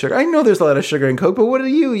lot of sugar? I know there's a lot of sugar in Coke, but what are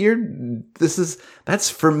you? That's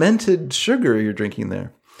fermented sugar you're drinking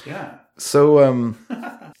there. Yeah. So,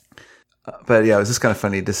 but yeah, it was just kind of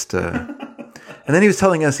funny. And then he was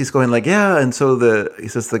telling us, he's going like, yeah. And so he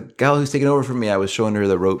says, the gal who's taking over from me, I was showing her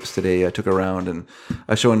the ropes today. I took her around and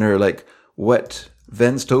I was showing her like what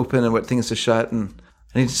vents to open and what things to shut. And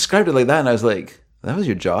he described it like that. And I was like, that was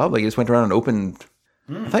your job? Like you just went around and opened.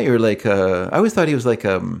 I thought you were like, I always thought he was like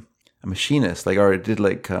a machinist, like, or did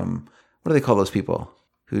like, what do they call those people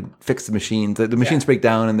who fix the machines? The machines break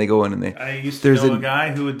down and they go in and they. I used to know a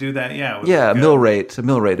guy who would do that. Yeah. Yeah, millwright. A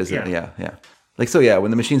millwright is it? Yeah. Like, so yeah,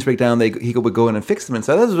 when the machines break down, he would go in and fix them. And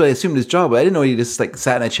so that was what I assumed his job. But I didn't know he just like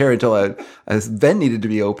sat in a chair until a vent needed to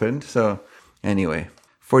be opened. So anyway,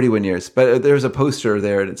 41 years. But there was a poster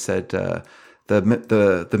there that said the myth,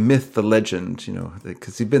 the legend,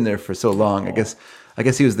 because he'd been there for so long. I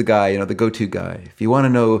guess he was the guy, the go-to guy. If you want to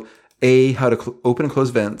know, A, how to open and close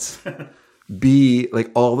vents, B, like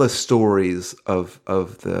all the stories of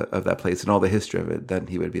that place and all the history of it, then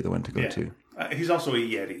he would be the one to go to. He's also a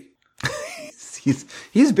Yeti.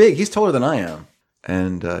 He's big. He's taller than I am.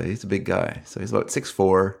 And he's a big guy. So he's about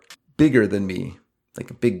 6'4", bigger than me. Like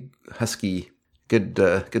a big, husky, good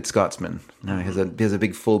Scotsman. Now he has a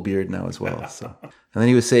big full beard now as well. So, and then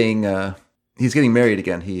he was saying he's getting married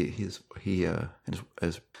again. His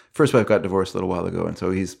first wife got divorced a little while ago, and so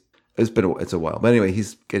it's a while. But anyway,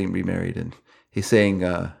 he's getting remarried, and he's saying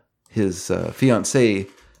his fiancée.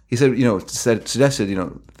 He said, suggested,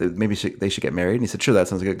 that maybe they should get married. And he said, sure, that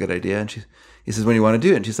sounds like a good idea. And he says, when do you want to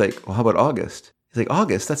do it? And she's like, well, how about August? He's like,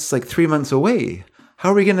 August? That's like 3 months away.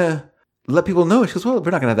 How are we going to let people know? She goes, well,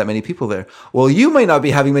 we're not going to have that many people there. Well, you might not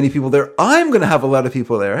be having many people there. I'm going to have a lot of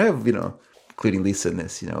people there. I have, including Lisa in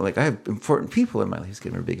this, like I have important people in my life. He's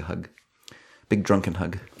giving her a big hug. Big drunken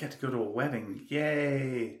hug. Get to go to a wedding.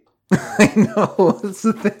 Yay. I know. That's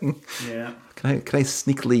the thing. Yeah. Can I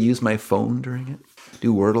sneakily use my phone during it?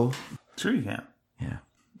 Do Wordle? Sure you can. Yeah.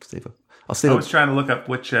 Save up. I was trying to look up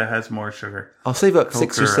which has more sugar. I'll save up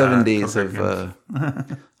Coke 6 or 7 days of.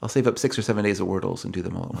 I'll save up 6 or 7 days of Wordles and do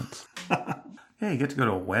them all at once. Yeah, you get to go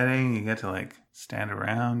to a wedding. You get to like stand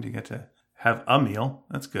around. You get to have a meal.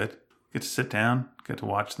 That's good. You get to sit down. Get to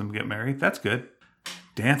watch them get married. That's good.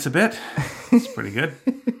 Dance a bit. It's pretty good.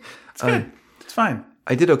 It's good. It's fine.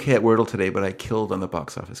 I did okay at Wordle today, but I killed on the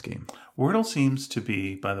box office game. Wordle seems to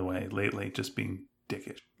be, by the way, lately just being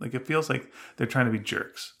dickish. Like it feels like they're trying to be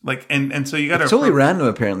jerks. Like and so you got to. It's totally random,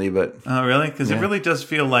 apparently, but oh really? Because it really does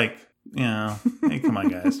feel like hey, come on,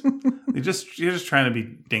 guys. You're just trying to be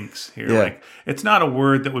dinks here. Yeah. Like it's not a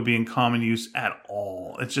word that would be in common use at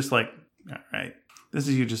all. It's just like all right. This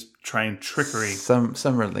is you just trying trickery. Some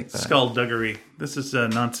are like that. Skullduggery. This is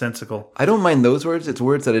nonsensical. I don't mind those words. It's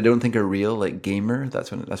words that I don't think are real, like gamer. That's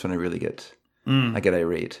when I really get I get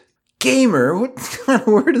irate. Gamer? What kind of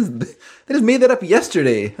word is this? They just made that up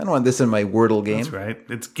yesterday. I don't want this in my Wordle game. That's right.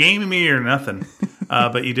 It's game me or nothing.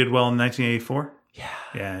 But you did well in 1984.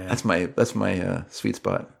 Yeah. That's my sweet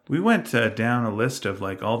spot. We went down a list of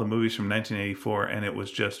like all the movies from 1984, and it was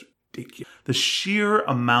just ridiculous. The sheer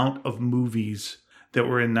amount of movies that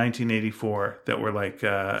were in 1984 that were like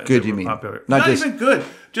good. You mean popular? Not even good.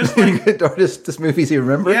 Just like good, or just movies you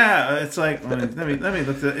remember? Yeah, it's like let me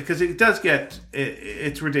look at it because it does get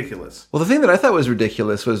it's ridiculous. Well, the thing that I thought was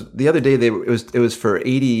ridiculous was the other day it was for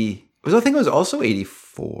 80. I think it was also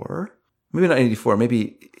 84. Maybe not 84.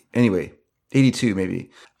 Maybe anyway 82 maybe.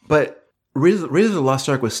 But Raiders of the Lost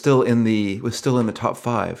Ark was still in the top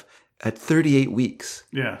 5 at 38 weeks.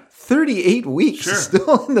 Yeah, 38 weeks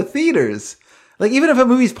still in the theaters. Like, even if a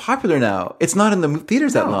movie's popular now, it's not in the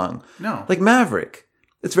theaters that long. No. Like Maverick.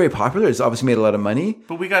 It's very popular. It's obviously made a lot of money.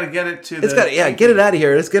 But we got to get it to get it out of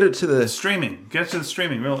here. Let's get it to the streaming. Get it to the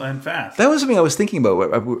streaming real and fast. That was something I was thinking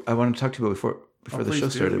about. I wanted to talk to you about before the show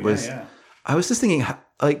started. I was just thinking,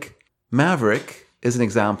 like, Maverick is an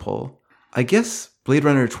example. I guess Blade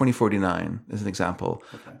Runner 2049 is an example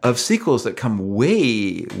of sequels that come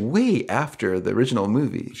way, way after the original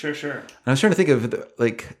movie. Sure. And I was trying to think of,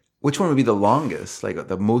 like, which one would be the longest, like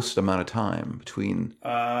the most amount of time between?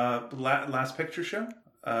 Last Picture Show.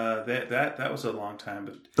 That was a long time,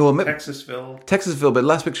 but Texasville, but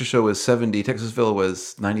Last Picture Show was 70. Texasville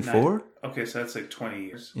was 94. Okay, so that's like 20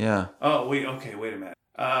 years. Yeah. Oh wait, okay, wait a minute.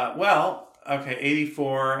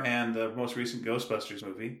 84 and the most recent Ghostbusters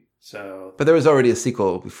movie. So, but there was already a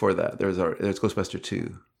sequel before that. There's Ghostbuster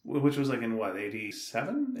 2. which was like in what,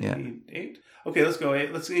 87, Yeah. 88? Okay,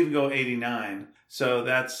 let's even go 89. So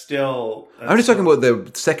that's still. I'm just talking about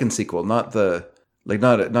the second sequel, not the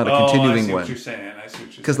not a I continuing see one. what you're saying. I see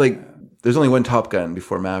what you're Because saying. there's only one Top Gun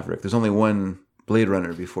before Maverick. There's only one Blade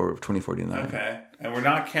Runner before 2049. Okay, and we're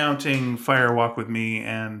not counting Fire Walk with Me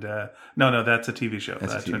and no, that's a TV show.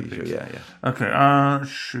 That's a Twin TV show. Peaks. Yeah. Okay.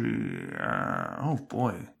 Oh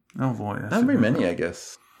boy. That's Not very many, I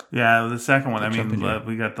guess. Yeah, the second one. I jump mean, in here.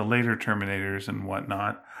 we got the later Terminators and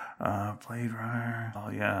whatnot. Blade Runner. Oh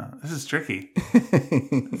yeah, this is tricky.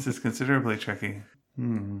 This is considerably tricky. Yeah,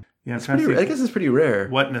 I'm trying to I think guess it's pretty rare.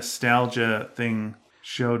 what nostalgia thing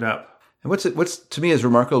showed up. And what's to me is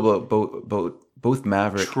remarkable about both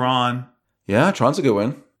Maverick. Tron. Yeah, Tron's a good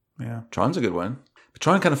one. Yeah. Tron's a good one. But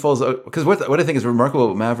Tron kind of falls out because what I think is remarkable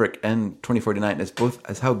about Maverick and 2049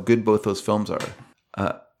 is how good both those films are.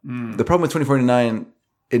 The problem with 2049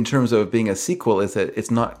 in terms of being a sequel is that it's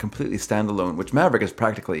not completely standalone, which Maverick is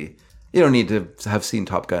practically. You don't need to have seen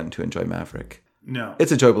Top Gun to enjoy Maverick. No.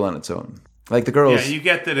 It's enjoyable on its own. Like the girls. Yeah, you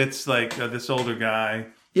get that it's like this older guy.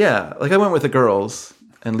 Yeah, like I went with the girls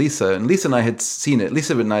and Lisa and I had seen it.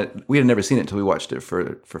 Lisa and I, we had never seen it until we watched it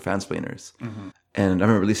for Fansplainers. Mm-hmm. And I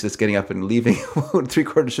remember Lisa just getting up and leaving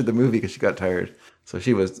 3/4 of the movie because she got tired. So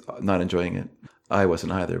she was not enjoying it. I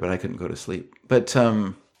wasn't either, but I couldn't go to sleep. But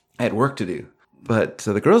I had work to do. But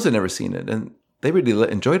the girls had never seen it, and they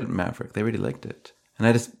really enjoyed it in Maverick. They really liked it.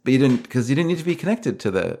 And but you didn't need to be connected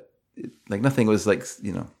to nothing was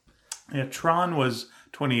Yeah, Tron was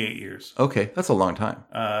 28 years. Okay, that's a long time.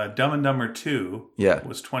 Dumb and Dumber 2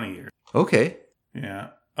 was 20 years. Okay. Yeah.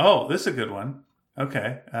 Oh, this is a good one.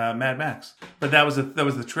 Okay, Mad Max. But that was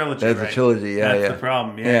the trilogy, That's right? a trilogy, yeah. That's the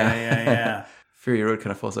problem. Yeah. Fury Road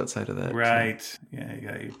kind of falls outside of that. Right. So. Yeah, you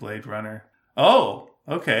got your Blade Runner. Oh,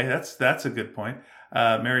 okay. That's a good point.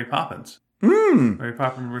 Mary Poppins. Mary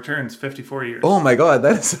Poppins Returns, 54 years. Oh my God,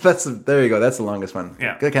 that's there you go. That's the longest one.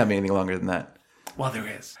 Yeah. There can't be anything longer than that. Well, there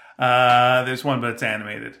is. There's one, but it's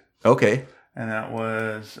animated. Okay. And that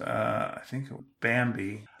was, I think,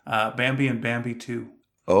 Bambi. Bambi and Bambi 2.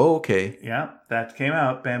 Oh, okay. Yeah, that came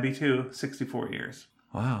out. Bambi 2, 64 years.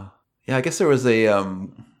 Wow. Yeah, I guess there was a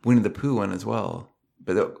Winnie the Pooh one as well.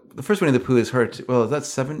 But the first Winnie the Pooh is her. Well,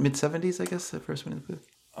 that's mid-70s, I guess, the first Winnie the Pooh.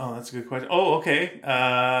 Oh, that's a good question. Oh, okay.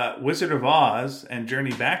 Wizard of Oz and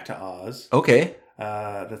Journey Back to Oz. Okay.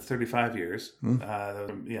 That's 35 years.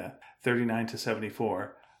 39 to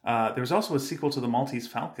 74. There was also a sequel to The Maltese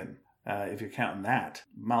Falcon, if you're counting that.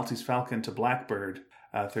 Maltese Falcon to Blackbird,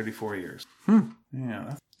 34 years.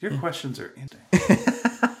 Yeah, your questions are interesting.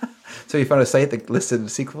 So you found a site that listed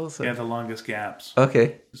sequels? Yeah, the longest gaps.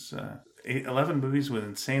 Okay. It's, 11 movies with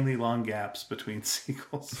insanely long gaps between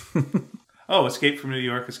sequels. Oh, Escape from New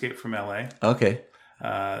York, Escape from LA. Okay.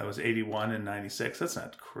 That was 81 and 96. That's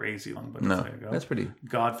not crazy long, but No, there you go. that's pretty.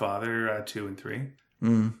 Godfather 2 and 3.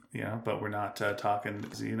 Yeah, but we're not talking.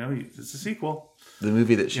 It's a sequel. The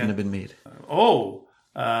movie that shouldn't have been made.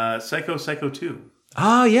 Psycho 2.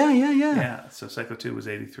 Oh, yeah. Yeah, so Psycho 2 was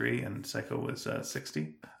 83 and Psycho was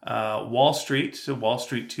 60. Wall Street, so Wall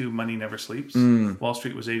Street 2, Money Never Sleeps. Wall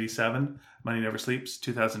Street was 87, Money Never Sleeps,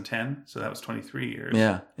 2010, so that was 23 years.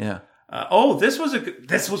 Yeah.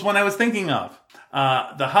 This was one I was thinking of.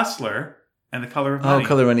 The Hustler and The Color of Money. Oh,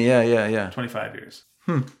 Color Money, yeah. 25 years.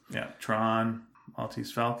 Yeah, Tron,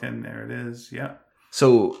 Maltese Falcon, there it is, yeah.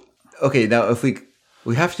 So, okay, now if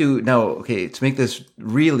we have to, to make this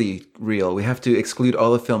really real, we have to exclude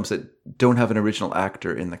all the films that don't have an original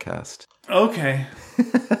actor in the cast. Okay.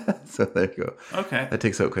 So there you go. Okay. That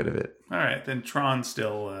takes out quite a bit. All right, then Tron's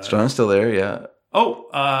still... Tron's still there, yeah. Oh,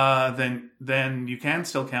 then you can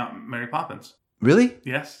still count Mary Poppins. Really?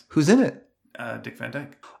 Yes. Who's in it? Dick Van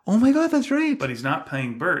Dyke. Oh my God, that's right. But he's not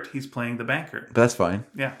playing Bert, he's playing the banker. But that's fine.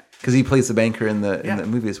 Yeah. Because he plays the banker in the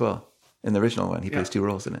movie as well. In the original one, he plays 2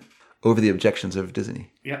 roles in it. Over the objections of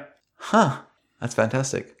Disney. Yeah. Huh. That's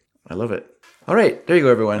fantastic. I love it. All right. There you go,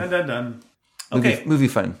 everyone. Done. Okay. Movie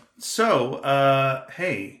fun. So,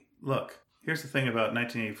 hey, look. Here's the thing about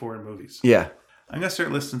 1984 in movies. Yeah. I'm going to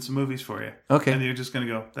start listing some movies for you. Okay. And you're just going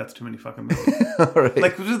to go, that's too many fucking movies. All right.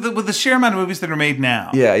 Like with the sheer amount of movies that are made now.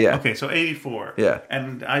 Yeah. Okay, so 84. Yeah.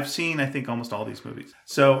 And I've seen, I think, almost all these movies.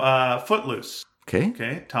 So, Footloose. Okay.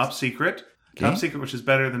 Okay. Top Secret. Top Secret, which is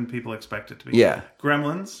better than people expect it to be. Yeah.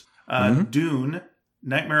 Gremlins. Dune,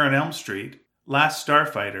 Nightmare on Elm Street, Last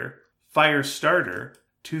Starfighter, Firestarter,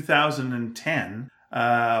 2010,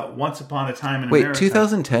 Once Upon a Time in America. Wait,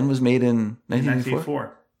 2010 was made in 1984?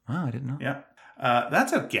 1984. Wow, I didn't know. Yeah.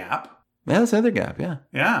 That's a gap. Yeah, that's another gap, yeah.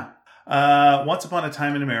 Yeah. Once Upon a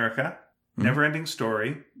Time in America, Neverending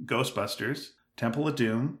Story, Ghostbusters, Temple of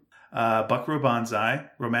Doom, Buckaroo Banzai,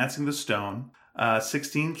 Romancing the Stone,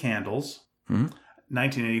 16 Candles,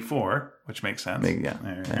 1984, which makes sense.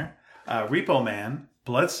 Yeah. Repo Man,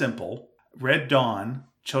 Blood Simple, Red Dawn,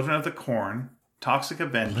 Children of the Corn, Toxic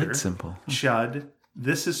Avenger, Blood Simple. Chud,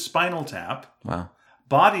 This is Spinal Tap, Wow.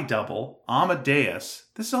 Body Double, Amadeus.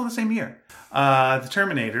 This is all the same year. The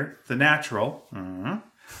Terminator, The Natural,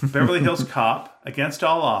 Beverly Hills Cop, Against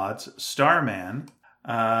All Odds, Starman,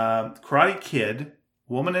 Karate Kid,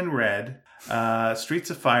 Woman in Red, Streets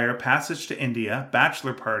of Fire, Passage to India,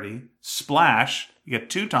 Bachelor Party, Splash. You get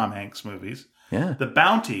 2 Tom Hanks movies. Yeah. The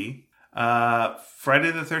Bounty,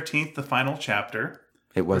 Friday the 13th, the final chapter.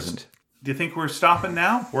 It wasn't. Do you think we're stopping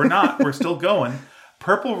now? We're not. We're still going.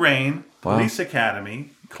 Purple Rain, Police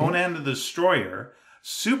Academy, Conan the Destroyer,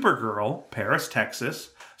 Supergirl, Paris, Texas,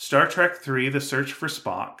 Star Trek 3, The Search for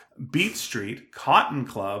Spock, Beat Street, Cotton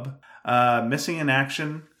Club, Missing in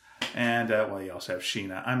Action, and you also have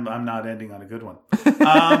Sheena. I'm not ending on a good one.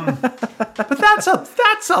 But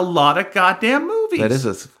that's a lot of goddamn movies.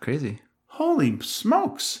 That's crazy. Holy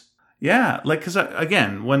smokes! Yeah, like because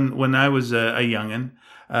again, when I was a youngin',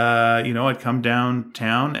 I'd come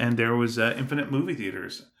downtown and there was infinite movie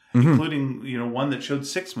theaters, including one that showed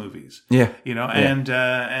 6 movies. Yeah.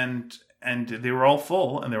 And they were all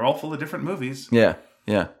full, and they were all full of different movies. Yeah.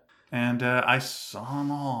 Yeah. And I saw them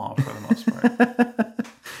all for the most part.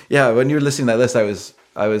 Yeah. When you were listening to that list,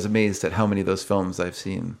 I was amazed at how many of those films I've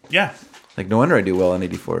seen. Yeah. Like, no wonder I do well on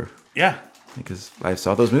 84. Yeah. Because I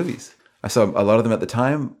saw those movies. I saw a lot of them at the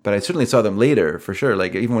time, but I certainly saw them later for sure.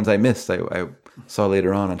 Like even ones I missed, I saw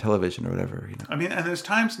later on television or whatever. I mean, and there's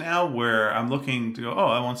times now where I'm looking to go,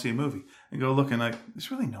 I want to see a movie, and go looking like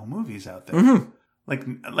there's really no movies out there.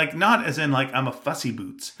 Like not as in like I'm a fussy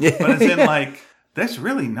boots, but as in like there's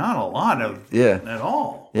really not a lot of at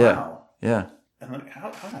all. Yeah, wow. Yeah. And like,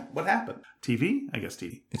 what happened? TV? I guess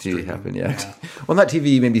TV. TV happened, yeah. Well, not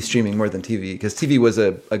TV, maybe streaming more than TV, because TV was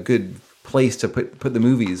a good place to put the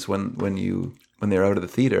movies when they're out of the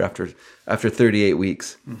theater after 38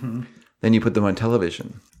 weeks. Then you put them on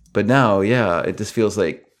television. But now, it just feels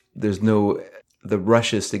like there's the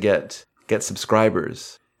rush is to get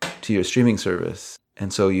subscribers to your streaming service,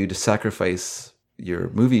 and so you just sacrifice your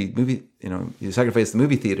movie. You sacrifice the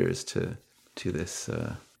movie theaters to this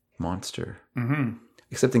monster.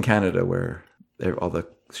 Except in Canada, where all the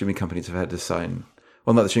streaming companies have had to sign.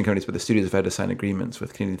 Well, not the streaming companies, but the studios have had to sign agreements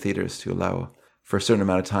with Canadian theaters to allow for a certain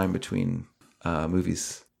amount of time between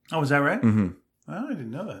movies. Oh, is that right? Oh, I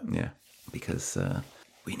didn't know that. Yeah, because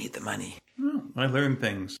we need the money. Oh, I learn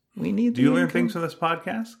things. We need. Do you learn things from this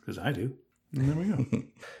podcast? Because I do. And there we go.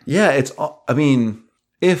 Yeah, I mean,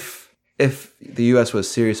 if the U.S. was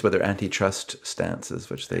serious about their antitrust stances,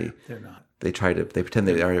 which they're not. They pretend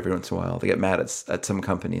they are every once in a while. They get mad at some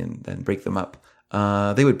company and break them up.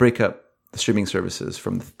 They would break up the streaming services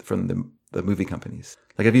from the movie companies.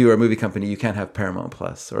 Like if you are a movie company, you can't have Paramount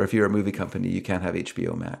Plus, or if you're a movie company, you can't have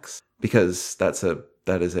HBO Max, because that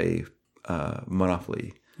is a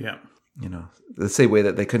monopoly. Yeah. The same way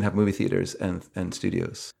that they couldn't have movie theaters and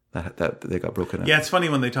studios that they got broken up. Yeah, it's funny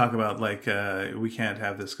when they talk about like we can't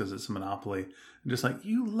have this because it's a monopoly. I'm just like,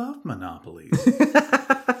 you love monopolies.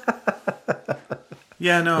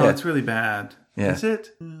 It's really bad. Yeah. Is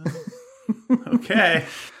it? Okay.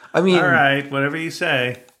 I mean, all right, whatever you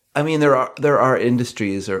say. I mean, there are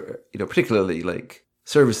industries, or particularly like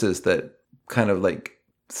services that kind of like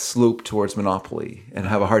slope towards monopoly and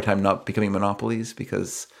have a hard time not becoming monopolies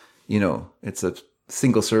because it's a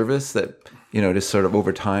single service that just sort of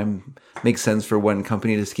over time makes sense for one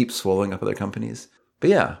company to just keep swallowing up other companies. But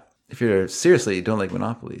yeah, if you seriously don't like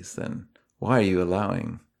monopolies, then why are you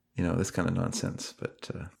allowing this kind of nonsense? But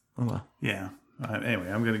oh well. Yeah.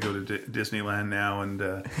 Anyway, I'm going to go to Disneyland now and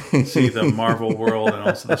see the Marvel world and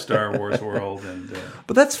also the Star Wars world.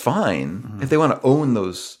 But that's fine if they want to own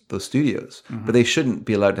those studios. But they shouldn't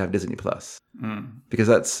be allowed to have Disney Plus because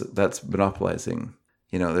that's monopolizing.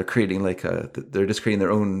 They're creating they're just creating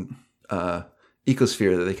their own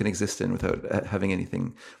ecosphere that they can exist in without having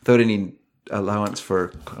anything, without any allowance for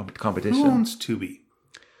competition. Who owns Tubi?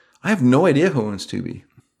 I have no idea who owns Tubi.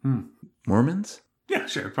 Mormons? Yeah,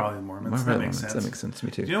 sure, probably the Mormons. That makes sense. That makes sense to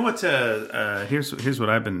me too. Do you know what? Here's what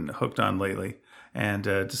I've been hooked on lately, and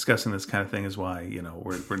discussing this kind of thing is why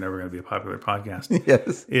we're never going to be a popular podcast.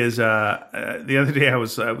 Yes. Is the other day I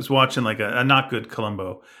was watching like a not good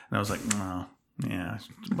Columbo, and I was like, oh,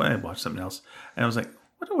 I watched something else, and I was like,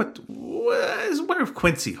 what if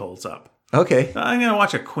Quincy holds up? Okay. I'm going to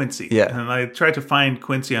watch a Quincy. Yeah. And I tried to find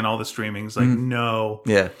Quincy on all the streamings. Like, no.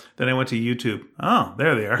 Yeah. Then I went to YouTube. Oh,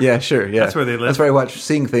 there they are. Yeah, sure. Yeah. That's where they live. That's where I watch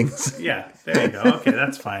Seeing Things. Yeah, there you go. Okay,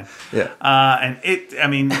 that's fine. Yeah. And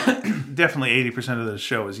definitely 80% of the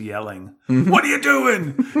show is yelling. What are you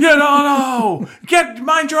doing? You don't know.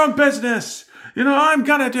 Mind your own business. I'm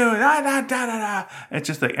going to do it. It's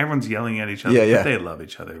just like everyone's yelling at each other. Yeah. But they love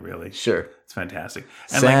each other, really. Sure. It's fantastic.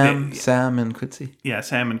 And Sam and Quincy. Yeah,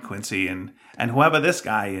 Sam and Quincy and whoever this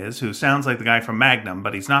guy is, who sounds like the guy from Magnum,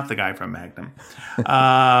 but he's not the guy from Magnum.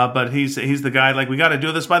 But he's the guy, like, we got to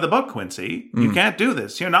do this by the book, Quincy. You can't do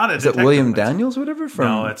this. You're not a detective. Is it William Quincy. Daniels, or whatever?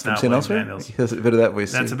 No, it's not St. William Elsewhere? Daniels. He has a bit of that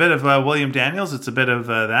voice. That's a bit of William Daniels. It's a bit of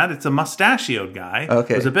that. It's a mustachioed guy.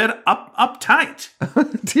 Okay. Who's a bit uptight.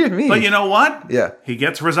 Dear me. But you know what? Yeah. He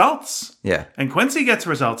gets results. Yeah. And Quincy gets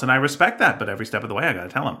results, and I respect that. But every step of the way, I got to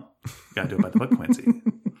tell him. You got to do it by the book, Quincy.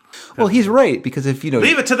 Well, he's right, because if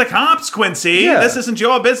Leave it to the cops, Quincy. Yeah. This isn't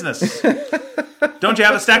your business. Don't you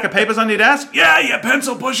have a stack of papers on your desk? Yeah, you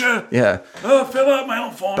pencil pusher. Yeah. Fill out my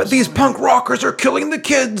own forms. But these punk rockers are killing the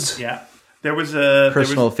kids. Yeah. There was a...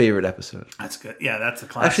 Personal favorite episode. That's good. Yeah, that's a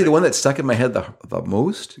classic. Actually, the one that stuck in my head the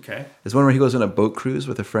most is one where he goes on a boat cruise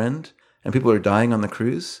with a friend, and people are dying on the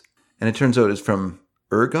cruise, and it turns out it's from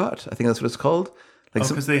ergot. I think that's what it's called. Like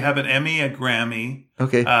because they have an Emmy, a Grammy.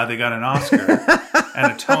 Okay. They got an Oscar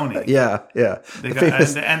and a Tony. Yeah. They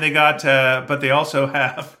got, but they also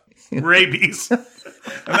have rabies. And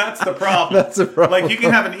that's the problem. That's the problem. Like, you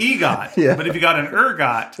can have an EGOT, but if you got an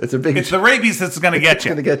ergot, it's the rabies that's going to get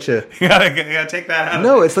you. It's going to get you. You gotta take that out.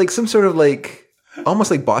 No, it's like some sort of almost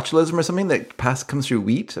like botulism or something that comes through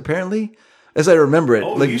wheat, apparently. As I remember it.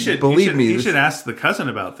 You should ask the cousin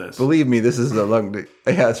about this. Believe me, this is a long day.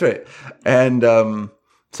 Yeah, that's right. And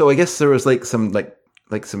so I guess there was some kind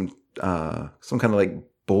of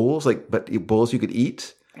bowls, bowls you could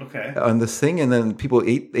eat. Okay. On this thing, and then people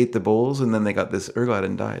ate the bowls, and then they got this ergot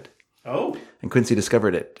and died. Oh. And Quincy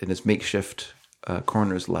discovered it in his makeshift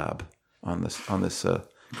coroner's lab on this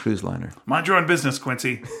cruise liner. Mind your own business,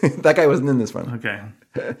 Quincy. That guy wasn't in this one. Okay.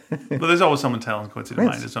 Well, there's always someone telling Quincy to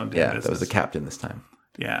mind his own damn business. That was the captain this time.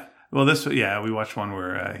 Yeah. Well, we watched one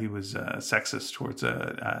where he was sexist towards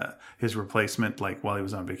his replacement, while he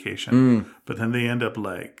was on vacation. But then they end up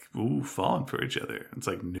falling for each other. It's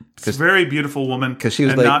like, it's a very beautiful woman. Because she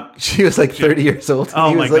was 30 years old.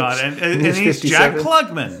 Oh my God. And he's 57. Jack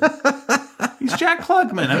Klugman. He's Jack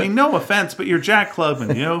Klugman. I mean, no offense, but you're Jack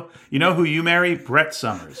Klugman. You know who you marry? Brett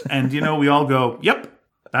Summers. And we all go, yep.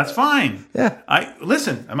 That's fine. Yeah.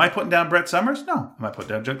 Am I putting down Brett Summers? No. Am I putting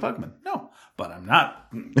down Jack Klugman? No. But I'm not.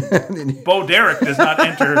 Bo Derek does not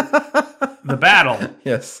enter the battle.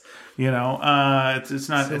 Yes. It's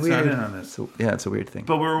not in on this. It's a weird thing.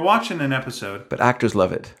 But we were watching an episode. But actors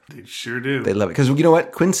love it. They sure do. They love it because you know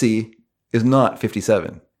what? Quincy is not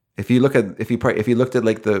 57. If you looked at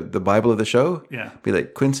the Bible of the show, be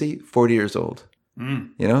like Quincy, 40 years old.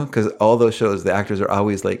 Because all those shows, the actors are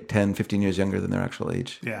always 10, 15 years younger than their actual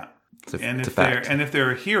age. Yeah. It's a fact. If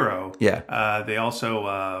they're a hero, they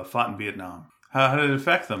also fought in Vietnam. How did it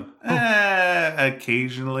affect them?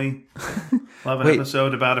 Occasionally. Love an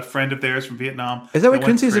episode about a friend of theirs from Vietnam. Is that why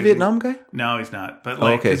Quincy's a Vietnam guy? No, he's not. But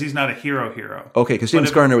because he's not a hero. Okay, because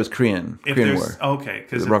James Garner was Korean War. Okay.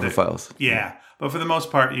 The Rover Files. Yeah. But for the most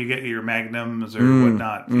part, you get your Magnums or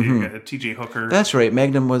whatnot. You get a T.J. Hooker. That's right.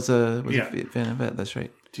 Magnum was a fan of it. That's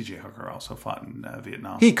right. T.J. Hooker also fought in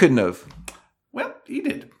Vietnam. He couldn't have. Well, he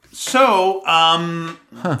did. So, I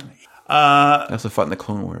also fought in the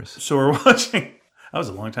Clone Wars. So we're watching. That was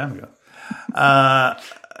a long time ago.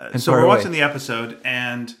 So we're watching the episode,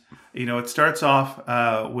 and it starts off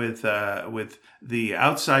with the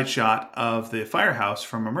outside shot of the firehouse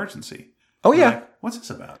from Emergency. Oh yeah. What's this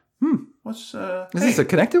about? What's is this a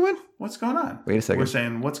connected one? What's going on? Wait a second. We're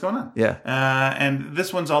saying what's going on? Yeah. And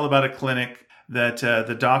this one's all about a clinic that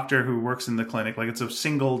the doctor who works in the clinic, it's a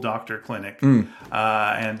single doctor clinic, and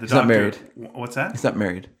the he's not married. What's that? He's not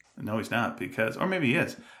married. No, he's not, or maybe he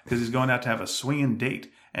is, because he's going out to have a swinging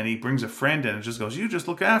date, and he brings a friend in and just goes, "You just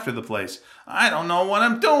look after the place. I don't know what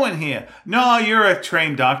I'm doing here." "No, you're a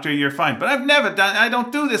trained doctor. You're fine. But I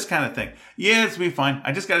don't do this kind of thing." "Yeah, it's be fine.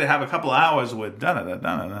 I just got to have a couple hours with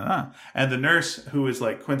da-da-da-da-da-da." And the nurse, who is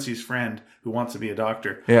Quincy's friend, who wants to be a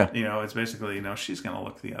doctor, it's basically, she's going to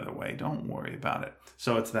look the other way. Don't worry about it.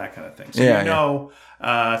 So it's that kind of thing. So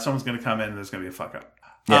someone's going to come in and there's going to be a fuck up.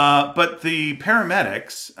 Yeah. But the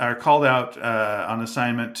paramedics are called out on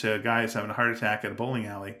assignment to guys having a heart attack at a bowling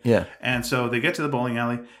alley. Yeah. And so they get to the bowling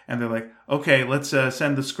alley and they're like, "Okay, let's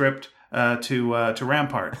send the script to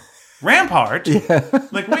Rampart." Rampart?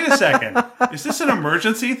 Like, wait a second. Is this an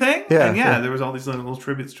emergency thing? Yeah, And yeah. there was all these little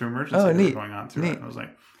tributes to emergency that neat. were going on throughout. And I was like,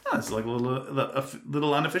 oh, it's like a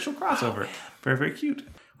little unofficial crossover. Very, very cute.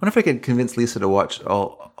 I wonder if I could convince Lisa to watch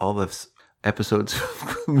all the episodes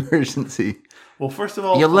of Emergency. Well, first of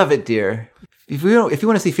all, You'll love it, dear. If you want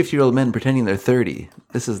to see 50-year-old men pretending they're 30,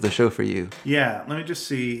 this is the show for you. yeah, let me just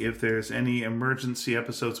see if there's any emergency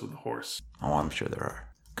episodes with a horse. Oh, I'm sure there are.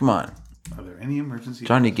 Come on. Are there any emergency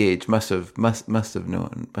Johnny Gage must have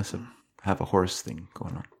known, must have a horse thing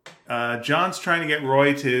going on. John's trying to get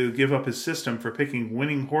Roy to give up his system for picking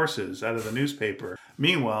winning horses out of the newspaper.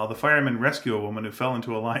 Meanwhile, the firemen rescue a woman who fell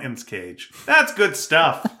into a lion's cage. That's good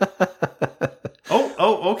stuff.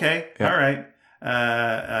 Okay. Yeah. All right.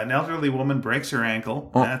 An elderly woman breaks her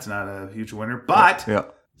ankle. Oh. That's not a huge winner. But,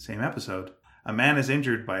 same episode, a man is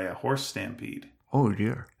injured by a horse stampede. Oh,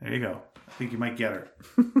 dear. There you go. I think you might get her.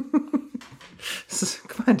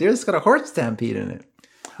 Come on, dear. It's got a horse stampede in it.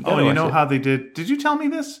 You know how they did... Did you tell me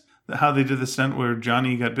this? How they did the stunt where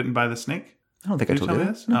Johnny got bitten by the snake? I don't think I told you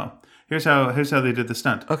this. No. Here's how they did the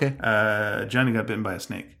stunt. Okay. Johnny got bitten by a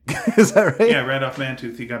snake. Is that right? Yeah, right off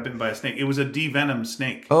Mantooth, he got bitten by a snake. It was a de-venom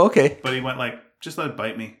snake. Oh, okay. But he went like, just let it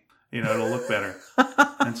bite me. It'll look better.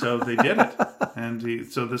 And so they did it.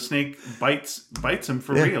 And so the snake bites him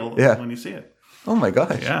for real when you see it. Oh my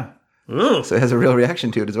gosh. Yeah. Ooh. So it has a real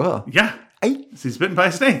reaction to it as well. Yeah. So he's bitten by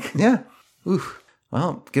a snake. Yeah. Ooh.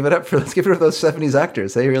 Well, let's give it up those 70s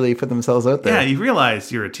actors. They really put themselves out there. Yeah, you realize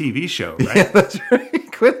you're a TV show, right? Yeah, that's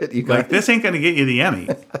right. Quit it, you guys. Like, this ain't going to get you the Emmy.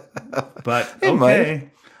 But, it okay. Might.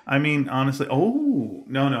 I mean, honestly,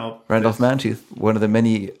 no. Randolph Mantooth, one of the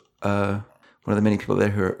many people there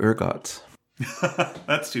who are ergots.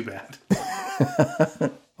 That's too bad.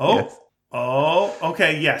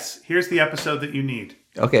 Okay, yes. Here's the episode that you need.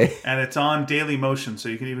 Okay. And it's on Daily Motion, so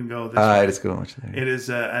you can even go this way. way. Just go watch that. It is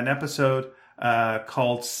an episode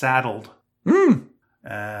called Saddled.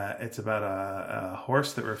 It's about a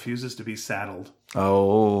horse that refuses to be saddled.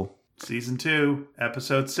 Oh. Season 2,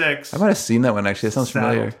 episode 6. I might have seen that one, actually. It sounds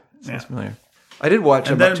familiar. Familiar. I did watch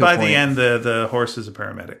it. And then by the end, the horse is a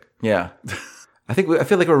paramedic. Yeah. I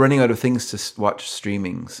feel like we're running out of things to watch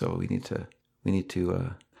streaming, so we need to.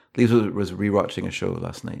 Lisa was rewatching a show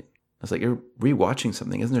last night. I was like, "You're rewatching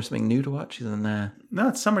something? Isn't there something new to watch?" She's like, "Nah." No,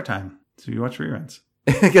 it's summertime, so you watch reruns.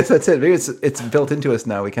 I guess that's it. Maybe it's built into us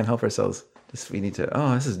now. We can't help ourselves. We need to.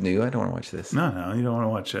 Oh, this is new. I don't want to watch this. No, you don't want to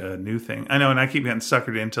watch a new thing. I know, and I keep getting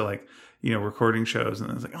suckered into recording shows, and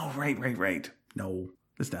it's like, oh, right. No,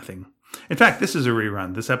 there's nothing. In fact, this is a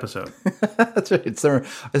rerun. This episode. That's right.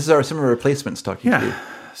 This is our summer replacements talking to you.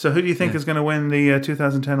 So who do you think is going to win the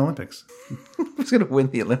 2010 Olympics? Who's going to win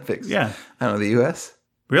the Olympics? Yeah. I don't know, the U.S.?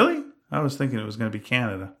 Really? I was thinking it was going to be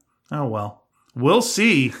Canada. Oh, well. We'll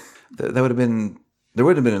see. There would have been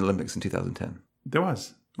an Olympics in 2010. There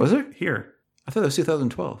was. Was there? Here. I thought it was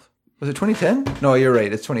 2012. Was it 2010? No, you're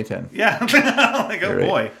right. It's 2010. Yeah.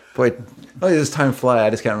 Boy. Boy, does time fly. I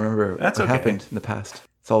just can't remember what happened in the past.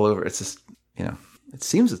 It's all over. It's just, it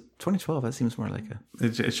seems 2012. That seems more like a...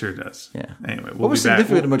 It sure does. Yeah. Anyway, what was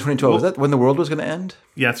significant about 2012? Was that when the world was going to end?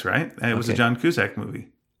 Yeah, that's right. It was a John Cusack movie.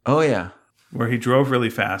 Oh, yeah. Where he drove really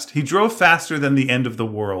fast. He drove faster than the end of the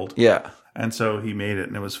world. Yeah. And so he made it,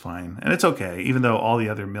 and it was fine. And it's okay, even though all the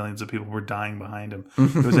other millions of people were dying behind him.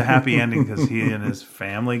 It was a happy ending because he and his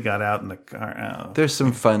family got out in the car. Oh. There's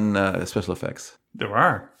some fun special effects. There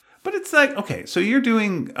are. But it's like, so you're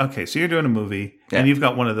doing a movie, and you've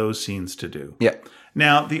got one of those scenes to do. Yeah.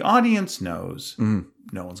 Now, the audience knows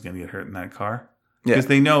no one's going to get hurt in that car. Because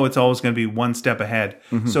they know it's always going to be one step ahead.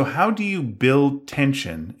 Mm-hmm. So how do you build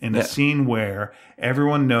tension in a scene where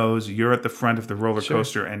everyone knows you're at the front of the roller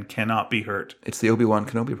coaster and cannot be hurt? It's the Obi-Wan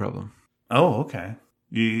Kenobi problem. Oh, okay.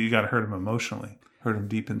 You got to hurt him emotionally. Hurt him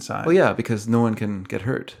deep inside. Well, yeah, because no one can get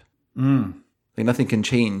hurt. Like nothing can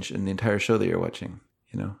change in the entire show that you're watching.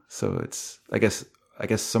 So it's I guess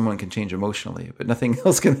someone can change emotionally, but nothing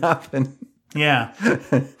else can happen. Yeah.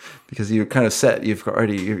 Because you're kind of set.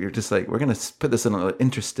 You're just like, we're going to put this in an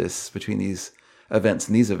interstice between these events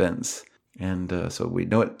and these events. And so we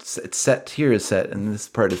know it's set, here is set, and this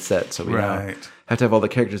part is set. So we now have to have all the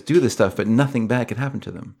characters do this stuff, but nothing bad can happen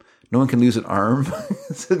to them. No one can lose an arm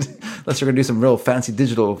unless they're going to do some real fancy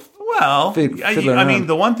digital. Well, I mean,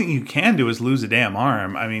 the one thing you can do is lose a damn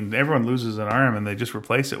arm. I mean, everyone loses an arm and they just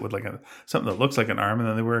replace it with something that looks like an arm, and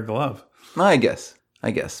then they wear a glove. I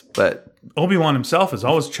guess, but Obi-Wan himself is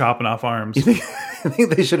always chopping off arms. I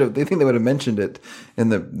think they should have. They think they would have mentioned it in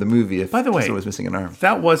the movie if someone was missing an arm.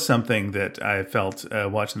 That was something that I felt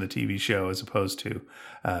watching the TV show as opposed to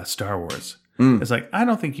Star Wars. It's like, I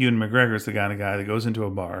don't think Ewan McGregor's the kind of guy that goes into a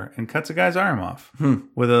bar and cuts a guy's arm off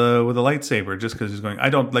with a lightsaber just because he's going, I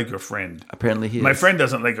don't like your friend. Apparently he is. My friend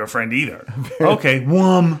doesn't like your friend either. Okay,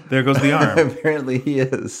 whoom, there goes the arm. Apparently he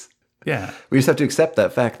is. Yeah. We just have to accept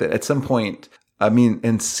that fact that at some point, I mean,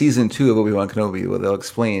 in season 2 of Obi-Wan Kenobi, well, they'll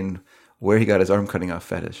explain where he got his arm cutting off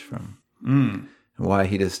fetish from. And why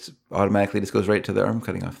he just automatically just goes right to the arm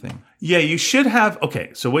cutting off thing. Yeah, you should have.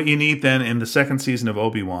 Okay, so what you need then in the second season of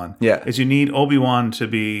Obi-Wan is you need Obi-Wan to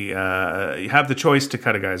be, you have the choice to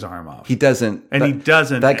cut a guy's arm off. He doesn't. And he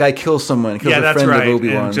doesn't. That guy kills someone, kills a that's friend right. of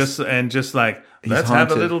Obi-Wan's. And just like, let's haunted.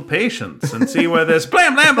 have a little patience and see where this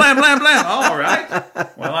blam, blam, blam, blam, blam. All right.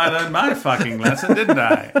 Well, I learned my fucking lesson, didn't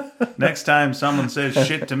I? Next time someone says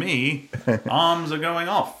shit to me, arms are going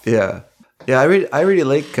off. Yeah. Yeah, I really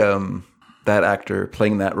like that actor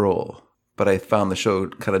playing that role, but I found the show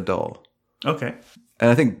kind of dull. Okay. And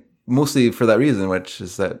I think mostly for that reason, which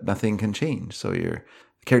is that nothing can change. So your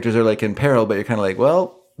characters are like in peril, but you're kind of like,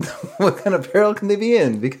 well, what kind of peril can they be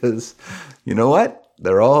in? Because you know what?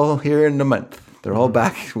 They're all here in a month. They're all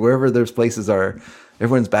back wherever those places are.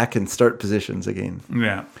 Everyone's back in start positions again.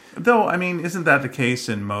 Yeah. Though, I mean, isn't that the case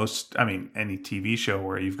in most, I mean, any TV show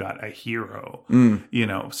where you've got a hero, you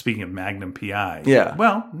know, speaking of Magnum P.I. Yeah.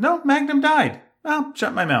 Well, no, Magnum died. Oh,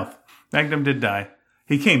 shut my mouth. Magnum did die.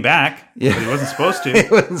 He came back, but he wasn't supposed to. He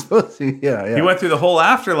wasn't supposed to, yeah. He went through the whole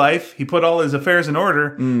afterlife. He put all his affairs in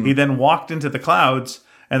order. He then walked into the clouds.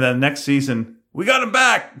 And then next season, we got him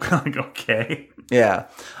back. Like, okay. Yeah.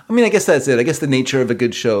 I mean, I guess that's it. I guess the nature of a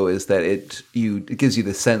good show is that it gives you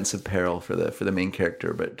the sense of peril for the main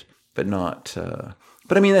character, but not.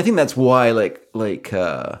 But I mean, I think that's why like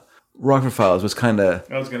Rockford Files was kind of.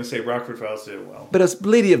 I was going to say Rockford Files did it well, but it's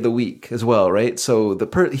Lady of the Week as well, right? So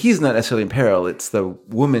he's not necessarily in peril. It's the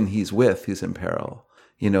woman he's with who's in peril,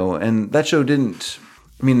 you know. And that show didn't.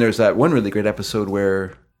 I mean, there's that one really great episode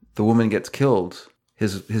where the woman gets killed.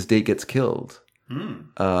 His date gets killed.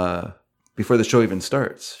 Before the show even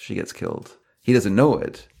starts, she gets killed. He doesn't know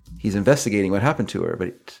it. He's investigating what happened to her,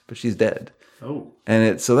 but she's dead. Oh,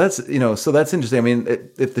 and so that's interesting. I mean,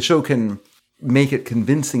 if the show can make it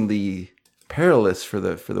convincingly perilous for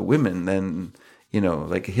the women, then you know,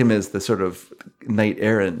 like him as the sort of knight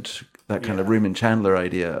errant, that kind of Raymond Chandler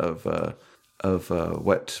idea of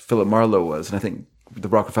what Philip Marlowe was, and I think the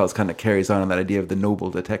Rockford Files kind of carries on that idea of the noble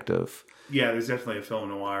detective. Yeah, there's definitely a film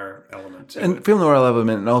noir element to and film noir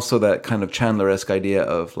element, and also that kind of Chandler-esque idea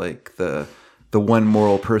of like the one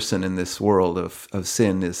moral person in this world of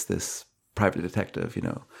sin is this private detective. You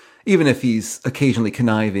know, even if he's occasionally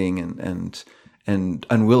conniving and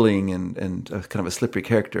unwilling and a kind of a slippery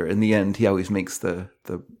character, in the end he always makes the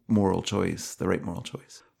moral choice, the right moral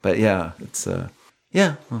choice. But yeah, it's well,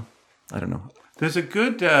 I don't know. There's a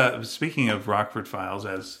good speaking of Rockford Files,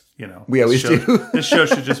 as you know, we always do. This show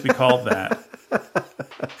should just be called that.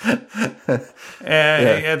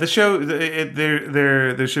 The show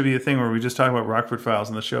there should be a thing where we just talk about Rockford Files,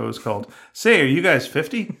 and the show is called "Say, are you guys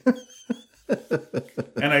 50?"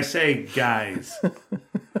 And I say, guys.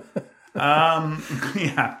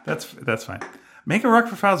 Yeah, that's fine. Make a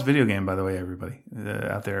Rockford Files video game, by the way, everybody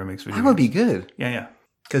out there who makes video games. That would be good. Yeah.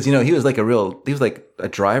 Because, you know, he was like a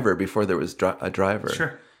driver before there was a driver.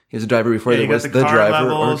 Sure. He was a driver before there was the driver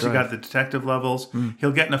levels, or you got the detective levels.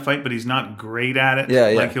 He'll get in a fight, but he's not great at it. Yeah.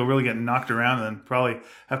 Like, he'll really get knocked around and then probably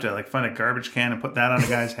have to, like, find a garbage can and put that on a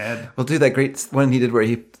guy's head. Well, do that great one he did where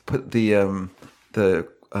he put the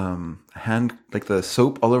hand, like the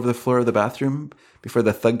soap all over the floor of the bathroom before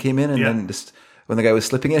the thug came in, and then just... when the guy was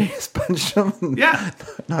slipping in, he just punched him and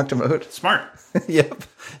knocked him out. Smart. Yep.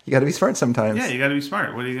 You got to be smart sometimes. Yeah, you got to be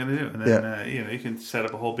smart. What are you going to do? And then, you can set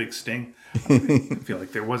up a whole big Sting. I feel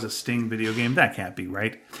like there was a Sting video game. That can't be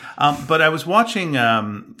right. But I was watching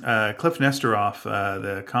Cliff Nesteroff,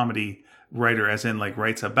 the comedy writer, as in like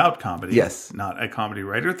writes about comedy. Yes. Not a comedy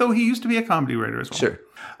writer, though he used to be a comedy writer as well. Sure.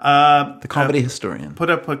 The comedy historian. Put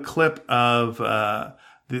up a clip of...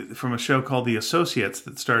 from a show called The Associates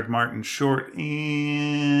that starred Martin Short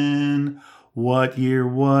in... what year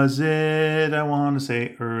was it? I want to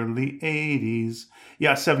say early 80s.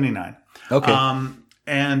 Yeah, 79. Okay.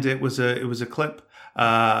 And it was a clip.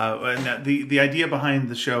 And the idea behind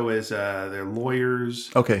the show is they're lawyers.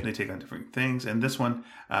 Okay. They take on different things. And this one,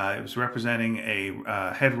 it was representing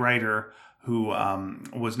a head writer who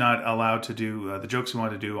was not allowed to do the jokes he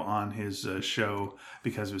wanted to do on his show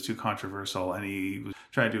because it was too controversial, and he was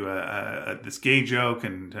trying to do this gay joke,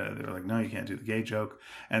 and they were like, no, you can't do the gay joke.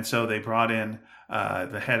 And so they brought in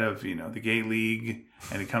the head of the gay league,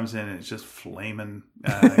 and he comes in and it's just flaming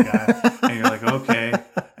guy, and you're like, okay.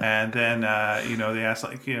 And then, they ask,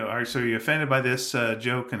 like, so are you offended by this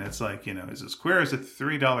joke? And it's like, is this queer or is it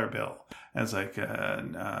 $3 bill? And it's like,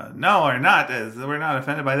 no, we're not. We're not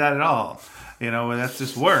offended by that at all. That's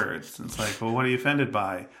just words. It's like, well, what are you offended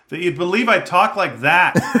by? That you'd believe I talk like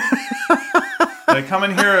that. I come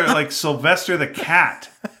in here like Sylvester the cat.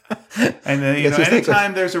 And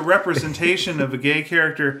anytime there's a representation of a gay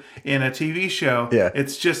character in a TV show,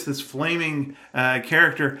 it's just this flaming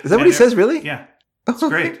character. Is that what he says, really? Yeah. It's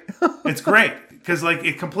great. It's great. Because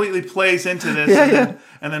it completely plays into this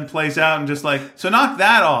and then plays out and just like, so knock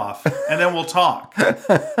that off and then we'll talk.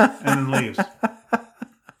 And then leaves.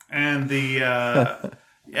 And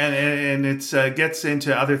and it gets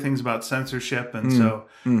into other things about censorship. And so,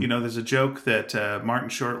 there's a joke that Martin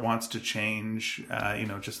Short wants to change,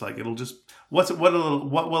 just like it'll just, what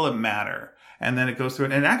will it matter? And then it goes through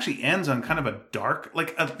it, and it actually ends on kind of a dark,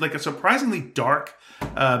 like a surprisingly dark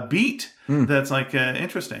beat. That's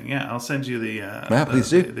interesting. Yeah, I'll send you please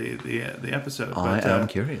do. the episode. I am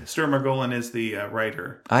curious. Stuart Margolin is the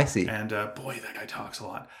writer. I see. And boy, that guy talks a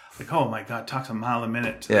lot. Like, oh my God, talks a mile a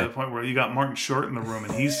minute to the point where you got Martin Short in the room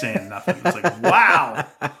and he's saying nothing. It's like, wow,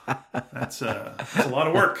 that's a lot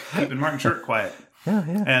of work keeping Martin Short quiet. Yeah,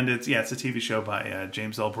 yeah. And it's a TV show by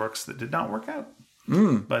James L. Brooks that did not work out.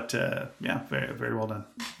 But very, very well done.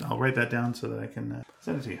 I'll write that down so that I can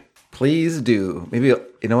send it to you. Please do. Maybe,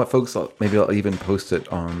 you know what, folks? Maybe I'll even post it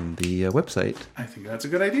on the website. I think that's a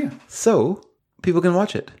good idea. So people can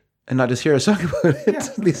watch it and not just hear us talk about it.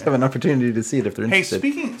 At least have an opportunity to see it if they're interested.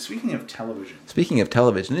 Hey, speaking of television. Speaking of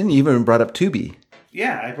television, and you even brought up Tubi.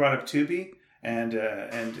 Yeah, I brought up Tubi. And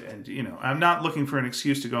I'm not looking for an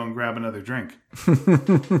excuse to go and grab another drink.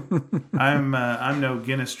 I'm no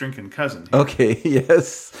Guinness drinking cousin here. Okay,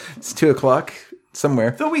 yes. It's 2:00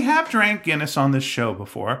 somewhere. Though we have drank Guinness on this show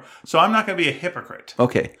before, so I'm not going to be a hypocrite.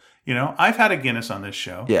 Okay. I've had a Guinness on this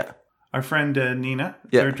show. Yeah. Our friend Nina,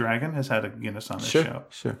 Third Dragon, has had a Guinness on this show.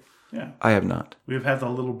 Sure. Yeah. I have not. We've had the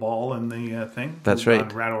little ball in the thing. That's right.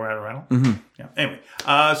 Rattle, rattle, rattle. Mm-hmm. Yeah. Anyway,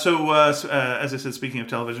 so as I said, speaking of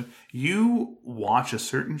television, you watch a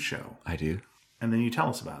certain show. I do. And then you tell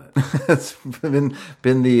us about it. It's been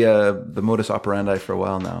the modus operandi for a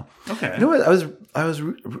while now. Okay. You know what? I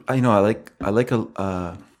like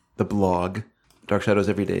the blog Dark Shadows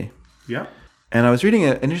Every Day. Yeah. And I was reading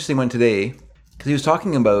an interesting one today because he was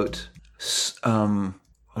talking about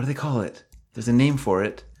what do they call it? There's a name for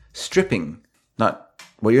it. Stripping, not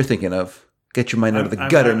what you're thinking of. Get your mind out of the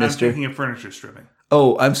gutter, mister. I'm thinking of furniture stripping.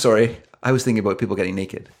 Oh, I'm sorry. I was thinking about people getting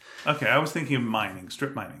naked. Okay, I was thinking of mining,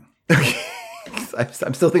 strip mining.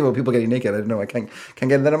 I'm still thinking about people getting naked. I don't know. I can't get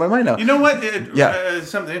that out of my mind now. You know what?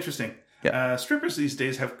 Something interesting. Yeah. Strippers these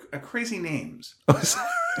days have crazy names.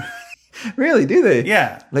 Really? Do they?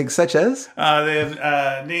 Yeah. Like such as? They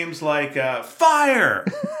have names like Fire.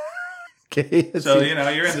 Okay. So,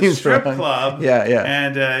 you're in the strip club. Yeah, yeah.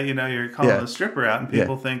 And, you're calling a stripper out, and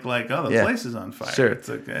people think like, oh, the place is on fire. Sure. It's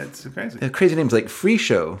crazy. They have crazy names like Free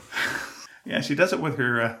Show. Yeah, she does it with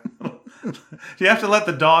her... you have to let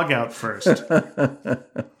the dog out first. All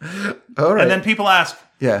right. And then people ask,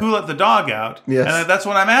 who let the dog out? Yes. And that's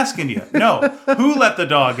what I'm asking you. No, who let the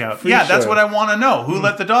dog out? That's what I want to know. Who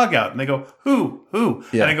let the dog out? And they go, who?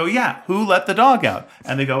 Yeah. And I go, who let the dog out?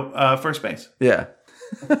 And they go, first base. Yeah.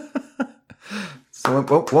 So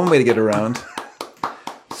one way to get around.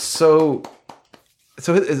 So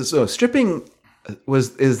stripping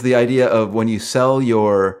is the idea of when you sell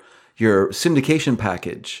your syndication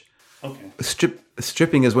package. Okay.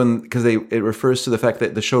 Stripping is because it refers to the fact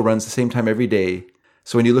that the show runs the same time every day.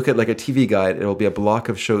 So when you look at like a TV guide, it'll be a block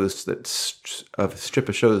of shows a strip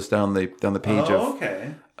of shows down the page of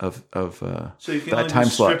so you can only do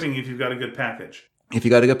stripping if you've got a good package. If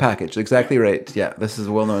you got a good package, exactly right. Yeah, this is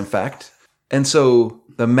a well-known fact. And so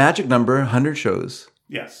the magic number, 100 shows.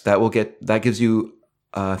 Yes. That gives you,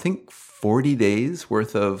 I think, 40 days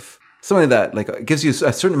worth of something like that. Like it gives you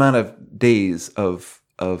a certain amount of days of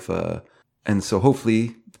and so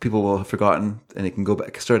hopefully people will have forgotten and it can go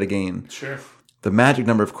back, start again. Sure. The magic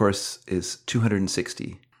number, of course, is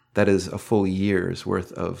 260. That is a full year's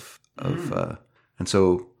worth of and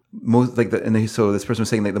so so this person was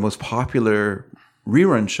saying like the most popular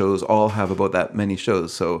rerun shows all have about that many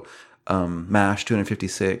shows. So MASH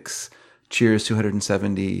 256, Cheers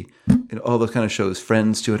 270, all those kind of shows.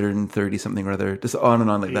 Friends 230 something or other, just on and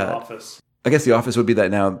on like that. The Office. I guess The Office would be that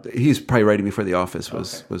now. He's probably writing before The Office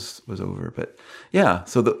was over, but yeah.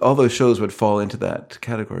 So all those shows would fall into that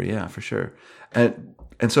category, yeah, for sure. And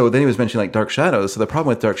so then he was mentioning like Dark Shadows. So the problem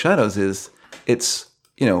with Dark Shadows is it's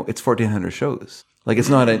 1,400 shows. Like it's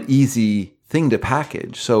not an easy thing to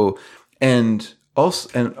package. So and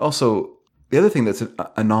also the other thing that's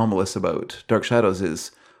anomalous about Dark Shadows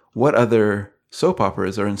is what other soap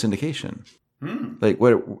operas are in syndication. Like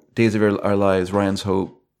what Days of Our Lives, Ryan's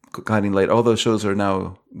Hope, Guiding Light, all those shows are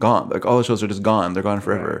now gone. Like all the shows are just gone. They're gone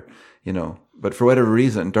forever, you know. But for whatever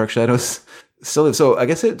reason, Dark Shadows still lives. So I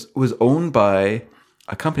guess it was owned by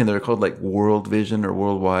a company that are called like World Vision or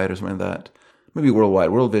Worldwide or something like that. Maybe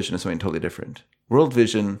Worldwide. World Vision is something totally different. World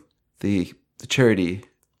Vision, the charity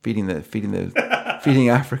feeding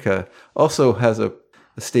Africa, also has a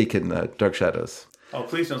stake in Dark Shadows. Oh,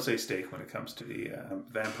 please don't say steak when it comes to the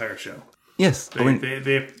vampire show. Yes. They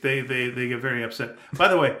get very upset. By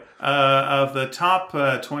the way, of the top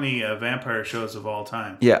 20 vampire shows of all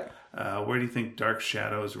time, where do you think Dark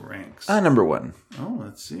Shadows ranks? Number 1. Oh,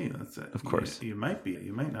 let's see. That's it. Of course. You might be.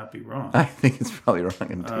 You might not be wrong. I think it's probably wrong.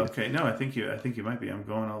 Indeed. Okay. No, I think you might be. I'm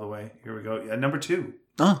going all the way. Here we go. Number 2.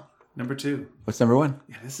 Oh. Number 2. What's number 1?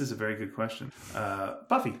 Yeah, this is a very good question.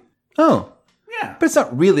 Buffy. Oh. Yeah. But it's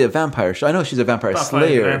not really a vampire show. I know she's a vampire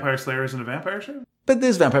slayer. Vampire Slayer isn't a vampire show? But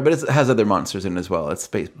there's vampire, but it has other monsters in it as well. It's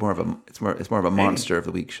more of a monster of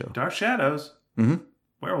the week show. Dark Shadows.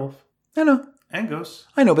 Werewolf. I know. And ghosts.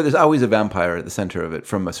 I know, but there's always a vampire at the center of it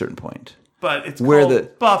from a certain point. But it's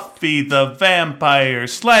called Buffy the Vampire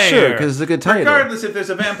Slayer. Sure, because it's a good title. Regardless if there's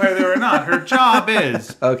a vampire there or not, her job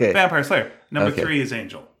is Vampire Slayer. Number 3 is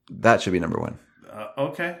Angel. That should be number 1.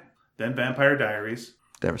 Okay. Then Vampire Diaries.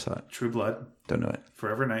 Never saw it. True Blood. Don't know it.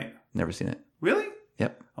 Forever Night. Never seen it. Really?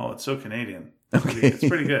 Yep. Oh, it's so Canadian. Okay. It's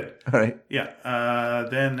pretty good. All right. Yeah.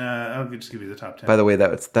 Then I'll just give you the top 10. By the way,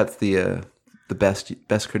 that's the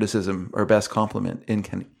best criticism or best compliment in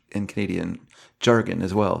Canadian jargon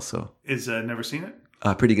as well. So is never seen it?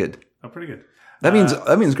 Pretty good. Oh, pretty good. That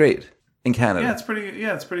means great in Canada. Yeah, it's pretty.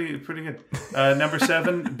 Yeah, it's pretty good. Number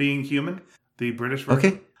 7, Being Human, the British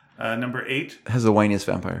version. Okay. Number 8 has the whiniest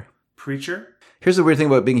vampire. Preacher. Here's the weird thing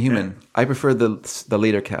about Being Human. Yeah. I prefer the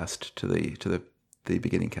later cast to the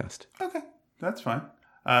beginning cast. Okay, that's fine.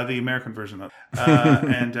 The American version of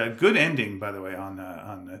and good ending, by the way, on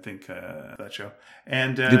I think that show.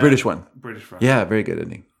 And the British one. British one. Yeah, very good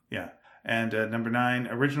ending. Yeah. And number 9,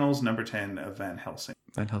 Originals. Number 10, Van Helsing.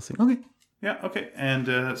 Van Helsing. Okay. Yeah. Okay.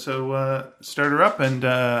 And so start her up, and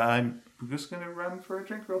I'm just gonna run for a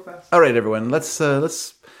drink real fast. All right, everyone. Let's.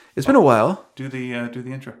 It's been a while. Do the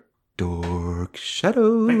intro. Dark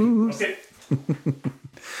Shadows. Thank you. Okay.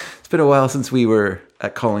 It's been a while since we were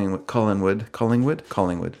at Collingwood.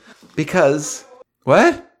 Because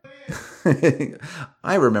what?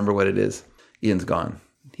 I remember what it is. Ian's gone.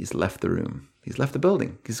 He's left the room. He's left the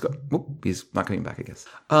building. He's not coming back, I guess.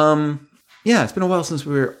 Yeah, it's been a while since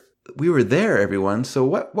we were there, everyone. So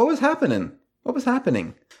what was happening? What was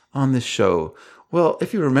happening on this show? Well,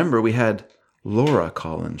 if you remember, we had Laura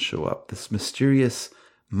Collins show up, this mysterious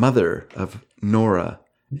mother of Nora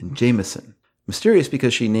and Jameson. Mysterious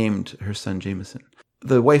because she named her son Jameson.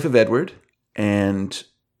 The wife of Edward, and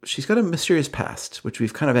she's got a mysterious past, which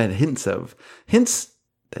we've kind of had hints of. Hints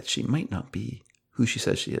that she might not be who she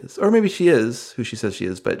says she is. Or maybe she is who she says she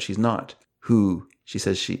is, but she's not who she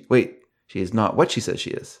says she... Wait, she is not what she says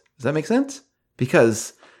she is. Does that make sense?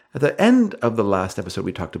 Because at the end of the last episode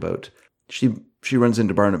we talked about, she runs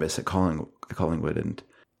into Barnabas at Collingwood.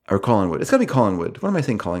 Or Collinwood. It's got to be Collinwood. What am I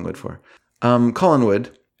saying Collingwood for? Collinwood,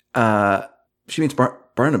 she meets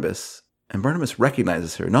Barnabas, and Barnabas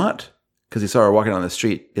recognizes her, not because he saw her walking on the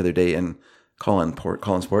street the other day in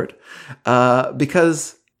Collinsport,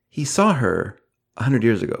 because he saw her 100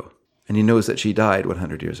 years ago, and he knows that she died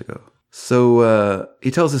 100 years ago. So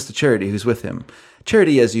he tells this to Charity, who's with him.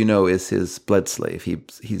 Charity, as you know, is his blood slave.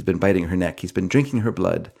 He's been biting her neck. He's been drinking her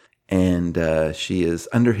blood, and she is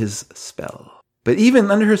under his spell. But even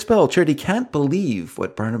under her spell, Charity can't believe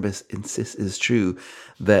what Barnabas insists is true,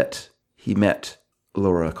 that he met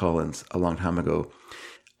Laura Collins a long time ago.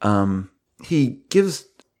 He gives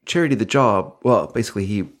Charity the job. Well, basically,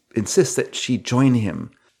 he insists that she join him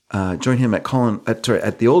at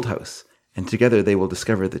the old house, and together they will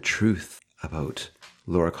discover the truth about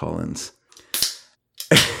Laura Collins.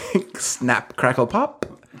 Snap, crackle, pop.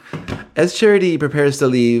 As Charity prepares to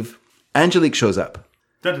leave, Angelique shows up.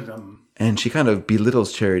 Dun-dun-dun. And she kind of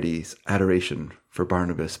belittles Charity's adoration for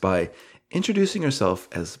Barnabas by introducing herself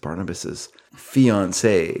as Barnabas's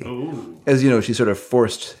fiancée. Ooh. As you know, she sort of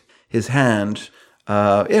forced his hand.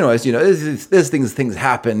 As you know, there's things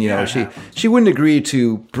happen. She wouldn't agree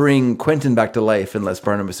to bring Quentin back to life unless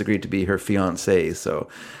Barnabas agreed to be her fiancé. So,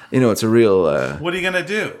 it's a real. What are you gonna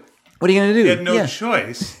do? What are you gonna do? He had no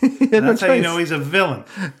choice. That's how you know he's a villain.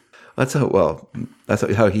 That's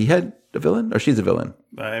how he had a villain, or she's a villain.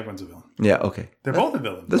 Everyone's a villain. Yeah, okay. They're both a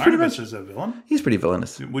villain. That's pretty Barnabas much- is a villain. He's pretty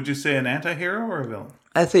villainous. Would you say an anti-hero or a villain?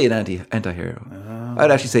 I'd say an anti-hero.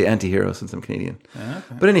 I'd actually say anti-hero since I'm Canadian.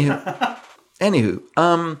 But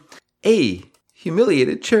anywho, A,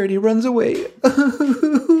 humiliated, Charity runs away.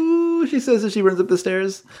 She says as she runs up the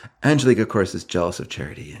stairs. Angelique, of course, is jealous of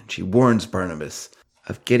Charity, and she warns Barnabas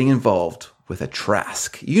of getting involved with a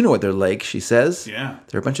Trask. You know what they're like, she says. Yeah.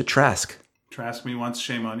 They're a bunch of Trask. Trask me once,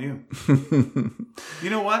 shame on you. You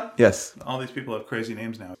know what? Yes. All these people have crazy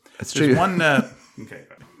names now. That's There's true. one... okay.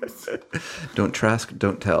 Don't Trask,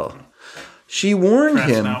 don't tell. She warned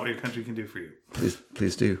That's him. not what your country can do for you.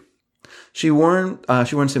 Please do. She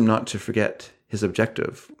warns him not to forget his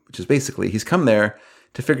objective, which is basically he's come there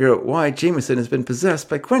to figure out why Jameson has been possessed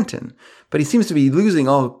by Quentin. But he seems to be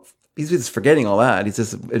he's just forgetting all that. He's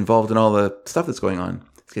just involved in all the stuff that's going on.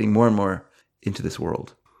 He's getting more and more into this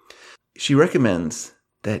world. She recommends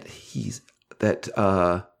that he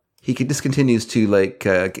just continues to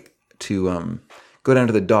go down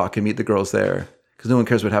to the dock and meet the girls there, because no one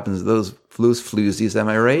cares what happens to those floozies, am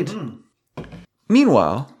I right? Mm-hmm.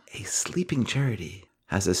 Meanwhile, a sleeping Charity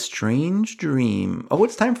has a strange dream. Oh,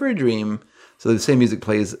 it's time for a dream. So the same music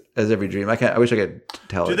plays as every dream. I wish I could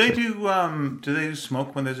tell. Do they do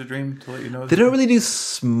smoke when there's a dream to let you know? They don't really do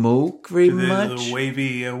smoke very much. The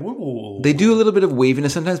wavy. They do a little bit of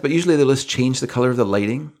waviness sometimes, but usually they'll just change the color of the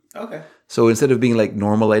lighting. Okay. So instead of being like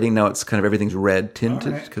normal lighting, now it's kind of everything's red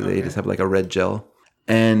tinted because they just have like a red gel.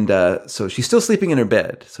 And so she's still sleeping in her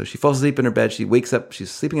bed. So she falls asleep in her bed. She wakes up.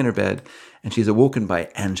 She's sleeping in her bed, and she's awoken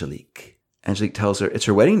by Angelique. Angelique tells her it's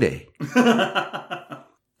her wedding day.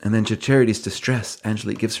 And then to Charity's distress,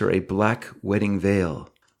 Angelique gives her a black wedding veil,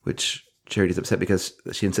 which Charity's upset because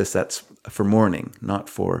she insists that's for mourning, not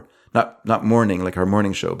mourning like our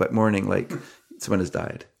morning show, but mourning like someone has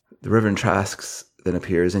died. The Reverend Trask then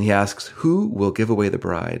appears, and he asks, who will give away the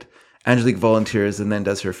bride? Angelique volunteers and then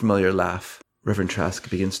does her familiar laugh. Reverend Trask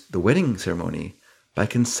begins the wedding ceremony by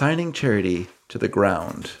consigning Charity to the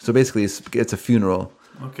ground. So basically, it's a funeral,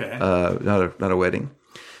 not a wedding.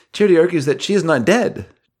 Charity argues that she is not dead.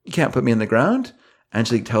 You can't put me in the ground.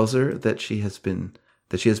 Angelique tells her that she has been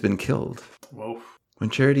killed. Whoa. When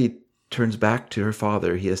Charity turns back to her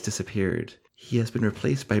father, he has disappeared. He has been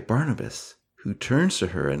replaced by Barnabas, who turns to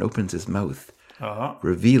her and opens his mouth,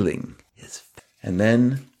 revealing his. And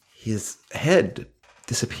then his head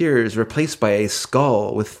disappears, replaced by a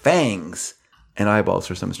skull with fangs and eyeballs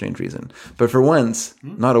for some strange reason. But for once,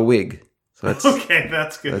 not a wig. So that's okay.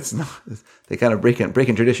 That's good. That's not. They kind of break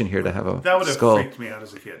in tradition here to have a that would have skull. freaked me out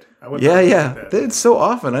as a kid. Yeah. It's so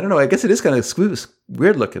often. I don't know. I guess it is kind of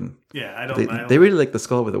weird looking. Yeah, I don't. They really like the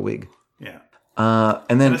skull with a wig. Yeah.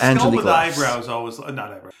 And then a Angelique skull with laughs. eyebrows always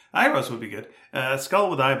not eyebrows. Eyebrows would be good. A skull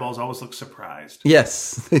with eyeballs always looks surprised.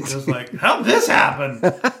 Yes. It's like, how'd this happen?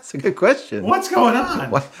 That's a good question. What's going on?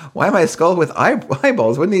 Why am I a skull with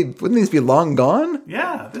eyeballs? Wouldn't these be long gone?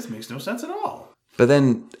 Yeah, this makes no sense at all. But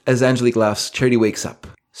then, as Angelique laughs, Charity wakes up,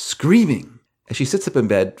 screaming. As she sits up in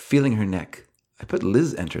bed, feeling her neck. I put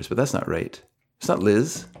Liz enters, but that's not right. It's not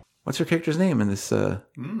Liz. What's her character's name in this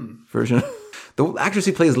version? The actress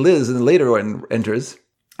who plays Liz in the later one enters.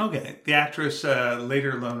 Okay, the actress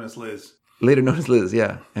later known as Liz. Later known as Liz,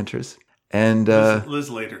 yeah, enters. And Liz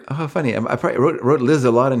later. Oh, how funny. I probably wrote Liz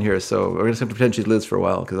a lot in here, so we're just going to pretend she's Liz for a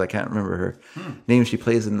while because I can't remember her name she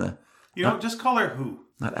plays in the... Just call her Who.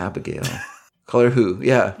 Not Abigail. Call her Who,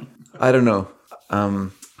 yeah. I don't know.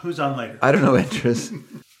 Who's on later? I don't know, Enters.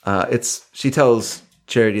 She tells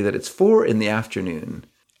Charity that it's 4 p.m,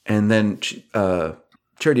 and then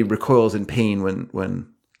Charity recoils in pain when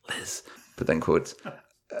Liz, put that in quotes,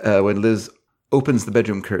 when Liz opens the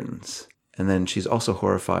bedroom curtains. And then she's also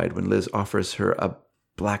horrified when Liz offers her a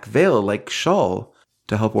black veil-like shawl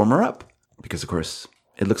to help warm her up. Because, of course,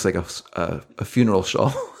 it looks like a funeral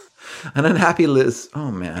shawl. An unhappy Liz.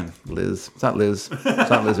 Oh, man. Liz. It's not Liz. It's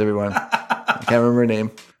not Liz, everyone. I can't remember her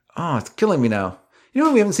name. Oh, it's killing me now. You know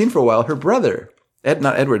what we haven't seen for a while? Her brother.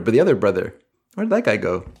 Not Edward, but the other brother. Where did that guy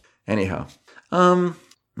go? Anyhow. No,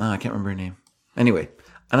 I can't remember her name. Anyway,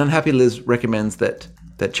 an unhappy Liz recommends that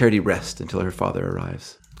Charity rest until her father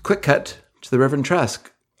arrives. Quick cut to the Reverend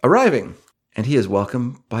Trask arriving. And he is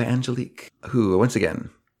welcomed by Angelique, who, once again,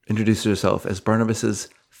 introduces herself as Barnabas's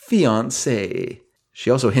fiancée. She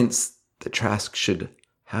also hints that Trask should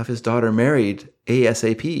have his daughter married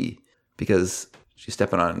ASAP because she's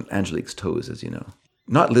stepping on Angelique's toes, as you know.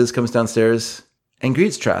 Not Liz comes downstairs and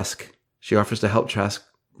greets Trask. She offers to help Trask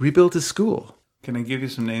rebuild his school. Can I give you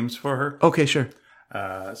some names for her? Okay, sure.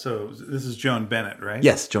 So this is Joan Bennett, right?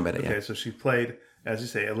 Yes, Joan Bennett, Okay, yeah. so she played as you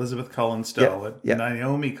say, Elizabeth Collins Starlet, yeah.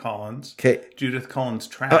 Naomi Collins, Okay. Judith Collins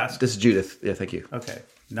Trask. This is Judith. Yeah, thank you. Okay.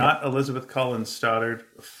 Not Elizabeth Collins Stoddard,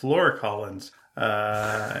 Flora Collins.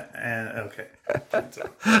 And okay.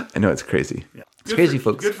 I know it's crazy. Yeah. It's crazy,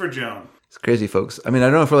 folks. Good for Joan. It's crazy, folks. I mean, I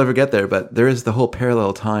don't know if we'll ever get there, but there is the whole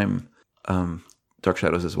parallel time Dark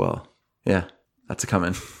Shadows as well. Yeah, that's a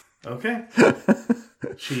coming. Okay.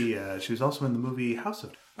 She was also in the movie House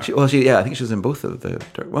of... I think she was in both of the...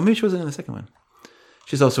 Well, maybe she wasn't in the second one.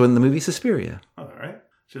 She's also in the movie Suspiria. Oh, all right.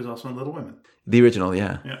 She was also in Little Women. The original,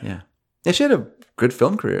 yeah. Yeah, she had a good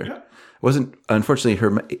film career. Yeah. It wasn't... Unfortunately,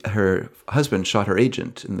 her husband shot her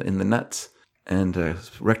agent in the nuts and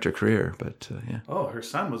wrecked her career, but yeah. Oh, her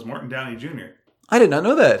son was Morton Downey Jr. I did not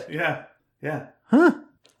know that. Yeah. Yeah. Huh.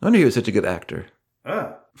 No wonder he was such a good actor.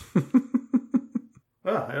 Ah.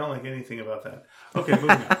 I don't like anything about that. Okay,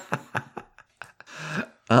 moving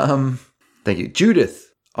on. Thank you.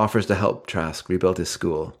 Judith offers to help Trask rebuild his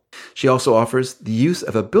school. She also offers the use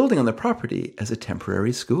of a building on the property as a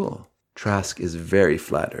temporary school. Trask is very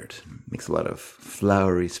flattered, makes a lot of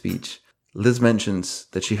flowery speech. Liz mentions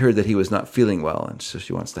that she heard that he was not feeling well, and so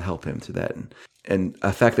she wants to help him through that. And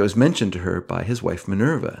a fact that was mentioned to her by his wife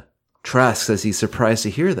Minerva. Trask says he's surprised to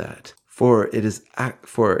hear that, for it is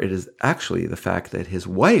actually the fact that his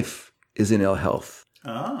wife is in ill health.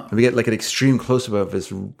 Oh. And we get like an extreme close-up of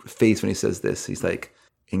his face when he says this. He's like,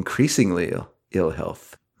 increasingly ill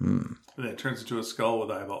health. And then it turns into a skull with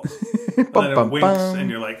eyeballs. And then it winks, and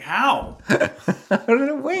you're like, how? How did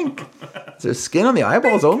it wink? Is there skin on the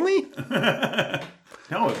eyeballs only?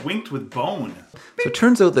 No, it winked with bone. So it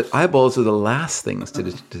turns out that eyeballs are the last things to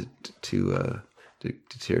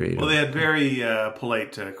deteriorate. Well, they had very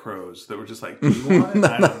polite crows that were just like, do you want it?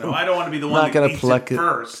 I don't know. I don't want to be the one that eats it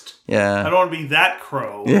first. Yeah. I don't want to be that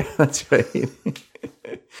crow. Yeah, that's right.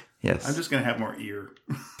 Yes. I'm just going to have more ear.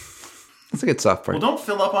 That's a good soft part. Well, don't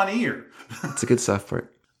fill up on ear. It's a good soft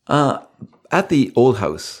part. At the old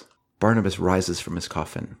house, Barnabas rises from his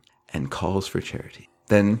coffin and calls for Charity.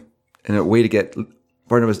 Then, in a way to get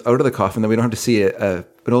Barnabas out of the coffin, then we don't have to see an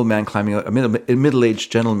old man climbing out, a middle-aged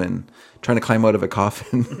gentleman trying to climb out of a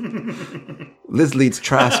coffin. Liz leads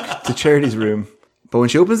Trask to Charity's room, but when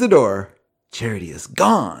she opens the door, Charity is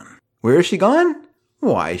gone. Where is she gone?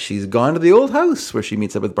 Why, she's gone to the old house where she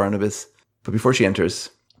meets up with Barnabas. But before she enters,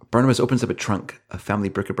 Barnabas opens up a trunk of family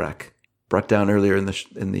bric-a-brac brought down earlier in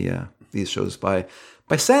these shows by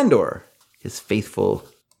Sandor, his faithful,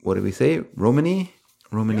 what do we say, Romany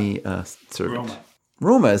servant.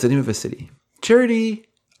 Roma is the name of a city. Charity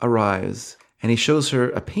arrives, and he shows her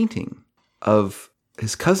a painting of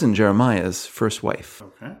his cousin Jeremiah's first wife,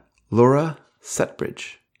 Laura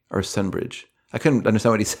Sutbridge, or Sunbridge. I couldn't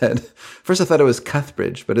understand what he said. First I thought it was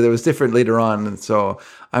Cuthbridge, but it was different later on, and so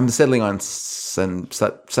I'm settling on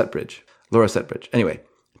Sutbridge. Laura Sutbridge. Anyway,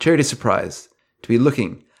 Charity's surprised to be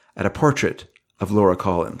looking at a portrait of Laura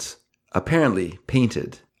Collins, apparently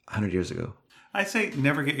painted 100 years ago. I say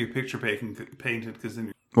never get your picture painted because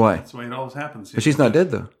then Why? That's the way it always happens. But she's not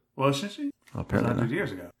dead, though. Well, isn't she? Well, apparently 100 not.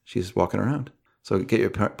 years ago. She's walking around. So get your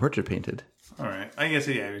portrait painted. All right. I guess,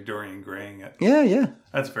 yeah, Dorian Graying it. Yeah.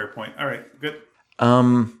 That's a fair point. All right, good.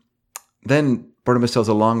 Then Barnabas tells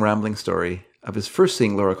a long, rambling story of his first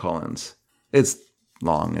seeing Laura Collins. It's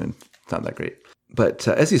long and it's not that great. But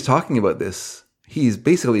as he's talking about this, he's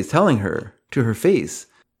basically telling her to her face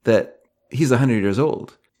that he's 100 years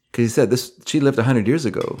old. Because he said she lived 100 years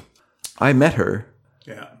ago. I met her.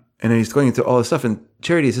 Yeah. And then he's going through all this stuff, and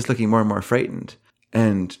Charity is just looking more and more frightened.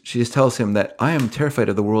 And she just tells him that I am terrified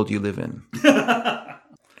of the world you live in.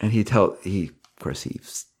 And he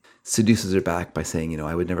seduces her back by saying,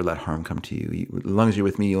 I would never let harm come to you. As long as you're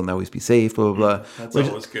with me, you'll always be safe, blah, blah, blah. That's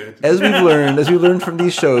always good. As we've learned from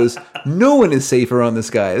these shows, no one is safer on this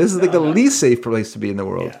guy. This is like the least safe place to be in the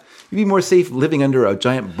world. Yeah. You'd be more safe living under a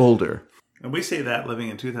giant boulder. And we say that living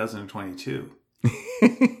in 2022.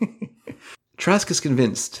 Trask is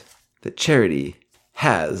convinced that Charity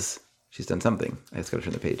she's done something. I just got to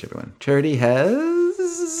turn the page, everyone. Charity has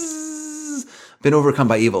been overcome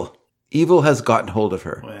by evil. Evil has gotten hold of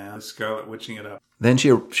her. Well, Scarlet Witching it up. Then she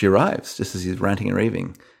arrives, just as he's ranting and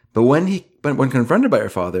raving. But when confronted by her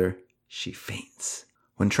father, she faints.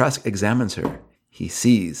 When Trask examines her, he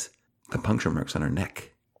sees the puncture marks on her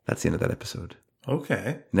neck. That's the end of that episode.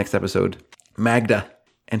 Okay. Next episode, Magda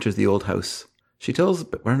enters the old house. She tells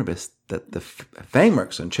Barnabas that the fang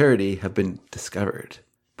marks on Charity have been discovered.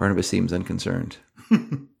 Barnabas seems unconcerned.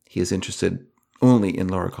 He is interested only in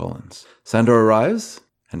Laura Collins. Sandor arrives,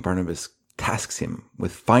 and Barnabas tasks him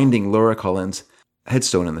with finding Laura Collins'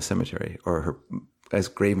 headstone in the cemetery, or her as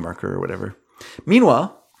grave marker or whatever.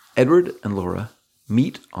 Meanwhile, Edward and Laura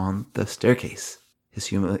meet on the staircase. His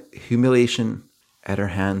humiliation at her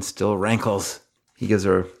hands still rankles.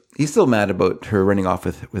 He's still mad about her running off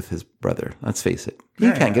with his brother. Let's face it.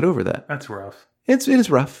 He can't get over that. That's rough. It is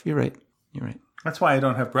rough. You're right. That's why I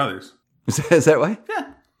don't have brothers. Is that why?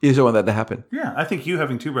 Yeah. You just don't want that to happen. Yeah, I think you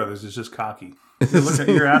having 2 brothers is just cocky.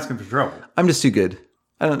 You're asking for trouble. I'm just too good.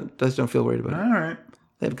 Just don't feel worried about it. All right.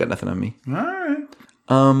 They've got nothing on me. All right.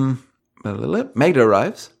 Magda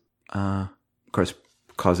arrives. Of course,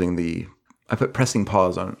 causing I put pressing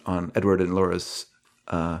pause on Edward and Laura's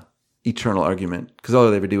eternal argument, because all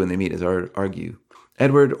they ever do when they meet is argue.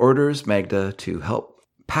 Edward orders Magda to help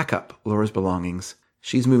pack up Laura's belongings.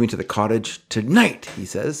 She's moving to the cottage tonight, he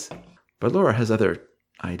says. But Laura has other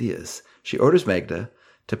ideas. She orders Magda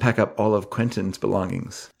to pack up all of Quentin's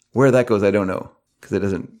belongings. Where that goes, I don't know, because it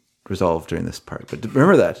doesn't resolve during this part. But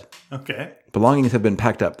remember that. Okay. Belongings have been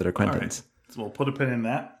packed up that are Quentin's. All right. So we'll put a pin in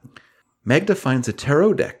that. Magda finds a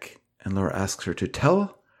tarot deck, and Laura asks her to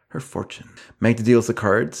tell her fortune. Magda deals the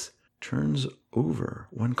cards, turns over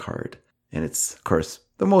one card, and it's, of course,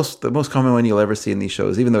 the most common one you'll ever see in these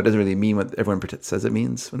shows, even though it doesn't really mean what everyone says it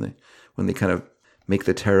means when they kind of make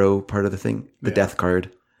the tarot part of the thing. The death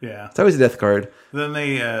card. Yeah. It's always a death card. Then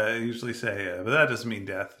they usually say, but that doesn't mean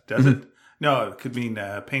death, does it? No, it could mean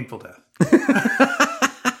painful death.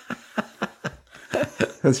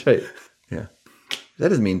 That's right. Yeah. That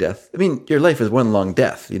doesn't mean death. I mean, your life is one long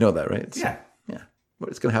death. You know that, right? Yeah. Well,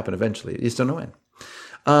 it's going to happen eventually. You just don't know when.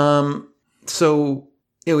 She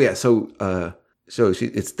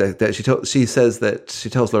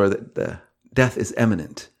tells Laura that the death is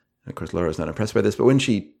imminent. And of course, Laura's not impressed by this, but when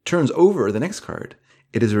she turns over the next card,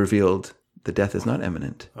 it is revealed the death is not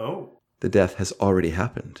imminent. Oh. The death has already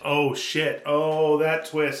happened. Oh, shit. Oh, that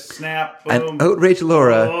twist. Snap. Boom. And outraged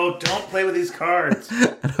Laura... Oh, don't play with these cards.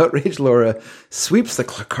 An outraged Laura sweeps the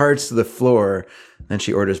cards to the floor, and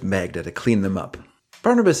she orders Magda to clean them up.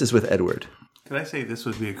 Barnabas is with Edward. Could I say this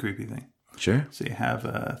would be a creepy thing? Sure. So you have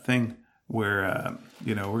a thing where,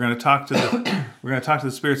 we're going to talk to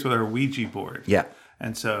the spirits with our Ouija board. Yeah.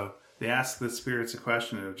 And so they ask the spirits a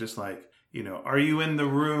question of just like, are you in the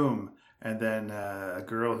room? And then a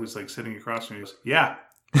girl who's like sitting across from you goes, yeah.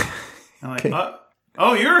 I'm like, okay.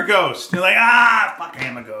 Oh, you're a ghost. You're like, fuck, I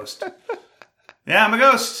am a ghost. Yeah, I'm a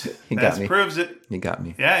ghost. That proves it. You got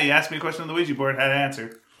me. Yeah, you asked me a question on the Ouija board, had to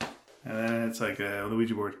answer. And then it's like, the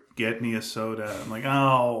Ouija board, get me a soda. I'm like,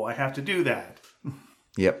 oh, I have to do that.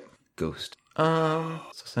 Yep. Ghost. Okay,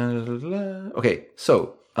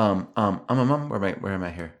 so, where am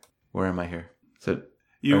I here? So,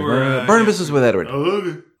 you were... Barnabas is with Edward.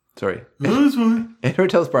 Okay. Sorry. No, that's fine. Edward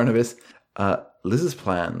tells Barnabas Liz's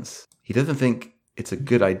plans. He doesn't think it's a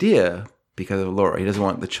good idea because of Laura. He doesn't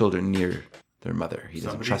want the children near their mother. He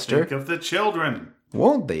doesn't trust her. Think of the children.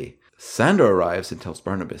 Won't they? Sandor arrives and tells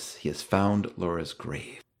Barnabas he has found Laura's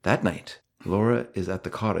grave. That night, Laura is at the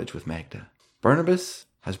cottage with Magda. Barnabas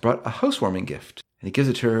has brought a housewarming gift, and he gives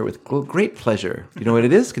it to her with great pleasure. You know what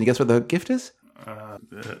it is? Can you guess what the gift is? Bag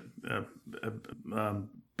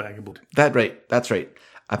of blood. That's right.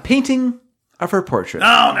 A painting of her portrait.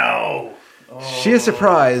 Oh, no! Oh, she is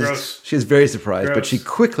surprised. Gross. She is very surprised, Gross. But she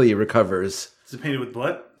quickly recovers. Is it painted with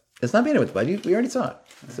blood? It's not painted with blood. We already saw it.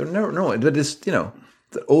 So no, but it's, it's an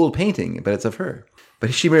old painting, but it's of her.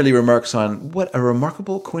 But she merely remarks on what a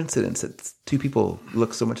remarkable coincidence that 2 people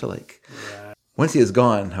look so much alike. Yeah. Once he is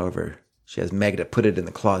gone, however, she has Magda put it in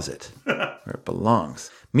the closet where it belongs.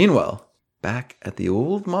 Meanwhile, back at the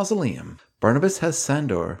old mausoleum, Barnabas has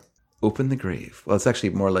Sandor open the grave. Well, it's actually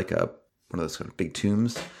more like one of those kind of big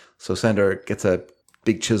tombs. So Sandor gets a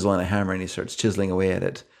big chisel and a hammer and he starts chiseling away at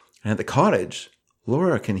it. And at the cottage,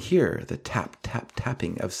 Laura can hear the tap, tap,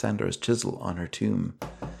 tapping of Sandor's chisel on her tomb.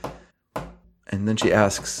 And then she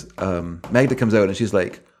asks, Magda comes out and she's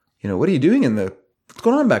like, what are you doing what's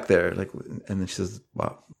going on back there? And then she says,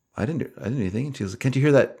 wow, I didn't do anything. And she goes, can't you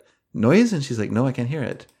hear that noise? And she's like, no, I can't hear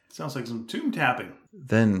it. Sounds like some tomb tapping.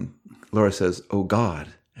 Then Laura says, oh God,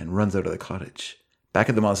 and runs out of the cottage. Back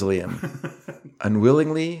at the mausoleum,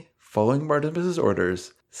 unwillingly following Barnabas'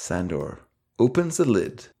 orders, Sandor opens the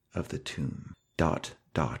lid of the tomb. ...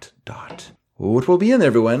 What will be in there,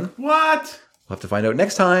 everyone? What? We'll have to find out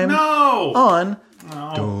next time. No! On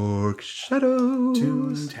Dark Shadows.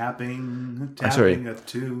 Tomb tapping. I'm sorry. A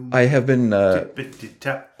tomb. I have been...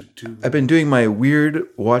 Tap, I've been doing my weird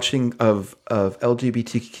watching of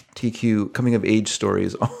LGBTQ coming of age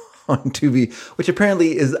stories on Tubi, which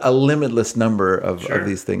apparently is a limitless number of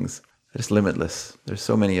these things. Just limitless. There's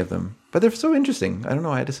so many of them. But they're so interesting. I don't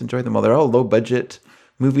know. I just enjoy them all. They're all low budget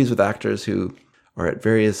movies with actors who are at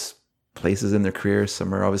various places in their career.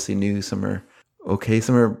 Some are obviously new. Some are Okay,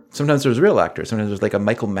 sometimes there's real actors. Sometimes there's like a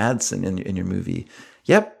Michael Madsen in your movie.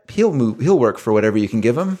 Yep, he'll work for whatever you can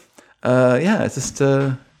give him. Yeah, it's just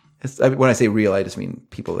when I say real, I just mean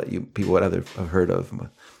people what other have heard of.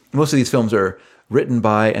 Most of these films are written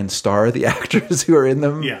by and star the actors who are in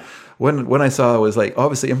them. Yeah. When I saw it was like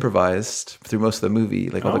obviously improvised through most of the movie,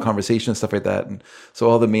 like all the conversation and stuff like that, and so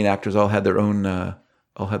all the main actors all had their own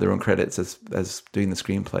credits as doing the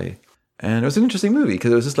screenplay. And it was an interesting movie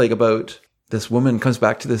because it was just like about this woman comes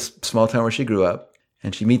back to this small town where she grew up,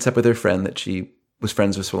 and she meets up with her friend that she was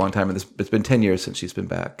friends with for a long time. And it's been 10 years since she's been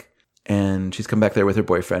back, and she's come back there with her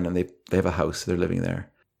boyfriend, and they have a house. They're living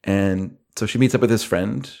there, and so she meets up with this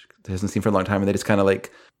friend they hasn't seen for a long time, and they just kind of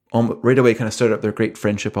like right away kind of start up their great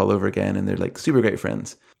friendship all over again, and they're like super great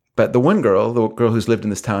friends. But the girl who's lived in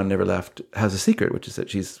this town, never left, has a secret, which is that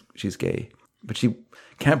she's gay, but she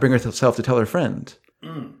can't bring herself to tell her friend.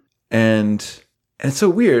 And it's so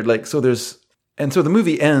weird. Like, so the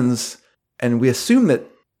movie ends, and we assume that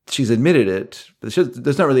she's admitted it, but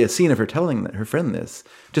there's not really a scene of her telling her friend this.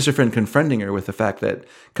 Just her friend confronting her with the fact that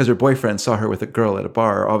because her boyfriend saw her with a girl at a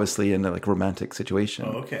bar, obviously in a like romantic situation.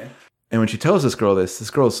 Oh, okay. And when she tells this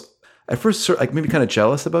girl's at first like maybe kind of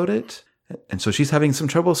jealous about it, and so she's having some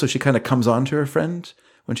trouble. So she kind of comes on to her friend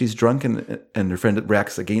when she's drunk, and her friend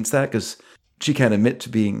reacts against that because she can't admit to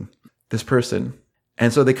being this person.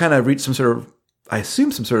 And so they kind of reach some sort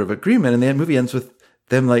of agreement, and the movie ends with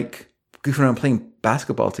them like goofing around playing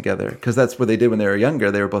basketball together, because that's what they did when they were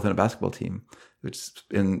younger. They were both on a basketball team, and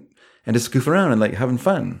just goofing around and like having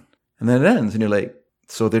fun. And then it ends, and you're like,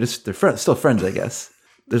 so they're still friends, I guess.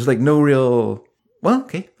 There's like no real, well,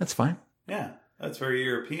 okay, that's fine. Yeah, that's very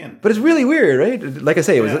European. But it's really weird, right? Like I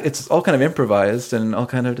say, it's all kind of improvised and all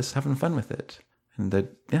kind of just having fun with it. And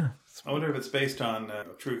I wonder if it's based on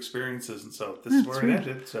true experiences, and so this is where it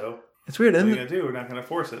ended. So it's weird. What are you going to do? We're not going to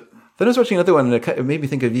force it. Then I was watching another one, and it made me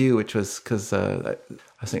think of you, which was because I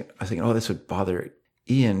was thinking, oh, this would bother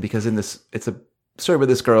Ian, because it's a story about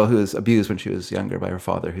this girl who was abused when she was younger by her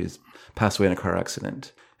father, who's passed away in a car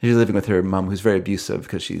accident. She's living with her mom, who's very abusive,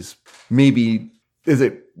 because the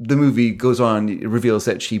movie goes on, it reveals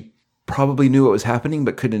that she probably knew what was happening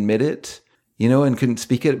but couldn't admit it, and couldn't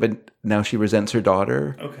speak it, but now she resents her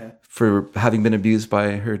daughter for having been abused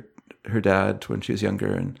by her dad when she was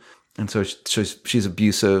younger, and so she's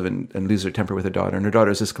abusive and loses her temper with her daughter, and her daughter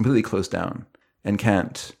is just completely closed down and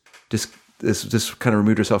can't just kind of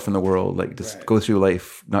remove herself from the world, like just go through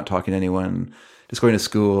life not talking to anyone, just going to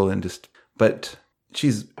school, and but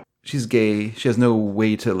she's gay. She has no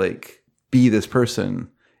way to like be this person,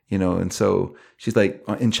 and so she's like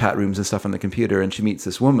in chat rooms and stuff on the computer, and she meets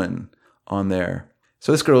this woman on there.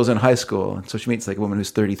 So this girl's in high school, and so she meets like a woman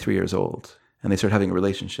who's 33 years old, and they start having a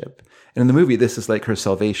relationship. And in the movie, this is like her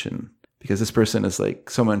salvation, because this person is like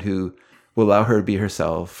someone who will allow her to be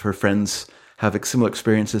herself. Her friends have similar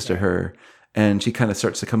experiences to her, and she kind of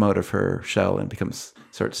starts to come out of her shell and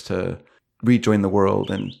starts to rejoin the world,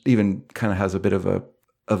 and even kind of has a bit of a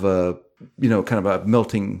kind of a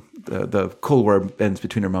melting. The Cold War ends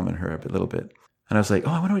between her mom and her a little bit. And I was like,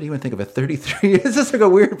 oh, I wonder what you would think of a 33. It's just like a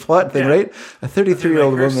weird plot thing, right? A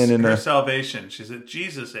 33-year-old woman in her salvation. She's at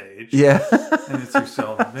Jesus' age. Yeah. And it's her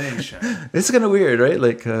salvation. It's kind of weird, right?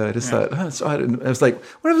 Like, I just thought, oh, it's odd. And I was like,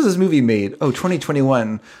 what was this movie made? Oh,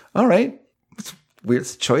 2021. All right. It's a weird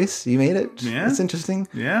choice. You made it. Yeah. It's interesting.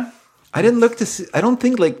 Yeah. I didn't look to see, I don't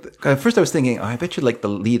think like, at first I was thinking, oh, I bet you like the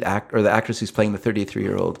lead act or the actress who's playing the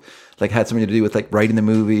 33-year-old like had something to do with like writing the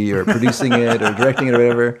movie or producing it or directing it or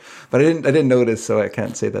whatever. But I didn't notice, so I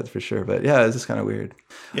can't say that for sure. But yeah, it's just kind of weird.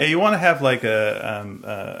 Yeah, you want to have like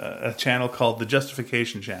a channel called the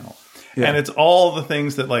Justification Channel. Yeah. And it's all the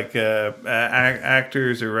things that like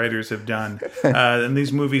actors or writers have done. And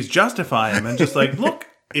these movies justify them and just like, look,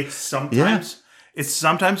 it's sometimes... Yeah. It's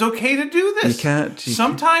sometimes okay to do this.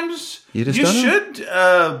 Sometimes you should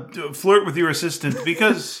flirt with your assistant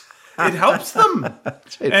because it helps them.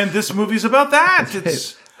 Right. And this movie's about that.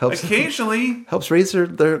 It's occasionally helps raise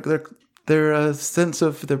their sense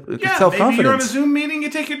of their self-confidence. Maybe you're on a Zoom meeting, you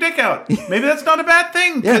take your dick out. Maybe that's not a bad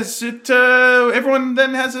thing because everyone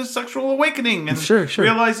then has a sexual awakening and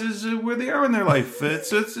realizes where they are in their life.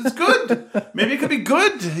 It's good. Maybe it could be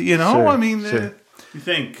good. You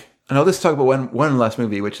think. And I'll just talk about one last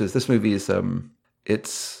movie, which is this movie is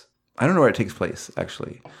it's I don't know where it takes place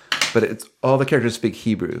actually, but it's all the characters speak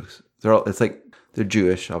Hebrew. They're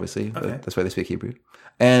Jewish, obviously. Okay. That's why they speak Hebrew.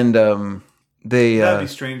 And that'd be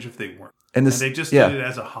strange if they weren't. And they just did it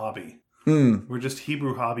as a hobby. We're just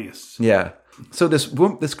Hebrew hobbyists. Yeah. So this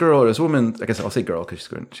woman, I guess I'll say girl because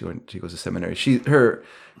she goes to seminary. Her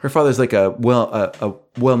father's like a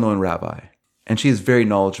well-known rabbi, and she's very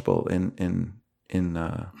knowledgeable in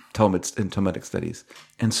Talmudic studies,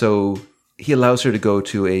 and so he allows her to go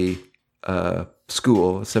to a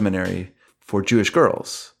school, a seminary for Jewish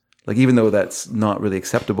girls. Like, even though that's not really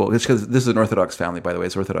acceptable, it's because this is an Orthodox family, by the way.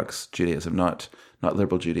 It's Orthodox Judaism, not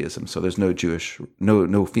liberal Judaism. So there's no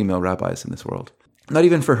female rabbis in this world. Not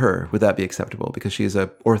even for her would that be acceptable, because she's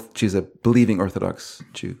a believing Orthodox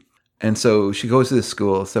Jew. And so she goes to this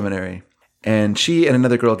school, seminary, and she and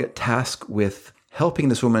another girl get tasked with helping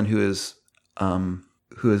this woman who has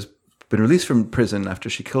been released from prison after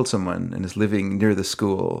she killed someone and is living near the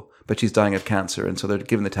school, but she's dying of cancer. And so they're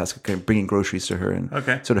given the task of kind of bringing groceries to her and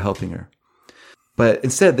sort of helping her. But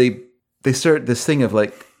instead, they start this thing of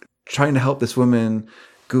like trying to help this woman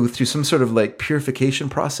go through some sort of like purification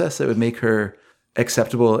process that would make her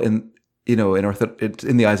acceptable in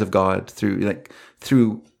the eyes of God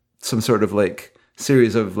through some sort of like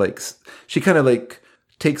series of like, she kind of like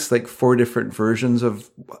takes like 4 different versions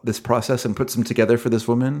of this process and puts them together for this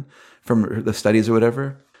woman from the studies or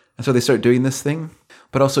whatever. And so they start doing this thing,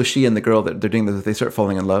 but also she and the girl that they're doing this, they start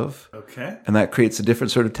falling in love. Okay. And that creates a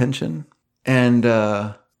different sort of tension. And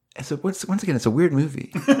so once again, it's a weird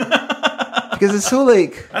movie. Because it's so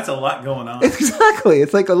like... That's a lot going on. Exactly.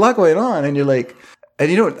 It's like a lot going on. And you're like... And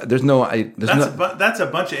you know, that's a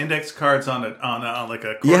bunch of index cards on like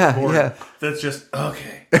a cork board. Yeah. That's just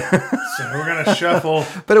okay. So we're gonna shuffle.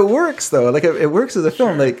 But it works though. Like it works as a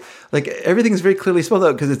film. Like everything's very clearly spelled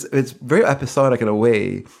out because it's very episodic in a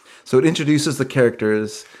way. So it introduces the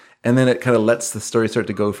characters, and then it kind of lets the story start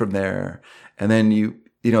to go from there. And then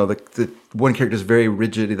the one character is very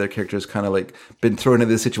rigid. The other character is kind of like been thrown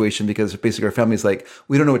into this situation because basically our family's like,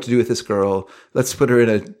 we don't know what to do with this girl. Let's put her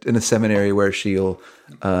in a seminary where she'll,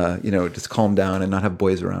 just calm down and not have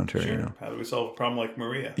boys around her. Sure. How do we solve a problem like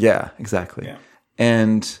Maria? Yeah, exactly. Yeah.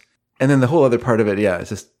 And then the whole other part of it, yeah, it's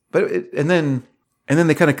just, and then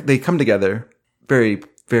they come together very,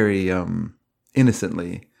 very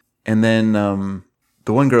innocently. And then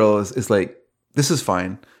the one girl is like, this is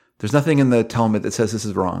fine. There's nothing in the Talmud that says this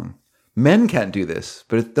is wrong. Men can't do this,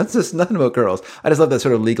 but that's just nothing about girls. I just love that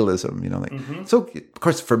sort of legalism, So, of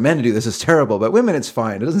course, for men to do this is terrible, but women, it's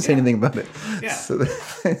fine. It doesn't say anything about it. Yeah. So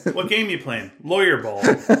what game you playing? Lawyer ball.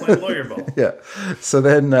 Playing lawyer ball. Yeah. So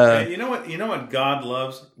then... you know what God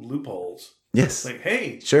loves? Loopholes. Yes. Like,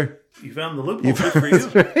 hey. Sure. You found the loophole. Good for you.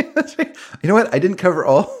 That's right. You know what? I didn't cover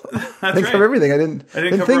all. I didn't cover everything. I didn't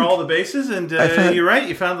cover all the bases, and you're right.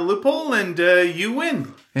 You found the loophole, and you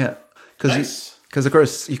win. Yeah. Because of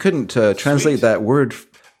course, you couldn't translate that word.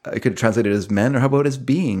 You could translate it as men, or how about as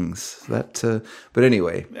beings? But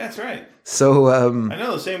anyway. That's right. So I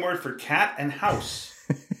know the same word for cat and house.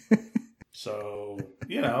 So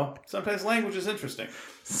sometimes language is interesting.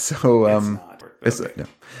 So it's not.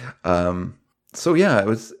 No. So yeah, it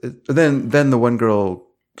was. Then the one girl,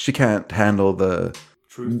 she can't handle the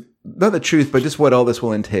truth. Not the truth, but just what all this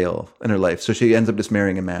will entail in her life. So she ends up just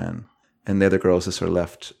marrying a man, and the other girls just sort of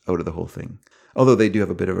left out of the whole thing. Although they do have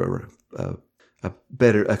a bit of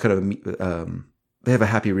they have a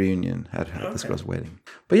happy reunion at this girl's wedding.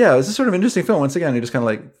 But yeah, it was a sort of interesting film. Once again, you're just kind of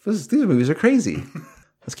like, these movies are crazy.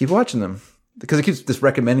 Let's keep watching them because it keeps just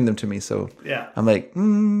recommending them to me. So yeah, I'm like,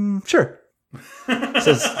 sure.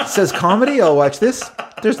 says comedy, I'll watch this.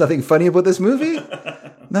 There's nothing funny about this movie.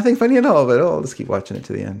 Nothing funny at all, but I'll just keep watching it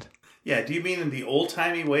to the end. Yeah, do you mean in the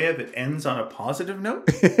old-timey way of it ends on a positive note?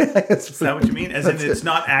 Is that what you mean? As in it's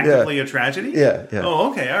not actively a tragedy? Yeah.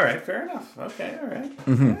 Oh, okay, all right, fair enough. Okay, all right.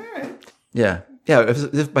 Mm-hmm. All right. Yeah.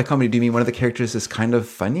 If by comedy, do you mean one of the characters is kind of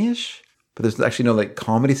funny-ish? But there's actually no like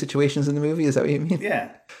comedy situations in the movie? Is that what you mean?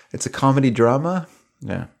 Yeah. It's a comedy drama?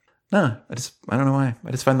 Yeah. No, I don't know why.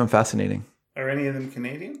 I just find them fascinating. Are any of them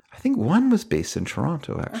Canadian? I think one was based in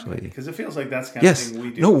Toronto, actually. Because it feels like that's the kind of thing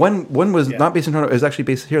we do. No, one was not based in Toronto. It was actually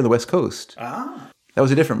based here on the West Coast. Ah. That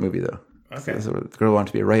was a different movie, though. Okay. So the girl wanted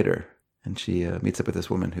to be a writer, and she meets up with this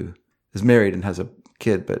woman who is married and has a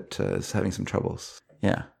kid, but is having some troubles.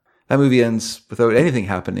 Yeah. That movie ends without anything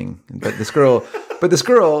happening. But this girl, it's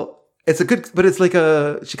like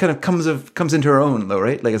she kind of comes into her own, though,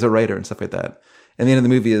 right? Like as a writer and stuff like that. And the end of the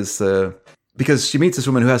movie is... because she meets this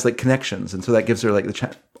woman who has like connections, and so that gives her like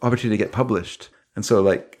the opportunity to get published. And so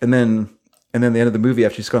and then the end of the movie,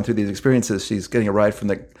 after she's gone through these experiences, she's getting a ride from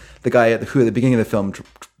the guy who at the beginning of the film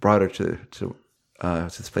brought her to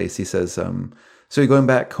this place. He says, "So you're going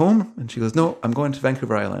back home?" And she goes, "No, I'm going to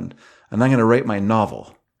Vancouver Island, and I'm going to write my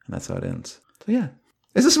novel." And that's how it ends. So yeah,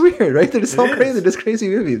 it's just weird, right? They're just all crazy. They're just crazy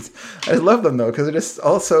movies. I love them though because they're just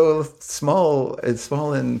all so small. It's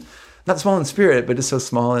small in. Not small in spirit, but just so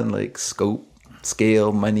small in like scope,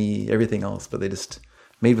 scale, money, everything else. But they just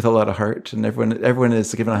made with a lot of heart, and everyone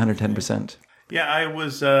is given 110%. Yeah, I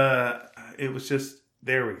was it was just,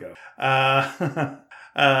 there we go.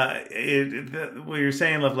 What you're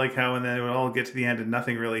saying, love, like how, and then it would all get to the end and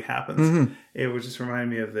nothing really happens. It would just remind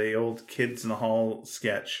me of the old Kids in the Hall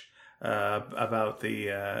sketch about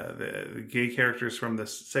the gay characters from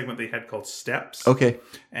this segment they had called Steps. Okay.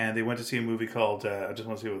 And they went to see a movie called, I just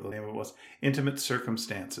want to see what the name of it was, Intimate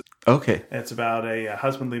Circumstances. Okay. And it's about a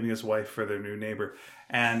husband leaving his wife for their new neighbor.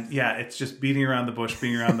 And yeah, it's just beating around the bush.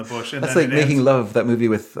 And That's then like Making Love, that movie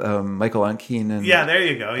with Michael Ankeen. And, yeah, there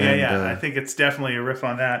you go. Yeah. I think it's definitely a riff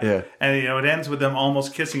on that. Yeah. And it ends with them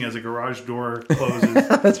almost kissing as a garage door closes.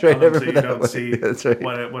 That's right. So you don't see That's right.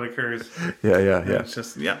 what occurs. Yeah. It's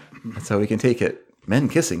just, That's how we can take it. Men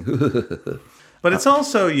kissing. But it's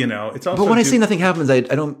also, it's also. But when I say nothing happens, I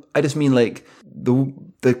just mean like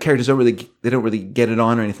the characters don't really get it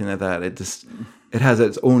on or anything like that. It has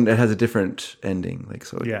a different ending. Like,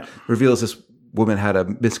 so it reveals this woman had a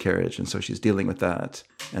miscarriage, and so she's dealing with that,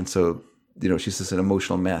 and so she's just an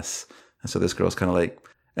emotional mess, and so this girl's kind of like,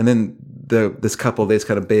 and then this couple, they just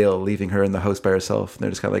kind of bail, leaving her in the house by herself, and they're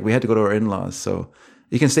just kind of like, we had to go to our in-laws, so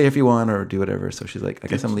you can stay if you want or do whatever. So she's like, I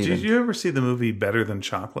guess I'm leaving. Did you ever see the movie Better Than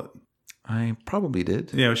Chocolate? I probably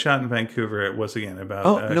did. Yeah, it was shot in Vancouver. It was, again, about...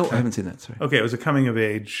 Oh, no, I haven't seen that. Sorry. Okay, it was a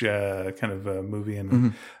coming-of-age kind of movie,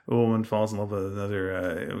 and a woman falls in love with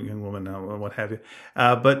another young woman, what have you.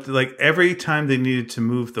 But, like, every time they needed to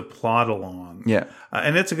move the plot along... Yeah.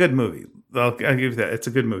 And it's a good movie. I'll give you that. It's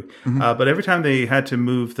a good movie. But every time they had to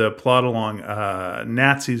move the plot along,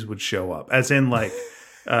 Nazis would show up. As in, like,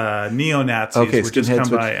 neo-Nazis would just come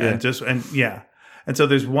by and so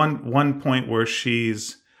there's one point where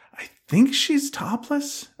I think she's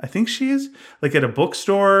topless. I think she is, like, at a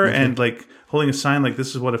bookstore and like holding a sign like, this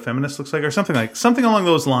is what a feminist looks like, or something along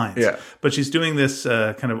those lines. Yeah. But she's doing this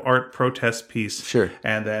kind of art protest piece. Sure.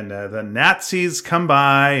 And then the Nazis come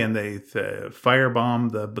by and they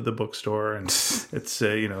firebomb the bookstore, and it's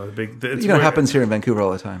a big. It happens here in Vancouver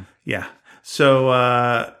all the time. Yeah. So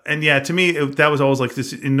to me that was always like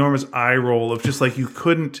this enormous eye roll of just like, you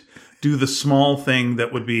couldn't do the small thing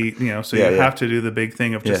that would be, so you have to do the big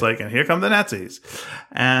thing of just like, and here come the Nazis.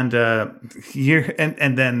 And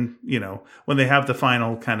and then, when they have the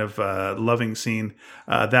final kind of loving scene,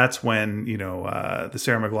 that's when, the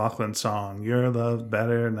Sarah McLachlan song, Your Love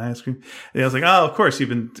Better Than Ice Cream. And I was like, oh, of course,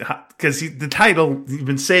 because the title, you've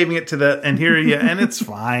been saving it to the, and here you, and it's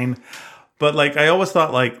fine. But, like, I always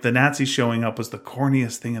thought, like, the Nazis showing up was the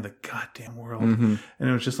corniest thing in the goddamn world. And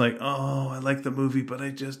it was just like, oh, I like the movie, but I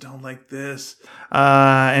just don't like this.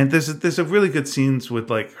 And there's a really good scenes with,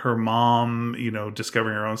 like, her mom,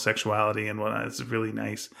 discovering her own sexuality and whatnot. It's really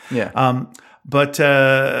nice. Yeah. But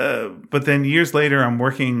then years later, I'm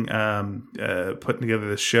working, putting together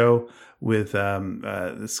this show with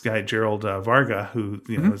this guy Gerald Varga, who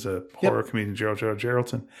is a horror comedian, Gerald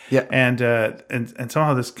Geraldton. Yeah, and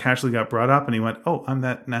somehow this casually got brought up, and he went, "Oh, I'm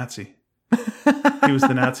that Nazi." He was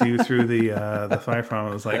the Nazi who threw the fire from.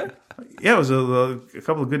 It was like, yeah, it was a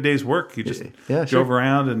couple of good days' work. You just drove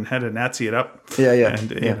around and had to Nazi it up. Yeah, yeah.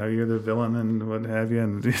 And you're the villain and what have you,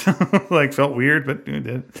 and like felt weird, but you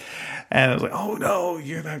did. And I was like, oh no,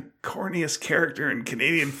 you're the corniest character in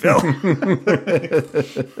Canadian film.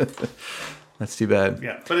 That's too bad.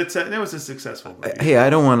 Yeah, but it was a successful movie. Hey, I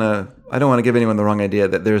don't want to give anyone the wrong idea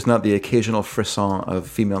that there's not the occasional frisson of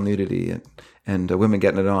female nudity and women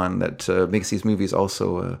getting it on that makes these movies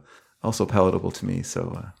also palatable to me.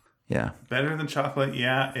 So yeah, Better Than Chocolate.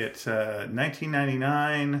 Yeah, it's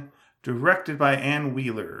 1999, directed by Ann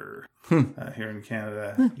Wheeler here in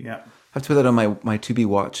Canada. Yeah. I have to put that on my to be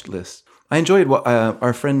watched list. I enjoyed what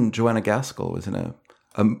our friend Joanna Gaskell was in a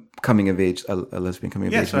coming of age, a lesbian coming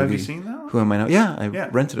of age so movie. Have you seen that? Who am I now? Yeah, I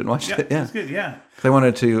rented it and watched it. Yeah, it's good. Yeah, because I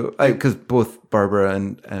wanted to, because both Barbara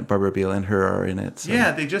and Barbara Beale and her are in it. So.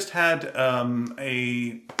 Yeah, they just had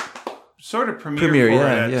a sort of premiere for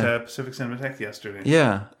it at Pacific Cinematheque yesterday.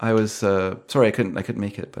 Yeah, I was sorry I couldn't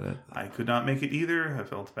make it, but I could not make it either. I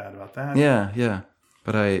felt bad about that. Yeah.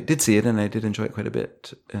 But I did see it, and I did enjoy it quite a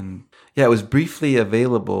bit. And yeah, it was briefly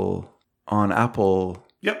available on Apple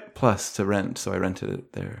Plus to rent, so I rented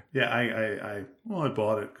it there. Yeah, I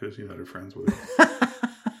bought it because they're friends with it.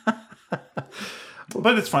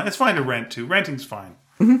 But it's fine. It's fine to rent too. Renting's fine.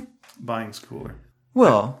 Mm-hmm. Buying's cooler.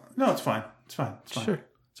 Well, no, it's fine. It's fine. Sure,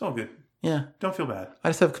 it's all good. Yeah, don't feel bad. I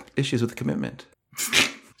just have issues with the commitment.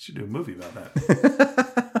 Should do a movie about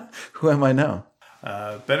that. Who am I now?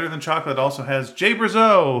 Better Than Chocolate also has Jay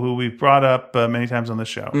Brazeau, who we've brought up many times on this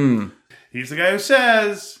show. He's the guy who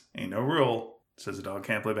says, "Ain't no rule. Says a dog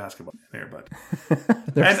can't play basketball." There, bud.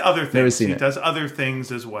 And other things. He does other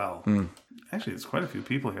things as well. Actually, there's quite a few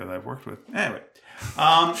people here that I've worked with. Anyway,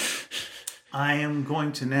 I am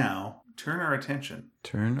going to now turn our attention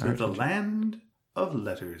Turn to our the attention. land of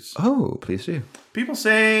letters. Oh, please do. People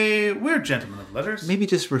say we're gentlemen of letters. Maybe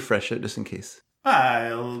just refresh it just in case.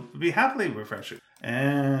 I'll be happily refresh it.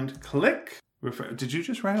 And click. Did you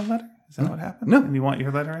just write a letter? Is that what happened? No. And you want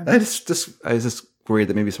your letter in? I was just worried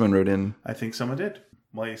that maybe someone wrote in. I think someone did.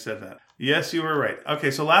 Well, you said that. Yes, you were right.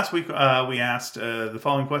 Okay, so last week we asked the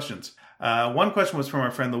following questions. One question was from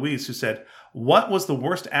our friend Louise, who said, what was the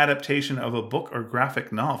worst adaptation of a book or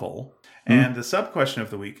graphic novel? And the sub-question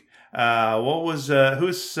of the week,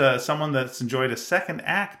 who's someone that's enjoyed a second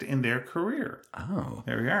act in their career? Oh.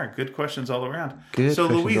 There we are. Good questions all around. Good so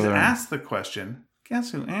questions Louise all around. asked the question.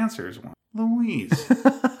 Guess who answers one? Louise.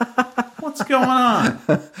 What's going on?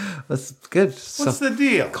 That's good. What's the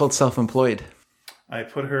deal? Called self-employed. I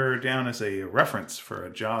put her down as a reference for a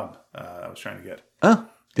job I was trying to get. Oh,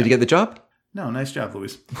 did you get the job? No, nice job,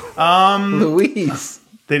 Louise. Louise.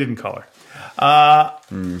 They didn't call her.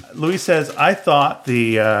 Louise says, I thought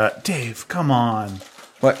Dave, come on.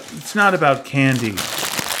 What? It's not about candy.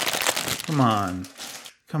 Come on.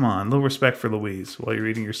 Come on. A little respect for Louise while you're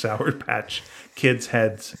eating your Sour Patch Kids'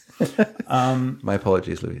 heads. My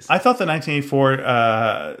apologies, Louise. I thought the 1984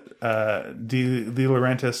 De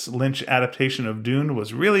Laurentiis Lynch adaptation of Dune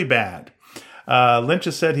was really bad. Lynch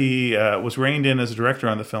has said he was reined in as a director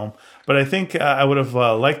on the film, but I think I would have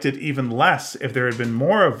liked it even less if there had been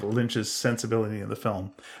more of Lynch's sensibility in the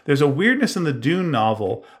film. There's a weirdness in the Dune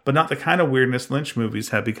novel, but not the kind of weirdness Lynch movies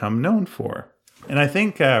have become known for. And I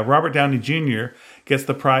think Robert Downey Jr. gets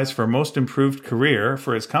the prize for most improved career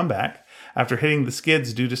for his comeback after hitting the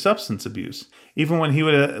skids due to substance abuse. Even when he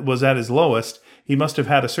was at his lowest, he must have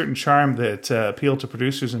had a certain charm that appealed to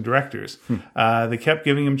producers and directors. They kept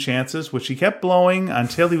giving him chances, which he kept blowing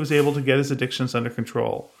until he was able to get his addictions under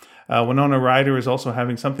control. Winona Ryder is also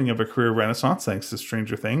having something of a career renaissance thanks to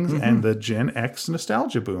Stranger Things and the Gen X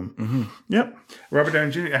nostalgia boom. Yep. Robert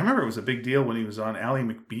Downey Jr., I remember it was a big deal when he was on Ally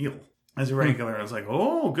McBeal as a regular. I was like,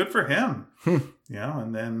 oh, good for him.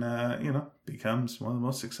 And then, becomes one of the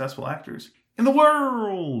most successful actors in the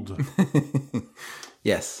world.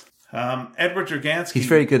 Yes. Edward Dragansky. He's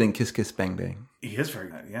very good in Kiss Kiss Bang Bang. He is very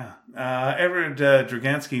good, yeah. Edward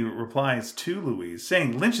Dragansky replies to Louise,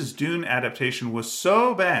 saying Lynch's Dune adaptation was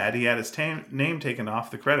so bad he had his name taken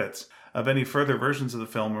off the credits of any further versions of the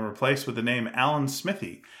film and replaced with the name Alan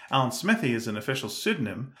Smithy. Alan Smithy is an official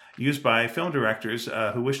pseudonym used by film directors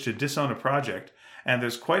who wish to disown a project, and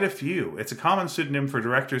there's quite a few. It's a common pseudonym for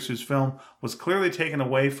directors whose film was clearly taken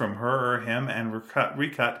away from her or him and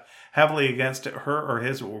recut heavily against her or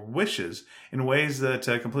his wishes in ways that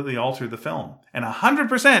completely alter the film. And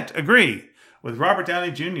 100% agree with Robert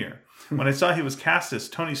Downey Jr. When I saw he was cast as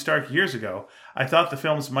Tony Stark years ago, I thought the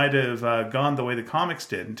films might have gone the way the comics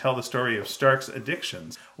did and tell the story of Stark's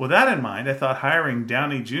addictions. With that in mind, I thought hiring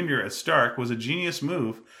Downey Jr. as Stark was a genius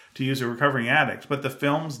move to use a recovering addict, but the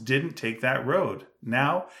films didn't take that road.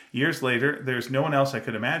 Now, years later, there's no one else I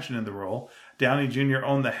could imagine in the role. Downey Jr.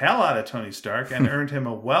 owned the hell out of Tony Stark and earned him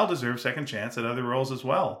a well-deserved second chance at other roles as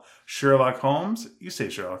well. Sherlock Holmes? You say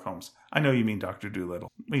Sherlock Holmes. I know you mean Dr.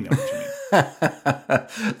 Dolittle. We know what you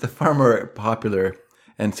mean. The far more popular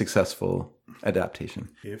and successful adaptation.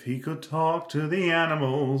 If he could talk to the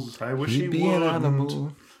animals, I wish He'd he be would. an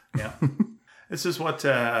animal. Yeah. This is what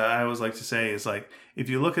I always like to say is like, if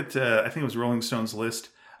you look at, I think it was Rolling Stone's list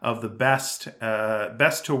of the best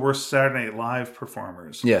to worst Saturday Night Live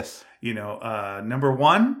performers. Yes. Number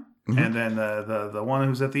one, and then the one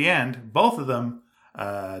who's at the end, both of them,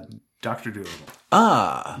 Dr. Dolittle.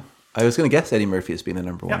 I was going to guess Eddie Murphy as being the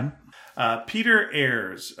number one. Peter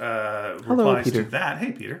Ayers replies Peter. to that.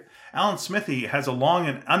 Hey, Peter. Alan Smithy has a long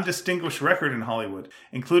and undistinguished record in Hollywood,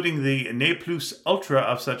 including the ne plus ultra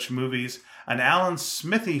of such movies, an Alan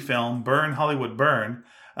Smithy film, Burn, Hollywood, Burn.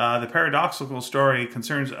 The paradoxical story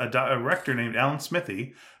concerns a director named Alan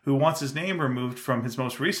Smithy, who wants his name removed from his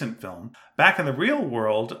most recent film. Back in the real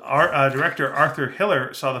world, our director Arthur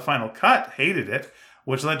Hiller saw the final cut, hated it,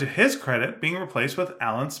 which led to his credit being replaced with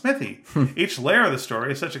Alan Smithy. Each layer of the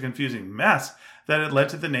story is such a confusing mess that it led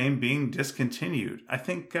to the name being discontinued. I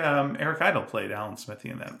think Eric Idle played Alan Smithy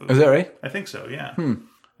in that movie. Is that right? I think so, yeah.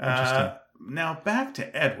 Interesting. Now back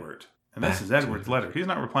to Edward. And this is Edward's letter. He's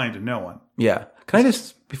not replying to no one. Yeah. Can I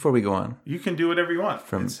just, before we go on? You can do whatever you want.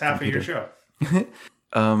 It's half of your show.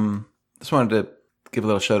 Just wanted to give a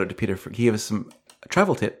little shout out to Peter. He gave us a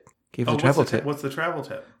travel tip. What's the travel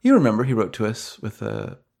tip? You remember he wrote to us with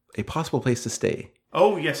a possible place to stay.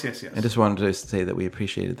 Oh, yes. I just wanted to say that we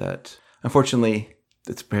appreciated that. Unfortunately,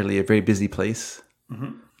 it's apparently a very busy place.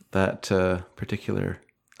 That particular.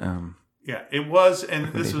 Yeah, it was,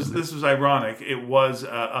 and this was ironic. It was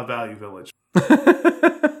a value village.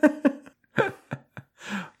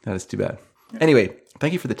 That is too bad. Anyway,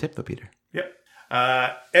 thank you for the tip, though, Peter. Yep.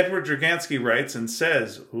 Edward Dragansky writes and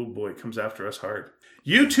says, oh boy, comes after us hard.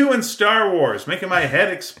 You two in Star Wars, making my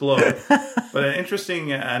head explode. But an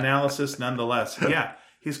interesting analysis nonetheless. Yeah,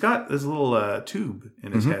 he's got this little tube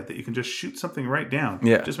in his head that you can just shoot something right down.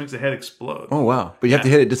 Yeah. It just makes the head explode. Oh, wow. But you have to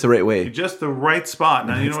hit it just the right way. Just the right spot.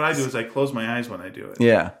 Now, you know what I do is I close my eyes when I do it.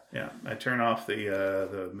 Yeah. Yeah, I turn off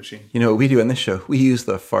the machine. You know what we do on this show? We use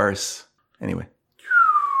the farce. Anyway.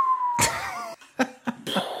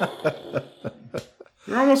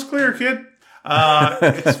 You're almost clear, kid.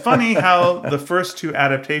 It's funny how the first two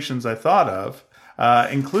adaptations I thought of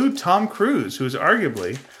include Tom Cruise, who is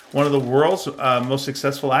arguably one of the world's most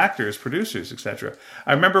successful actors, producers, etc.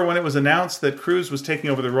 I remember when it was announced that Cruise was taking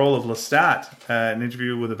over the role of Lestat in An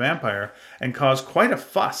Interview with a Vampire and caused quite a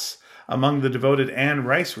fuss among the devoted Anne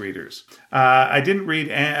Rice readers. I didn't read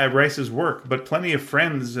Rice's work, but plenty of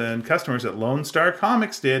friends and customers at Lone Star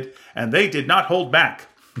Comics did, and they did not hold back.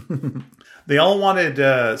 They all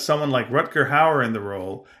wanted someone like Rutger Hauer in the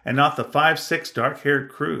role, and not the 5'6" dark-haired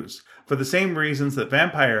Cruise. For the same reasons that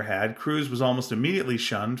Vampire had, Cruise was almost immediately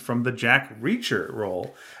shunned from the Jack Reacher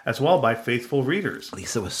role, as well by faithful readers.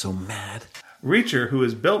 Lisa was so mad. Reacher, who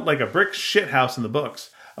is built like a brick shithouse in the books,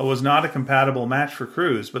 was not a compatible match for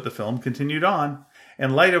Cruise, but the film continued on.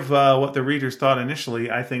 In light of what the readers thought initially,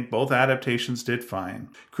 I think both adaptations did fine.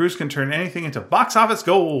 Cruise can turn anything into box office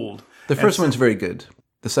gold. The first one's very good.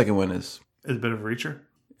 The second one is a bit of a Reacher.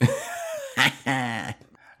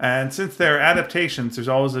 And since they're adaptations, there's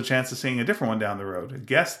always a chance of seeing a different one down the road. I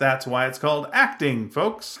guess that's why it's called acting,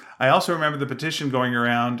 folks. I also remember the petition going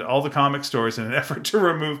around all the comic stores in an effort to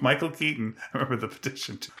remove Michael Keaton. I remember the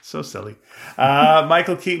petition. So silly.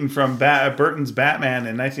 Michael Keaton from Burton's Batman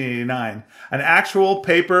in 1989. An actual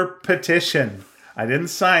paper petition. I didn't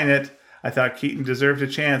sign it. I thought Keaton deserved a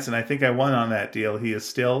chance, and I think I won on that deal. He is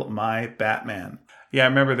still my Batman. Yeah, I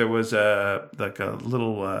remember there was a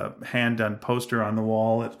little hand-done poster on the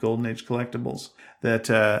wall at Golden Age Collectibles that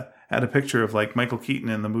had a picture of like Michael Keaton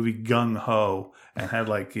in the movie Gung Ho, and had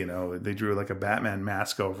they drew like a Batman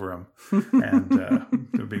mask over him, and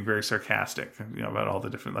they were being very sarcastic, about all the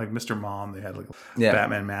different, like Mr. Mom, they had like a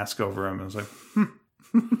Batman mask over him. And I was like,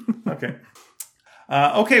 okay,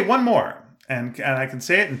 okay, one more, and I can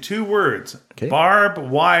say it in 2 words: Barb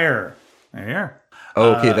wire. There you are.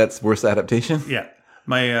 Oh, okay, that's worst adaptation? Yeah.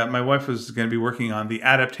 My wife was going to be working on the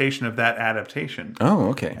adaptation of that adaptation. Oh,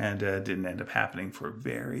 okay. And didn't end up happening for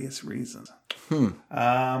various reasons.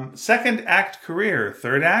 Second act career.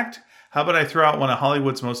 Third act? How about I throw out one of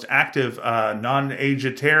Hollywood's most active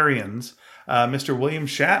non-agetarians, Mr. William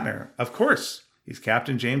Shatner. Of course, he's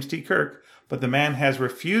Captain James T. Kirk, but the man has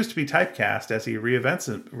refused to be typecast as he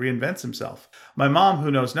reinvents himself. My mom,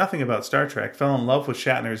 who knows nothing about Star Trek, fell in love with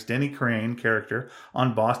Shatner's Denny Crane character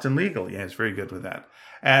on Boston Legal. Yeah, he's very good with that.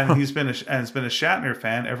 And he's been a Shatner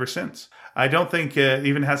fan ever since. I don't think it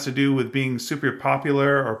even has to do with being super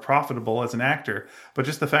popular or profitable as an actor, but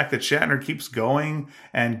just the fact that Shatner keeps going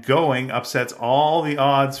and going upsets all the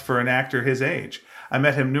odds for an actor his age. I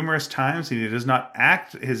met him numerous times, and he does not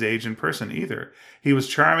act his age in person either. He was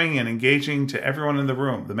charming and engaging to everyone in the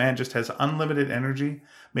room. The man just has unlimited energy.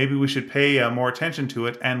 Maybe we should pay more attention to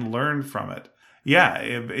it and learn from it. Yeah,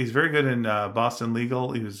 he's very good in Boston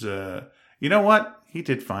Legal. He was, you know what? He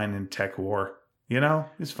did fine in Tech War.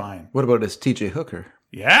 He's fine. What about his TJ Hooker?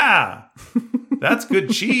 Yeah, that's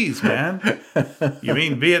good cheese, man. You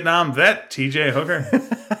mean Vietnam vet TJ Hooker?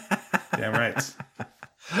 Damn right.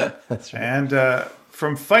 That's right. And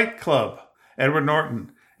from Fight Club, Edward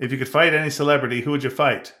Norton. If you could fight any celebrity, who would you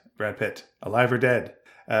fight? Brad Pitt. Alive or dead?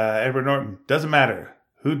 Edward Norton. Doesn't matter.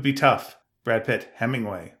 Who'd be tough? Brad Pitt.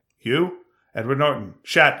 Hemingway. You? Edward Norton.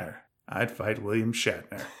 Shatner. I'd fight William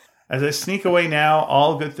Shatner. As I sneak away now,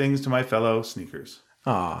 all good things to my fellow sneakers.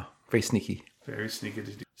 Ah, very sneaky. Very sneaky.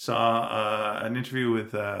 Saw an interview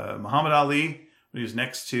with Muhammad Ali when he was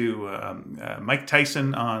next to Mike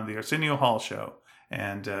Tyson on the Arsenio Hall show.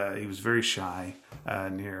 And he was very shy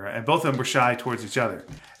and both of them were shy towards each other.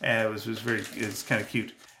 And it was kind of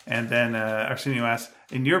cute. And then Arsenio asked,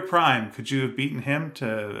 in your prime, could you have beaten him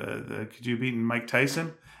could you have beaten Mike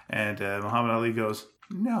Tyson? And Muhammad Ali goes,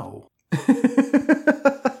 no.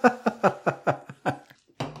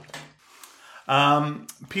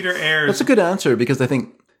 Peter Ayers. That's a good answer, because I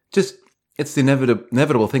think it's the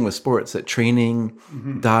inevitable thing with sports that training,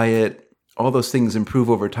 diet, all those things improve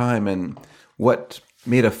over time. And what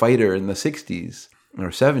made a fighter in the 60s or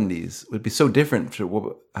 70s would be so different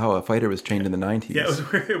to how a fighter was trained in the 90s. Yeah,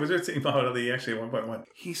 it was weird seeing Muhammad Ali actually at one point went,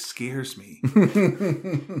 he scares me.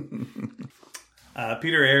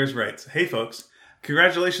 Peter Ayers writes, hey folks,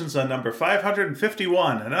 Congratulations on number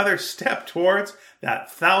 551. Another step towards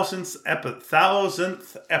that thousandth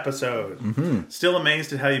episode. Still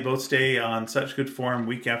amazed at how you both stay on such good form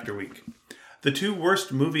week after week. The two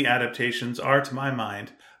worst movie adaptations are, to my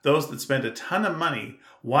mind, those that spend a ton of money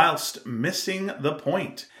whilst missing the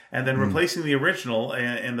point and then replacing the original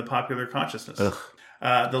in the popular consciousness.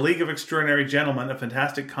 The League of Extraordinary Gentlemen, a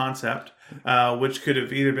fantastic concept, which could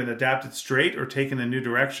have either been adapted straight or taken in new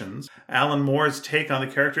directions. Alan Moore's take on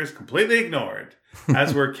the characters completely ignored,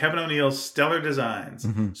 as were Kevin O'Neill's stellar designs.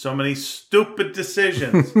 So many stupid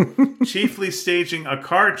decisions, chiefly staging a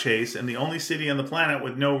car chase in the only city on the planet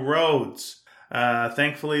with no roads.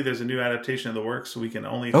 Thankfully, there's a new adaptation of the work, so we can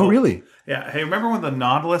only hope. Oh, really? Yeah. Hey, remember when the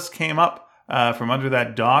Nautilus came up from under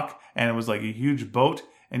that dock, and it was like a huge boat,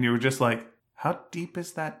 and you were just like, how deep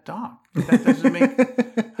is that dock? That doesn't make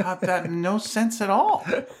that no sense at all.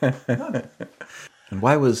 None. And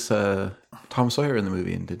why was Tom Sawyer in the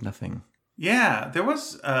movie and did nothing? Yeah, there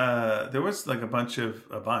was like a bunch.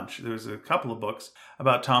 There was a couple of books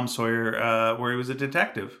about Tom Sawyer where he was a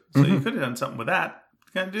detective. So you could have done something with that.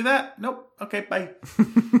 Gonna do that? Nope. Okay, bye.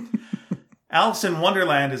 Alice in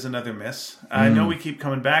Wonderland is another miss. I know we keep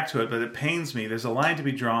coming back to it, but it pains me. There's a line to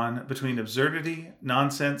be drawn between absurdity,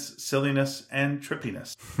 nonsense, silliness, and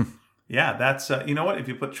trippiness. Yeah, that's, you know what? If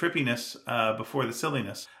you put trippiness before the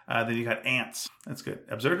silliness, then you got ants. That's good.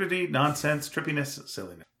 Absurdity, nonsense, trippiness,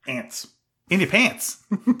 silliness. Ants. In your pants.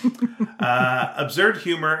 Absurd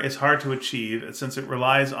humor is hard to achieve since it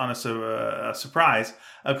relies on a surprise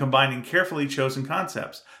of combining carefully chosen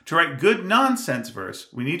concepts. To write good nonsense verse,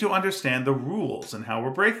 we need to understand the rules and how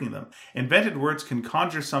we're breaking them. Invented words can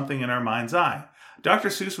conjure something in our mind's eye. Dr.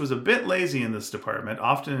 Seuss was a bit lazy in this department,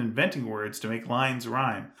 often inventing words to make lines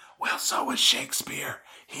rhyme. Well, so was Shakespeare.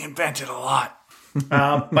 He invented a lot.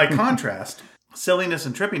 By contrast, silliness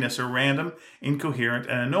and trippiness are random, incoherent,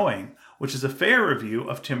 and annoying, which is a fair review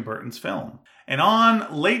of Tim Burton's film. And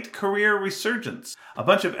on late career resurgence, a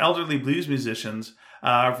bunch of elderly blues musicians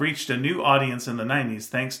reached a new audience in the 90s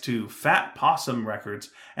thanks to Fat Possum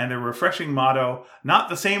Records and their refreshing motto, not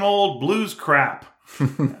the same old blues crap.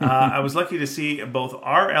 I was lucky to see both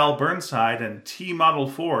R.L. Burnside and T. Model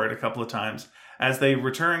Ford a couple of times as they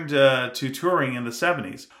returned to touring in the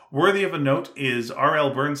 70s. Worthy of a note is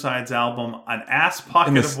R.L. Burnside's album, An Ass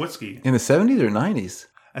Pocket of Whiskey. In the 70s or 90s?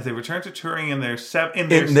 As they returned to touring in their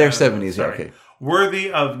 70s, yeah, okay. Worthy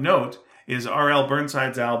of note is R.L.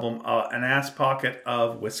 Burnside's album, An Ass Pocket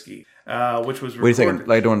of Whiskey, which was recorded... Wait a second,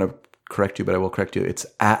 I don't want to correct you, but I will correct you. It's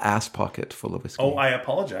a ass pocket full of whiskey. Oh, I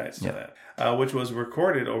apologize for that. Which was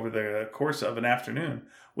recorded over the course of an afternoon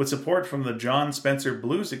with support from the John Spencer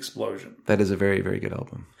Blues Explosion. That is a very, very good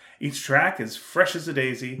album. Each track is fresh as a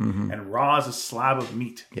daisy and raw as a slab of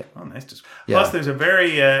meat. Yeah. Oh, nice. Plus, Yeah. there's a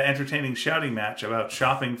very entertaining shouting match about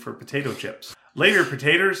shopping for potato chips. Later,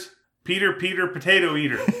 potatoes. Peter, potato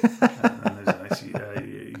eater. And there's a nice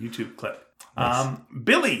YouTube clip. Nice.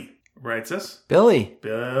 Billy writes us. Billy.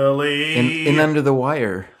 In Under the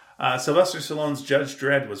Wire. Sylvester Stallone's Judge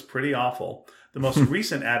Dredd was pretty awful. The most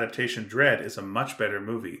recent adaptation, Dredd, is a much better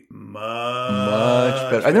movie. Much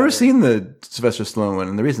better. I've never seen the Sylvester Stallone one,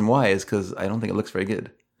 and the reason why is because I don't think it looks very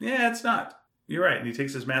good. Yeah, it's not. You're right. And he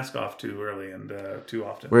takes his mask off too early and too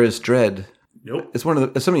often. Whereas Dredd, nope. It's one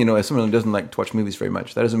of the, as someone who doesn't like to watch movies very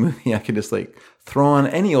much, that is a movie I could just like throw on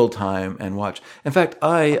any old time and watch. In fact,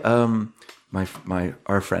 our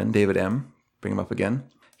friend David M, bring him up again.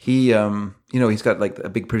 He, he's got like a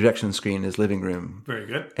big projection screen in his living room. Very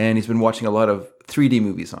good. And he's been watching a lot of 3D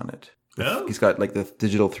movies on it. Oh. He's got like the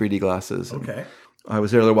digital 3D glasses. Okay. I was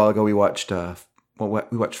there a little while ago. We watched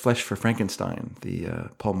Flesh for Frankenstein, the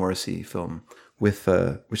Paul Morrissey film, with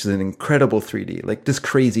which is an incredible 3D, like this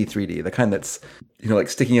crazy 3D, the kind that's like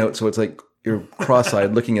sticking out, so it's like you're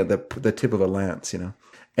cross-eyed looking at the tip of a lance,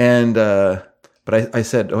 And but I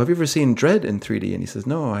said, "Oh, have you ever seen Dredd in 3D?" And he says,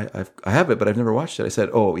 "No, I have it, but I've never watched it." I said,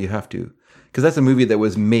 "Oh, you have to, because that's a movie that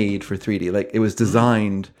was made for 3D. Like it was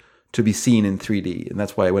designed to be seen in 3D, and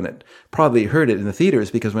that's why when it probably heard it in the theaters,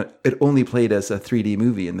 because when it only played as a 3D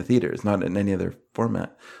movie in the theaters, not in any other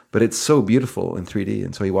format. But it's so beautiful in 3D,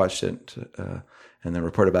 and so he watched it and then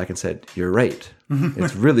reported back and said, "You're right,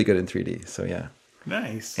 it's really good in 3D." So yeah,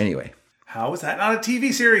 nice. Anyway, how is that not a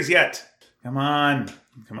TV series yet? Come on,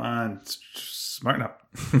 smarten up.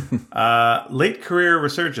 Late career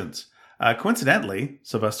resurgence. Coincidentally,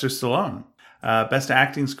 Sylvester Stallone. Best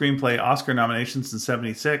Acting Screenplay Oscar nominations in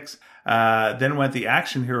 1976. Then went the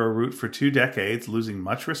action hero route for 2 decades, losing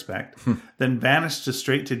much respect. Then vanished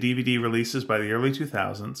straight to DVD releases by the early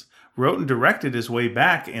 2000s. Wrote and directed his way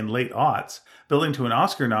back in late aughts, building to an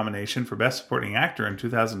Oscar nomination for Best Supporting Actor in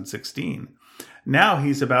 2016. Now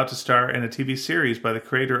he's about to star in a TV series by the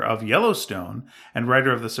creator of Yellowstone and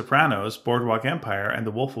writer of The Sopranos, Boardwalk Empire, and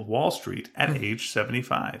The Wolf of Wall Street at age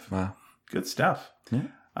 75. Wow. Good stuff.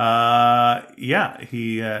 Yeah.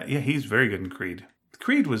 He's very good in Creed.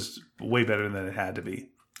 Creed was way better than it had to be.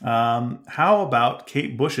 How about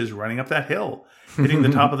Kate Bush's Running Up That Hill, hitting the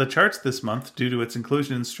top of the charts this month due to its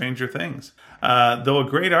inclusion in Stranger Things. Though a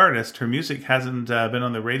great artist, her music hasn't been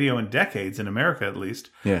on the radio in decades, in America at least.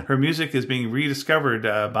 Yeah. Her music is being rediscovered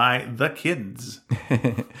by the kids.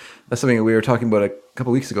 That's something we were talking about a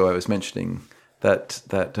couple weeks ago. I was mentioning that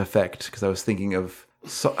effect because I was thinking of...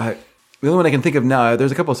 the only one I can think of now,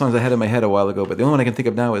 there's a couple of songs I had in my head a while ago, but the only one I can think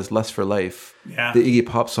of now is Lust for Life, the Iggy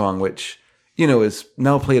Pop song, which, is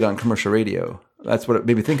now played on commercial radio. That's what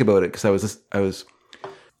made me think about it, because I was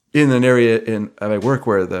in an area at my work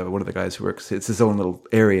where one of the guys who works, it's his own little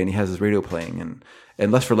area, and he has his radio playing,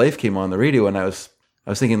 and Lust for Life came on the radio, and I was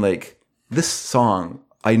thinking, like, this song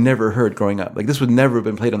I never heard growing up. Like, this would never have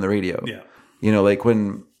been played on the radio. Yeah. Like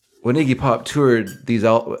when Iggy Pop toured these,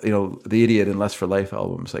 the Idiot and Lust for Life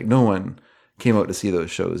albums, like, no one came out to see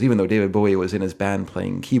those shows. Even though David Bowie was in his band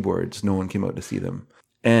playing keyboards, no one came out to see them.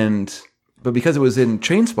 But because it was in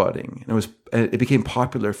Trainspotting, it became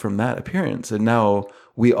popular from that appearance, and now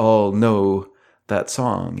we all know that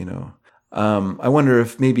song. I wonder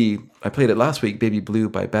if maybe I played it last week. Baby Blue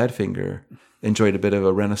by Badfinger enjoyed a bit of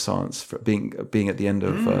a renaissance for being at the end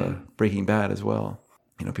of Breaking Bad as well.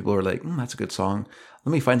 People were like, "That's a good song.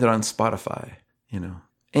 Let me find it on Spotify."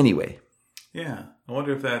 Anyway. Yeah, I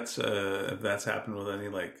wonder if that's happened with any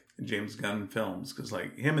like James Gunn films, because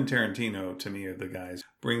like him and Tarantino to me are the guys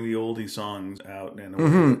bring the oldie songs out and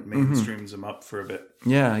mainstreams them up for a bit.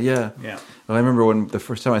 Yeah. Well, I remember when the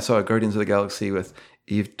first time I saw Guardians of the Galaxy with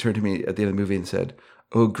Eve turned to me at the end of the movie and said,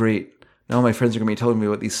 "Oh great, now my friends are going to be telling me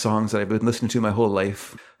about these songs that I've been listening to my whole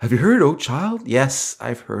life. Have you heard Oh Child?" Yes,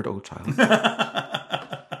 I've heard Oh Child.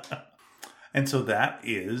 And so that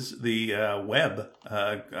is the web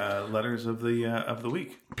letters of the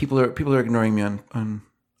week. People are ignoring me on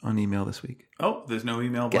email this week. Oh, there's no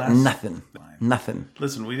email Get blast? Nothing.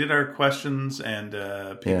 Listen, we did our questions, and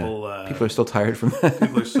people are still tired from that.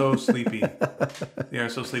 People are so sleepy. They are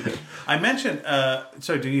so sleepy. I mentioned...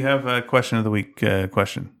 so do you have a question of the week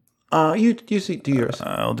question? You do yours.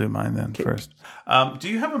 I'll do mine then first. Do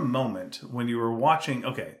you have a moment when you were watching...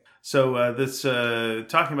 Okay, so this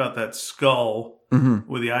talking about that skull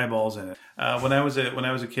with the eyeballs in it. When I was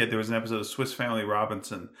a kid, there was an episode of Swiss Family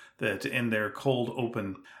Robinson that in their cold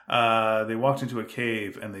open, they walked into a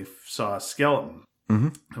cave and they saw a skeleton.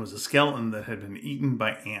 It was a skeleton that had been eaten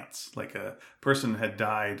by ants. Like a person had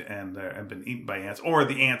died and been eaten by ants, or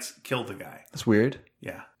the ants killed the guy. That's weird.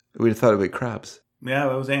 Yeah, we'd have thought it would be crabs.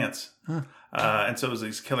 Yeah, it was ants. Huh. And so it was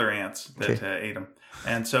these killer ants that ate them.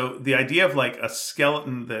 And so the idea of like a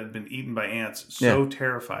skeleton that had been eaten by ants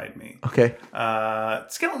terrified me. Okay.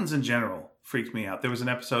 Skeletons in general freaked me out. There was an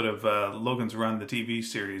episode of Logan's Run, the TV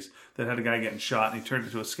series, that had a guy getting shot and he turned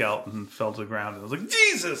into a skeleton and fell to the ground. And I was like,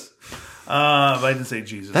 Jesus! But I didn't say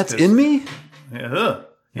Jesus. That's in me? Yeah.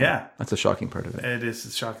 That's a shocking part of it. It is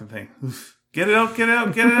a shocking thing. Oof. Get it out. Put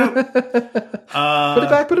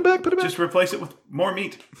it back. Just replace it with more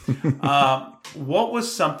meat. What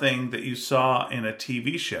was something that you saw in a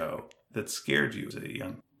TV show that scared you as a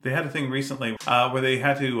young? They had a thing recently where they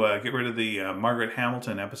had to get rid of the Margaret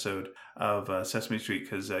Hamilton episode of Sesame Street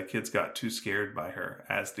because kids got too scared by her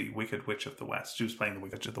as the Wicked Witch of the West. She was playing the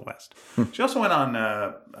Wicked Witch of the West. She also went on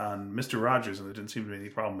Mr. Rogers, and there didn't seem to be any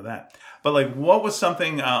problem with that. But like, what was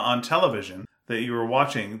something on television that you were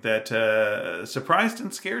watching that surprised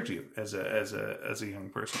and scared you as a young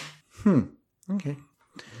person? Okay.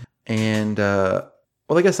 And well,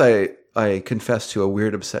 I guess I confess to a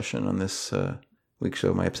weird obsession on this week's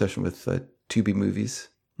show. My obsession with Tubi movies.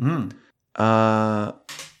 Well,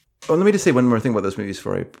 let me just say one more thing about those movies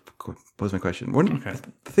before I pose my question. One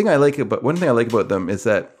thing I like about them is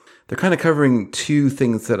that they're kind of covering two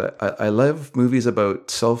things that I love movies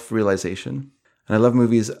about self-realization, and I love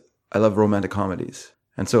romantic comedies.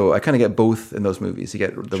 And so I kind of get both in those movies. You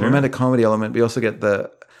get the romantic comedy element, but you also get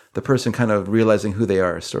the person kind of realizing who they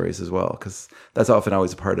are stories as well, because that's often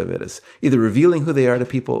always a part of it, is either revealing who they are to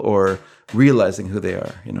people or realizing who they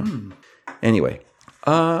are, Anyway,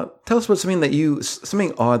 tell us about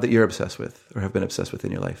something odd that you're obsessed with or have been obsessed with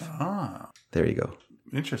in your life. There you go.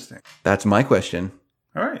 Interesting. That's my question.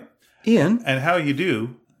 All right. Ian. And how you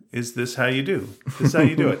do is this how you do? This is how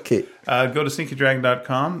you do it. Okay. Go to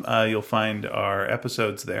sneakydragon.com. You'll find our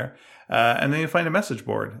episodes there. And then you'll find a message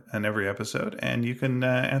board on every episode. And you can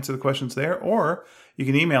answer the questions there. Or you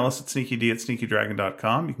can email us at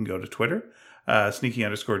sneakyd@sneakydragon.com. You can go to Twitter,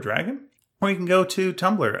 sneaky_dragon. Or you can go to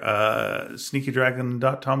Tumblr,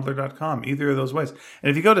 sneakydragon.tumblr.com, either of those ways. And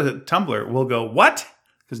if you go to Tumblr, we'll go, what?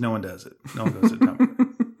 Because no one does it. No one goes to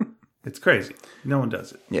Tumblr. It's crazy. No one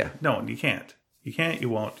does it. Yeah. No one. You can't. You can't. You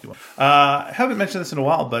won't. You won't. I haven't mentioned this in a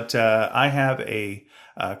while, but I have a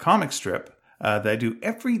comic strip that I do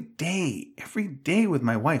every day. Every day with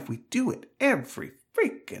my wife. We do it every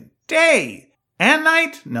freaking day. And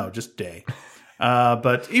night? No, just day.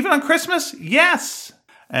 But even on Christmas? Yes.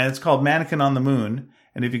 And it's called Mannequin on the Moon.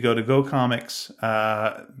 And if you go to Go Comics,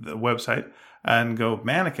 the website, and go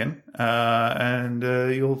Mannequin, and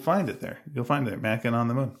you'll find it there. You'll find it there, Mannequin on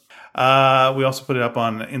the Moon. We also put it up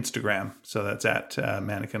on Instagram, so that's at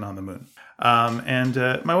Mannequin on the Moon. And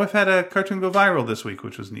my wife had a cartoon go viral this week,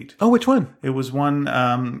 which was neat. Oh, which one? It was one.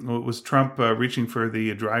 It was Trump reaching for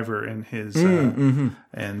the driver in his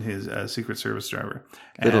and his Secret Service driver,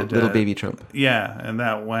 Little baby Trump. Yeah, and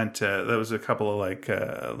that went. That was a couple of like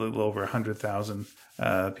a little over 100,000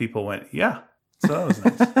 people went. Yeah, so that was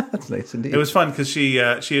nice. That's nice indeed. It was fun because she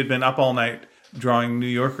had been up all night drawing New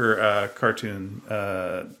Yorker cartoon,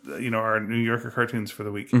 our New Yorker cartoons for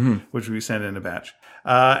the week, which we sent in a batch.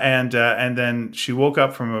 And then she woke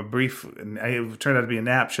up from a brief, it turned out to be a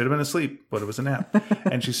nap. Should have been asleep, but it was a nap.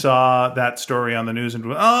 And she saw that story on the news and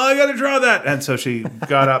went, oh, I got to draw that. And so she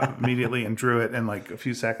got up immediately and drew it in like a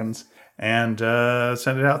few seconds and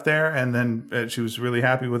sent it out there. And then she was really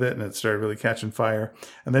happy with it and it started really catching fire.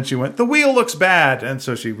 And then she went, the wheel looks bad. And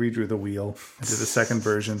so she redrew the wheel and did a second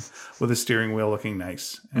version with the steering wheel looking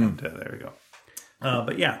nice. And there we go.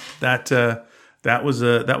 But yeah, that was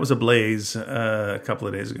a blaze a couple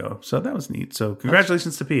of days ago. So that was neat. So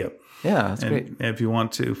congratulations to Pia. Yeah, that's great. And if you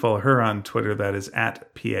want to follow her on Twitter, that is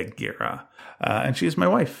at Pia Guerra. And she is my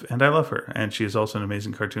wife, and I love her. And she is also an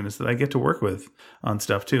amazing cartoonist that I get to work with on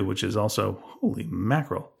stuff, too, which is also, holy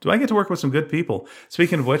mackerel. Do I get to work with some good people?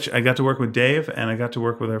 Speaking of which, I got to work with Dave, and I got to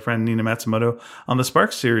work with our friend Nina Matsumoto on the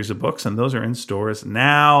Sparks series of books, and those are in stores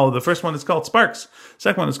now. The first one is called Sparks.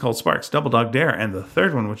 Second one is called Sparks Double Dog Dare. And the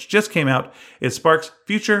third one, which just came out, is Sparks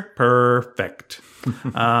Future Perfect,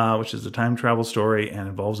 which is a time travel story and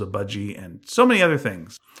involves a budgie and so many other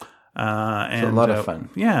things. And a lot of fun.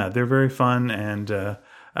 Yeah, they're very fun, and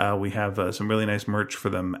we have some really nice merch for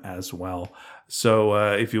them as well.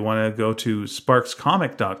 So if you want to go to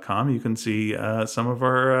sparkscomic.com, you can see some of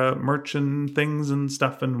our merch and things and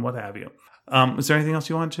stuff and what have you. Is there anything else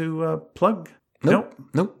you want to plug? Nope.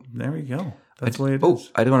 There we go. That's the way it is.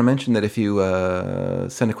 I do want to mention that if you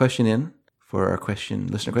send a question in for our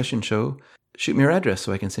listener question show, shoot me your address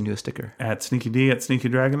so I can send you a sticker. At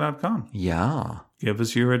sneakyd@sneakydragon.com. Yeah. Give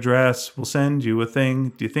us your address. We'll send you a thing.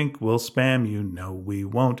 Do you think we'll spam you? No, we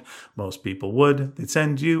won't. Most people would. They'd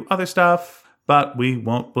send you other stuff, but we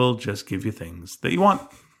won't. We'll just give you things that you want.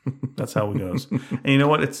 That's how it goes. And you know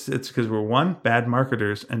what? It's because we're one, bad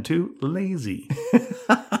marketers, and two, lazy.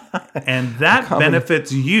 And that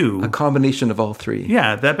benefits you. A combination of all three.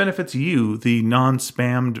 Yeah, that benefits you, the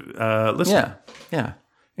non-spammed listener. Yeah,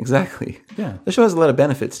 exactly. Yeah. The show has a lot of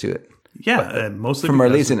benefits to it. Yeah, mostly from our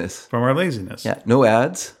laziness. From our laziness. Yeah, no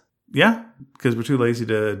ads. Yeah, because we're too lazy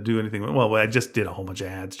to do anything. Well, I just did a whole bunch of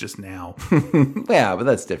ads just now. Yeah, but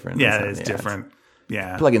that's different. Yeah, it's different. Ads.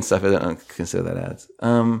 Yeah. Plug-in stuff, I don't consider that ads.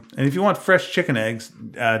 And if you want fresh chicken eggs,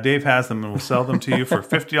 Dave has them and we'll sell them to you for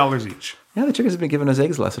 $50 each. Yeah, the chickens have been giving us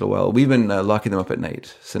eggs the last little while. We've been locking them up at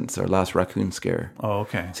night since our last raccoon scare. Oh,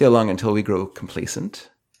 okay. See how long until we grow complacent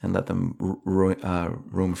and let them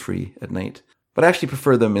roam free at night. But I actually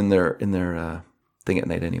prefer them in their thing at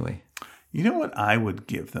night anyway. You know what I would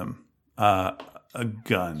give them? A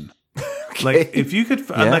gun. Okay. Like if you could,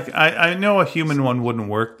 like I know a human one wouldn't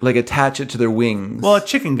work. Like attach it to their wings. Well, a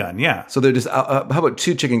chicken gun, yeah. So they're just how about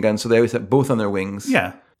two chicken guns? So they always have both on their wings.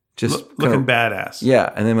 Yeah, just looking badass.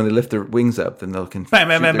 Yeah, and then when they lift their wings up, then they'll bam, bam,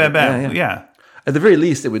 bam, bam, bam. Yeah. At the very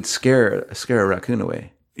least, it would scare a raccoon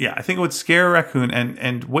away. Yeah, I think it would scare a raccoon.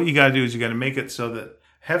 And what you got to do is you got to make it so that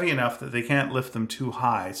heavy enough that they can't lift them too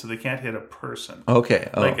high, so they can't hit a person. Okay.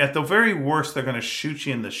 Oh. Like at the very worst, they're going to shoot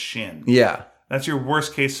you in the shin. Yeah. That's your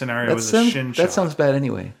worst case scenario is a shin shot. That sounds bad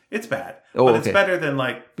anyway. It's bad. But it's better than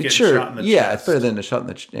like getting shot in the chest. Yeah, it's better than a shot in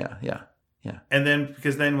the yeah. And then,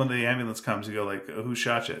 because then when the ambulance comes, you go like, who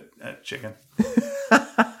shot you? Chicken.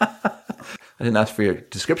 I didn't ask for your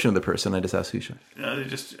description of the person. I just asked who shot. They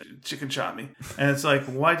just chicken shot me, and it's like,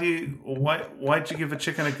 why'd you give a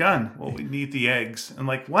chicken a gun? Well, we need the eggs. And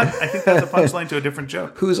like, what? I think that's a punchline to a different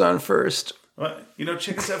joke. Who's on first? Well,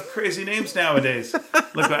 chickens have crazy names nowadays.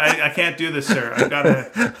 Look, I can't do this, sir. I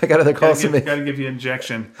got other calls to make. Got to give you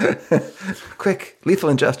injection. Quick, lethal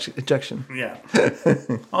injection. Yeah.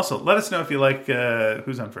 Also, let us know if you like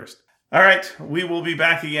Who's on First. All right, we will be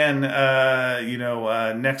back again,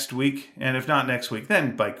 next week, and if not next week,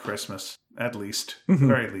 then by Christmas, at least,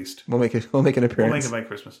 very least. We'll make an appearance. We'll make it by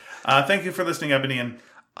Christmas. Thank you for listening. I've been Ian.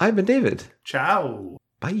 I've been David. Ciao.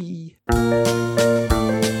 Bye.